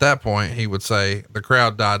 And at that point, he would say the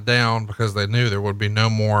crowd died down because they knew there would be no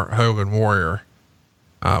more Hogan Warrior.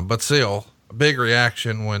 But still, a big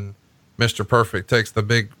reaction when Mr. Perfect takes the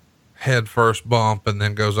big head first bump and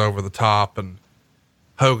then goes over the top, and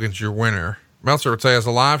Hogan's your winner. Meltzer would say, as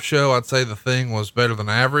a live show, I'd say the thing was better than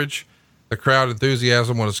average. The crowd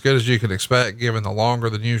enthusiasm was as good as you could expect, given the longer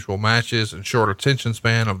than usual matches and short attention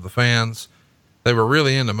span of the fans. They were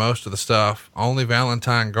really into most of the stuff. Only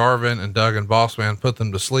Valentine, Garvin, and Duggan Bossman put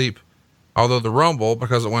them to sleep. Although the Rumble,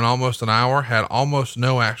 because it went almost an hour, had almost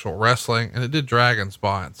no actual wrestling, and it did drag in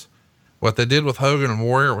spots. What they did with Hogan and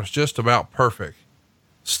Warrior was just about perfect.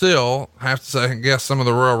 Still, I have to second guess some of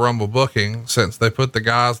the Royal Rumble booking, since they put the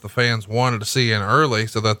guys the fans wanted to see in early,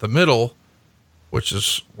 so that the middle, which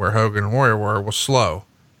is where Hogan and Warrior were, was slow.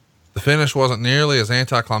 The finish wasn't nearly as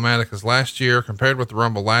anticlimactic as last year. Compared with the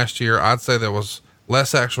Rumble last year, I'd say there was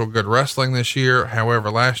less actual good wrestling this year. However,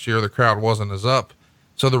 last year the crowd wasn't as up,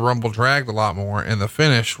 so the Rumble dragged a lot more, and the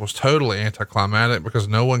finish was totally anticlimactic because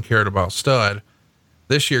no one cared about Studd.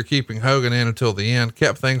 This year, keeping Hogan in until the end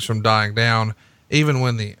kept things from dying down, even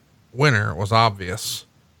when the winner was obvious.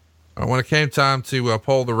 When it came time to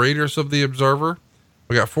poll the readers of the Observer,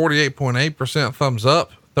 we got 48.8% thumbs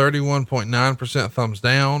up, 31.9% thumbs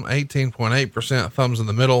down, 18.8% thumbs in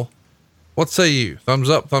the middle. What say you? Thumbs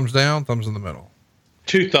up, thumbs down, thumbs in the middle?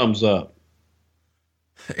 2 thumbs up.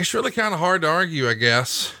 It's really kind of hard to argue, I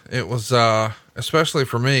guess. It was, especially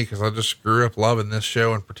for me, because I just grew up loving this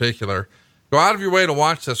show in particular. Go out of your way to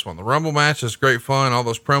watch this one. The Rumble match is great fun. All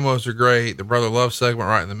those promos are great. The Brother Love segment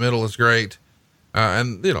right in the middle is great.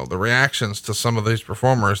 And you know, the reactions to some of these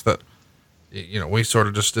performers that, you know, we sort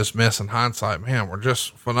of just dismiss in hindsight, man, were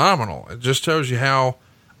just phenomenal. It just shows you how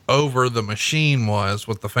over the machine was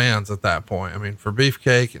with the fans at that point. I mean, for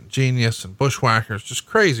Beefcake and Genius and Bushwhackers, just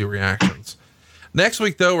crazy reactions. Next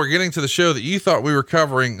week, though, we're getting to the show that you thought we were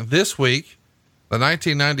covering this week, the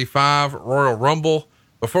 1995 Royal Rumble.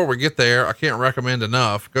 Before we get there, I can't recommend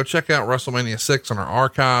enough. Go check out WrestleMania 6 on our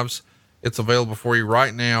archives. It's available for you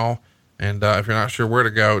right now. And if you're not sure where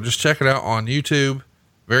to go, just check it out on YouTube.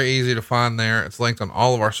 Very easy to find there. It's linked on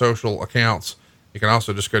all of our social accounts. You can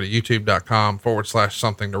also just go to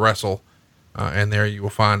youtube.com/something to wrestle. And there you will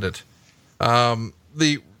find it.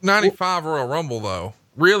 The 95 Royal Rumble, though,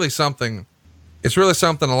 really something. It's really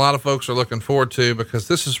something a lot of folks are looking forward to, because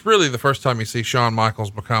this is really the first time you see Shawn Michaels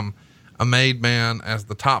become a made man as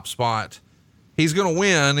the top spot. He's going to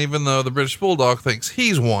win, even though the British Bulldog thinks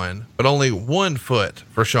he's won, but only 1 foot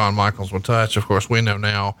for Shawn Michaels will touch. Of course, we know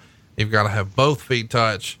now you've got to have both feet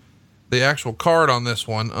touch. The actual card on this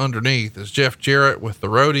one underneath is Jeff Jarrett with the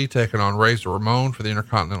Roadie taking on Razor Ramon for the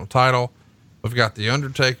Intercontinental title. We've got the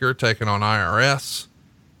Undertaker taking on IRS.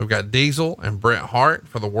 We've got Diesel and Bret Hart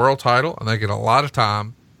for the world title, and they get a lot of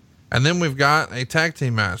time. And then we've got a tag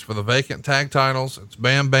team match for the vacant tag titles. It's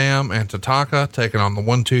Bam Bam and Tatanka taking on the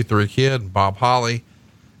 1-2-3 Kid and Bob Holly.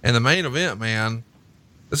 And the main event, man,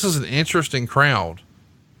 this is an interesting crowd.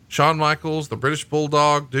 Shawn Michaels, the British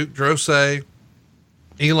Bulldog, Duke Drosay,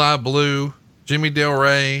 Eli Blue, Jimmy Del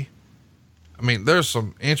Rey. I mean, there's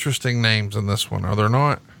some interesting names in this one, are there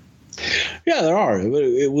not? Yeah, there are.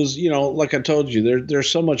 It was, you know, like I told you, there's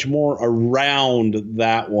so much more around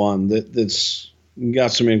that one that's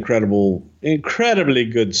got some incredibly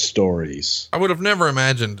good stories. I would have never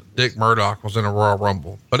imagined Dick Murdoch was in a Royal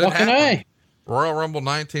Rumble, but it happened. Royal Rumble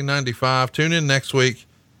 1995. Tune in next week.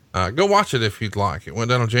 Go watch it if you'd like. It went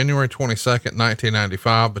down on January 22nd,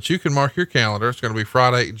 1995, but you can mark your calendar. It's going to be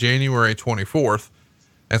Friday, January 24th.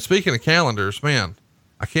 And speaking of calendars, man,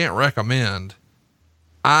 I can't recommend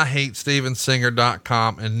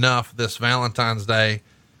IHateStevensinger.com enough this Valentine's Day.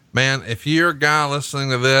 Man, if you're a guy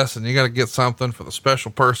listening to this and you got to get something for the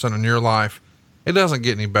special person in your life, it doesn't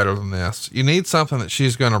get any better than this. You need something that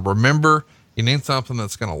she's going to remember. You need something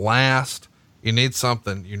that's going to last. You need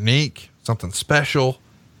something unique, something special,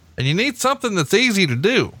 and you need something that's easy to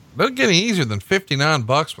do. It doesn't get any easier than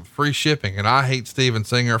 $59 with free shipping at I Hate Steven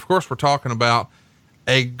Singer. Of course, we're talking about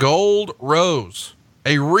a gold rose,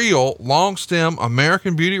 a real long stem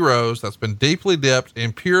American Beauty rose that's been deeply dipped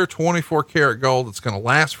in pure 24 karat gold. That's going to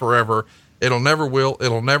last forever. It'll never wilt.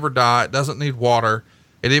 It'll never die. It doesn't need water.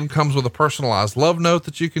 It even comes with a personalized love note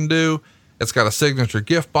that you can do. It's got a signature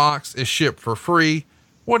gift box. It's shipped for free.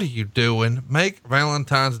 What are you doing? Make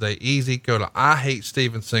Valentine's Day easy. Go to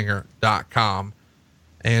IHateStevensinger.com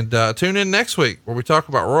and tune in next week where we talk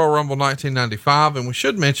about Royal Rumble 1995. And we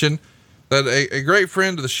should mention that a great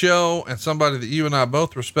friend of the show and somebody that you and I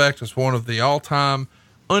both respect as one of the all-time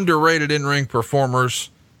underrated in-ring performers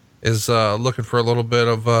is looking for a little bit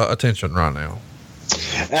of attention right now.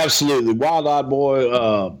 Absolutely. Wild-eyed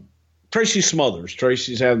boy, Tracy Smothers.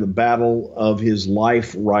 Tracy's having the battle of his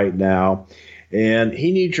life right now, and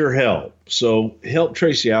he needs your help. So help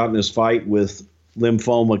Tracy out in his fight with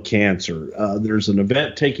lymphoma cancer. There's an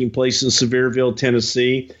event taking place in Sevierville,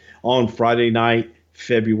 Tennessee on Friday night,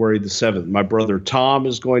 February the 7th. My brother Tom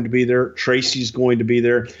is going to be there. Tracy's going to be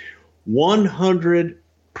there. 100%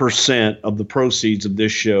 of the proceeds of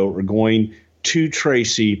this show are going to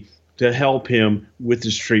Tracy to help him with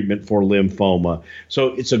his treatment for lymphoma. So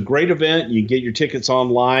it's a great event. You can get your tickets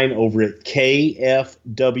online over at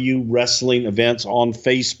KFW Wrestling Events on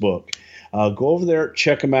Facebook. Go over there,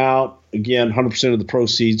 check them out. Again, 100% of the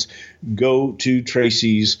proceeds go to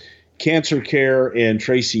Tracy's cancer care, and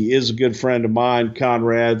Tracy is a good friend of mine,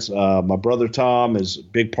 Conrad's. My brother Tom is a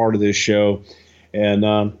big part of this show, and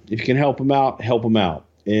if you can help him out, help him out.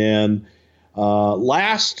 And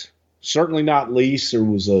last, certainly not least, there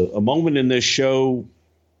was a moment in this show.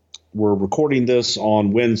 We're recording this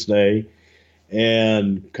on Wednesday,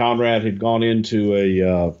 and Conrad had gone into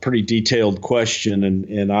a pretty detailed question,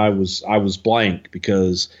 and I was blank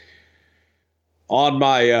because on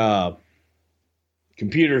my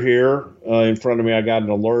computer here in front of me, I got an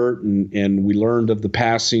alert, and we learned of the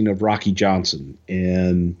passing of Rocky Johnson.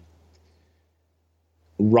 And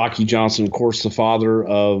Rocky Johnson, of course, the father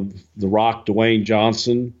of The Rock, Dwayne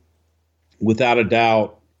Johnson, without a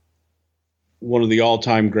doubt, one of the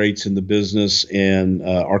all-time greats in the business. And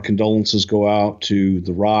our condolences go out to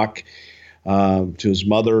The Rock, to his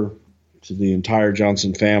mother, to the entire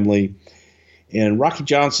Johnson family. And Rocky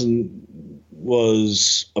Johnson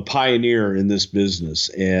was a pioneer in this business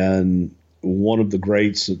and one of the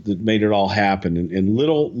greats that made it all happen. And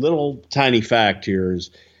little tiny fact here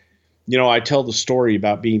is, I tell the story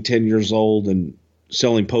about being 10 years old and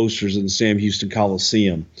selling posters in the Sam Houston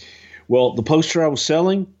Coliseum. Well, the poster I was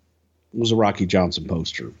selling was a Rocky Johnson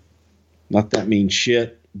poster. Not that means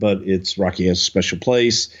shit, but it's Rocky has a special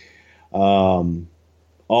place.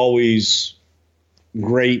 Always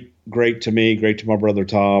great to me, great to my brother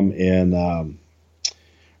Tom, and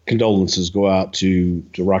condolences go out to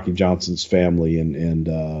Rocky Johnson's family,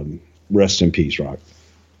 and rest in peace, Rock.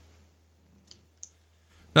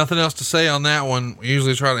 Nothing else to say on that one. We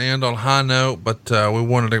usually try to end on a high note, but we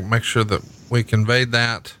wanted to make sure that we conveyed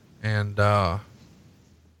that. And I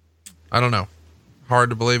don't know. Hard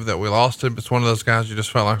to believe that we lost him. It's one of those guys you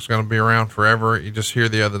just felt like was going to be around forever. You just hear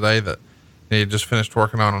the other day that he just finished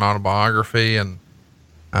working on an autobiography, and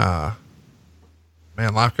man,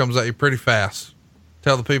 life comes at you pretty fast.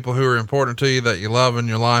 Tell the people who are important to you that you love in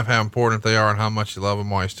your life how important they are and how much you love them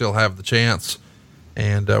while you still have the chance.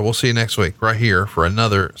 And we'll see you next week right here for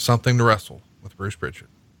another Something to Wrestle with Bruce Pritchard.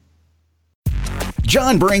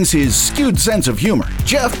 John brings his skewed sense of humor.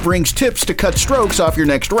 Jeff brings tips to cut strokes off your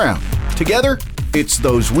next round. Together, it's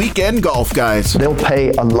those weekend golf guys. They'll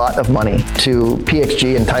pay a lot of money to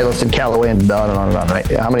PXG and Titleist and Callaway and on and on and on, right?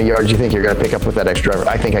 How many yards do you think you're going to pick up with that extra driver?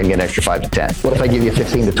 I think I can get an extra 5 to 10. What if I give you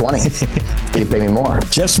 15 to 20? You pay me more.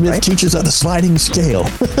 Jeff Smith teaches on a sliding scale.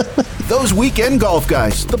 Those Weekend Golf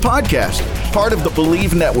Guys, the podcast, part of the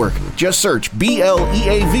Believe Network. Just search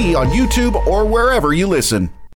BLEAV on YouTube or wherever you listen.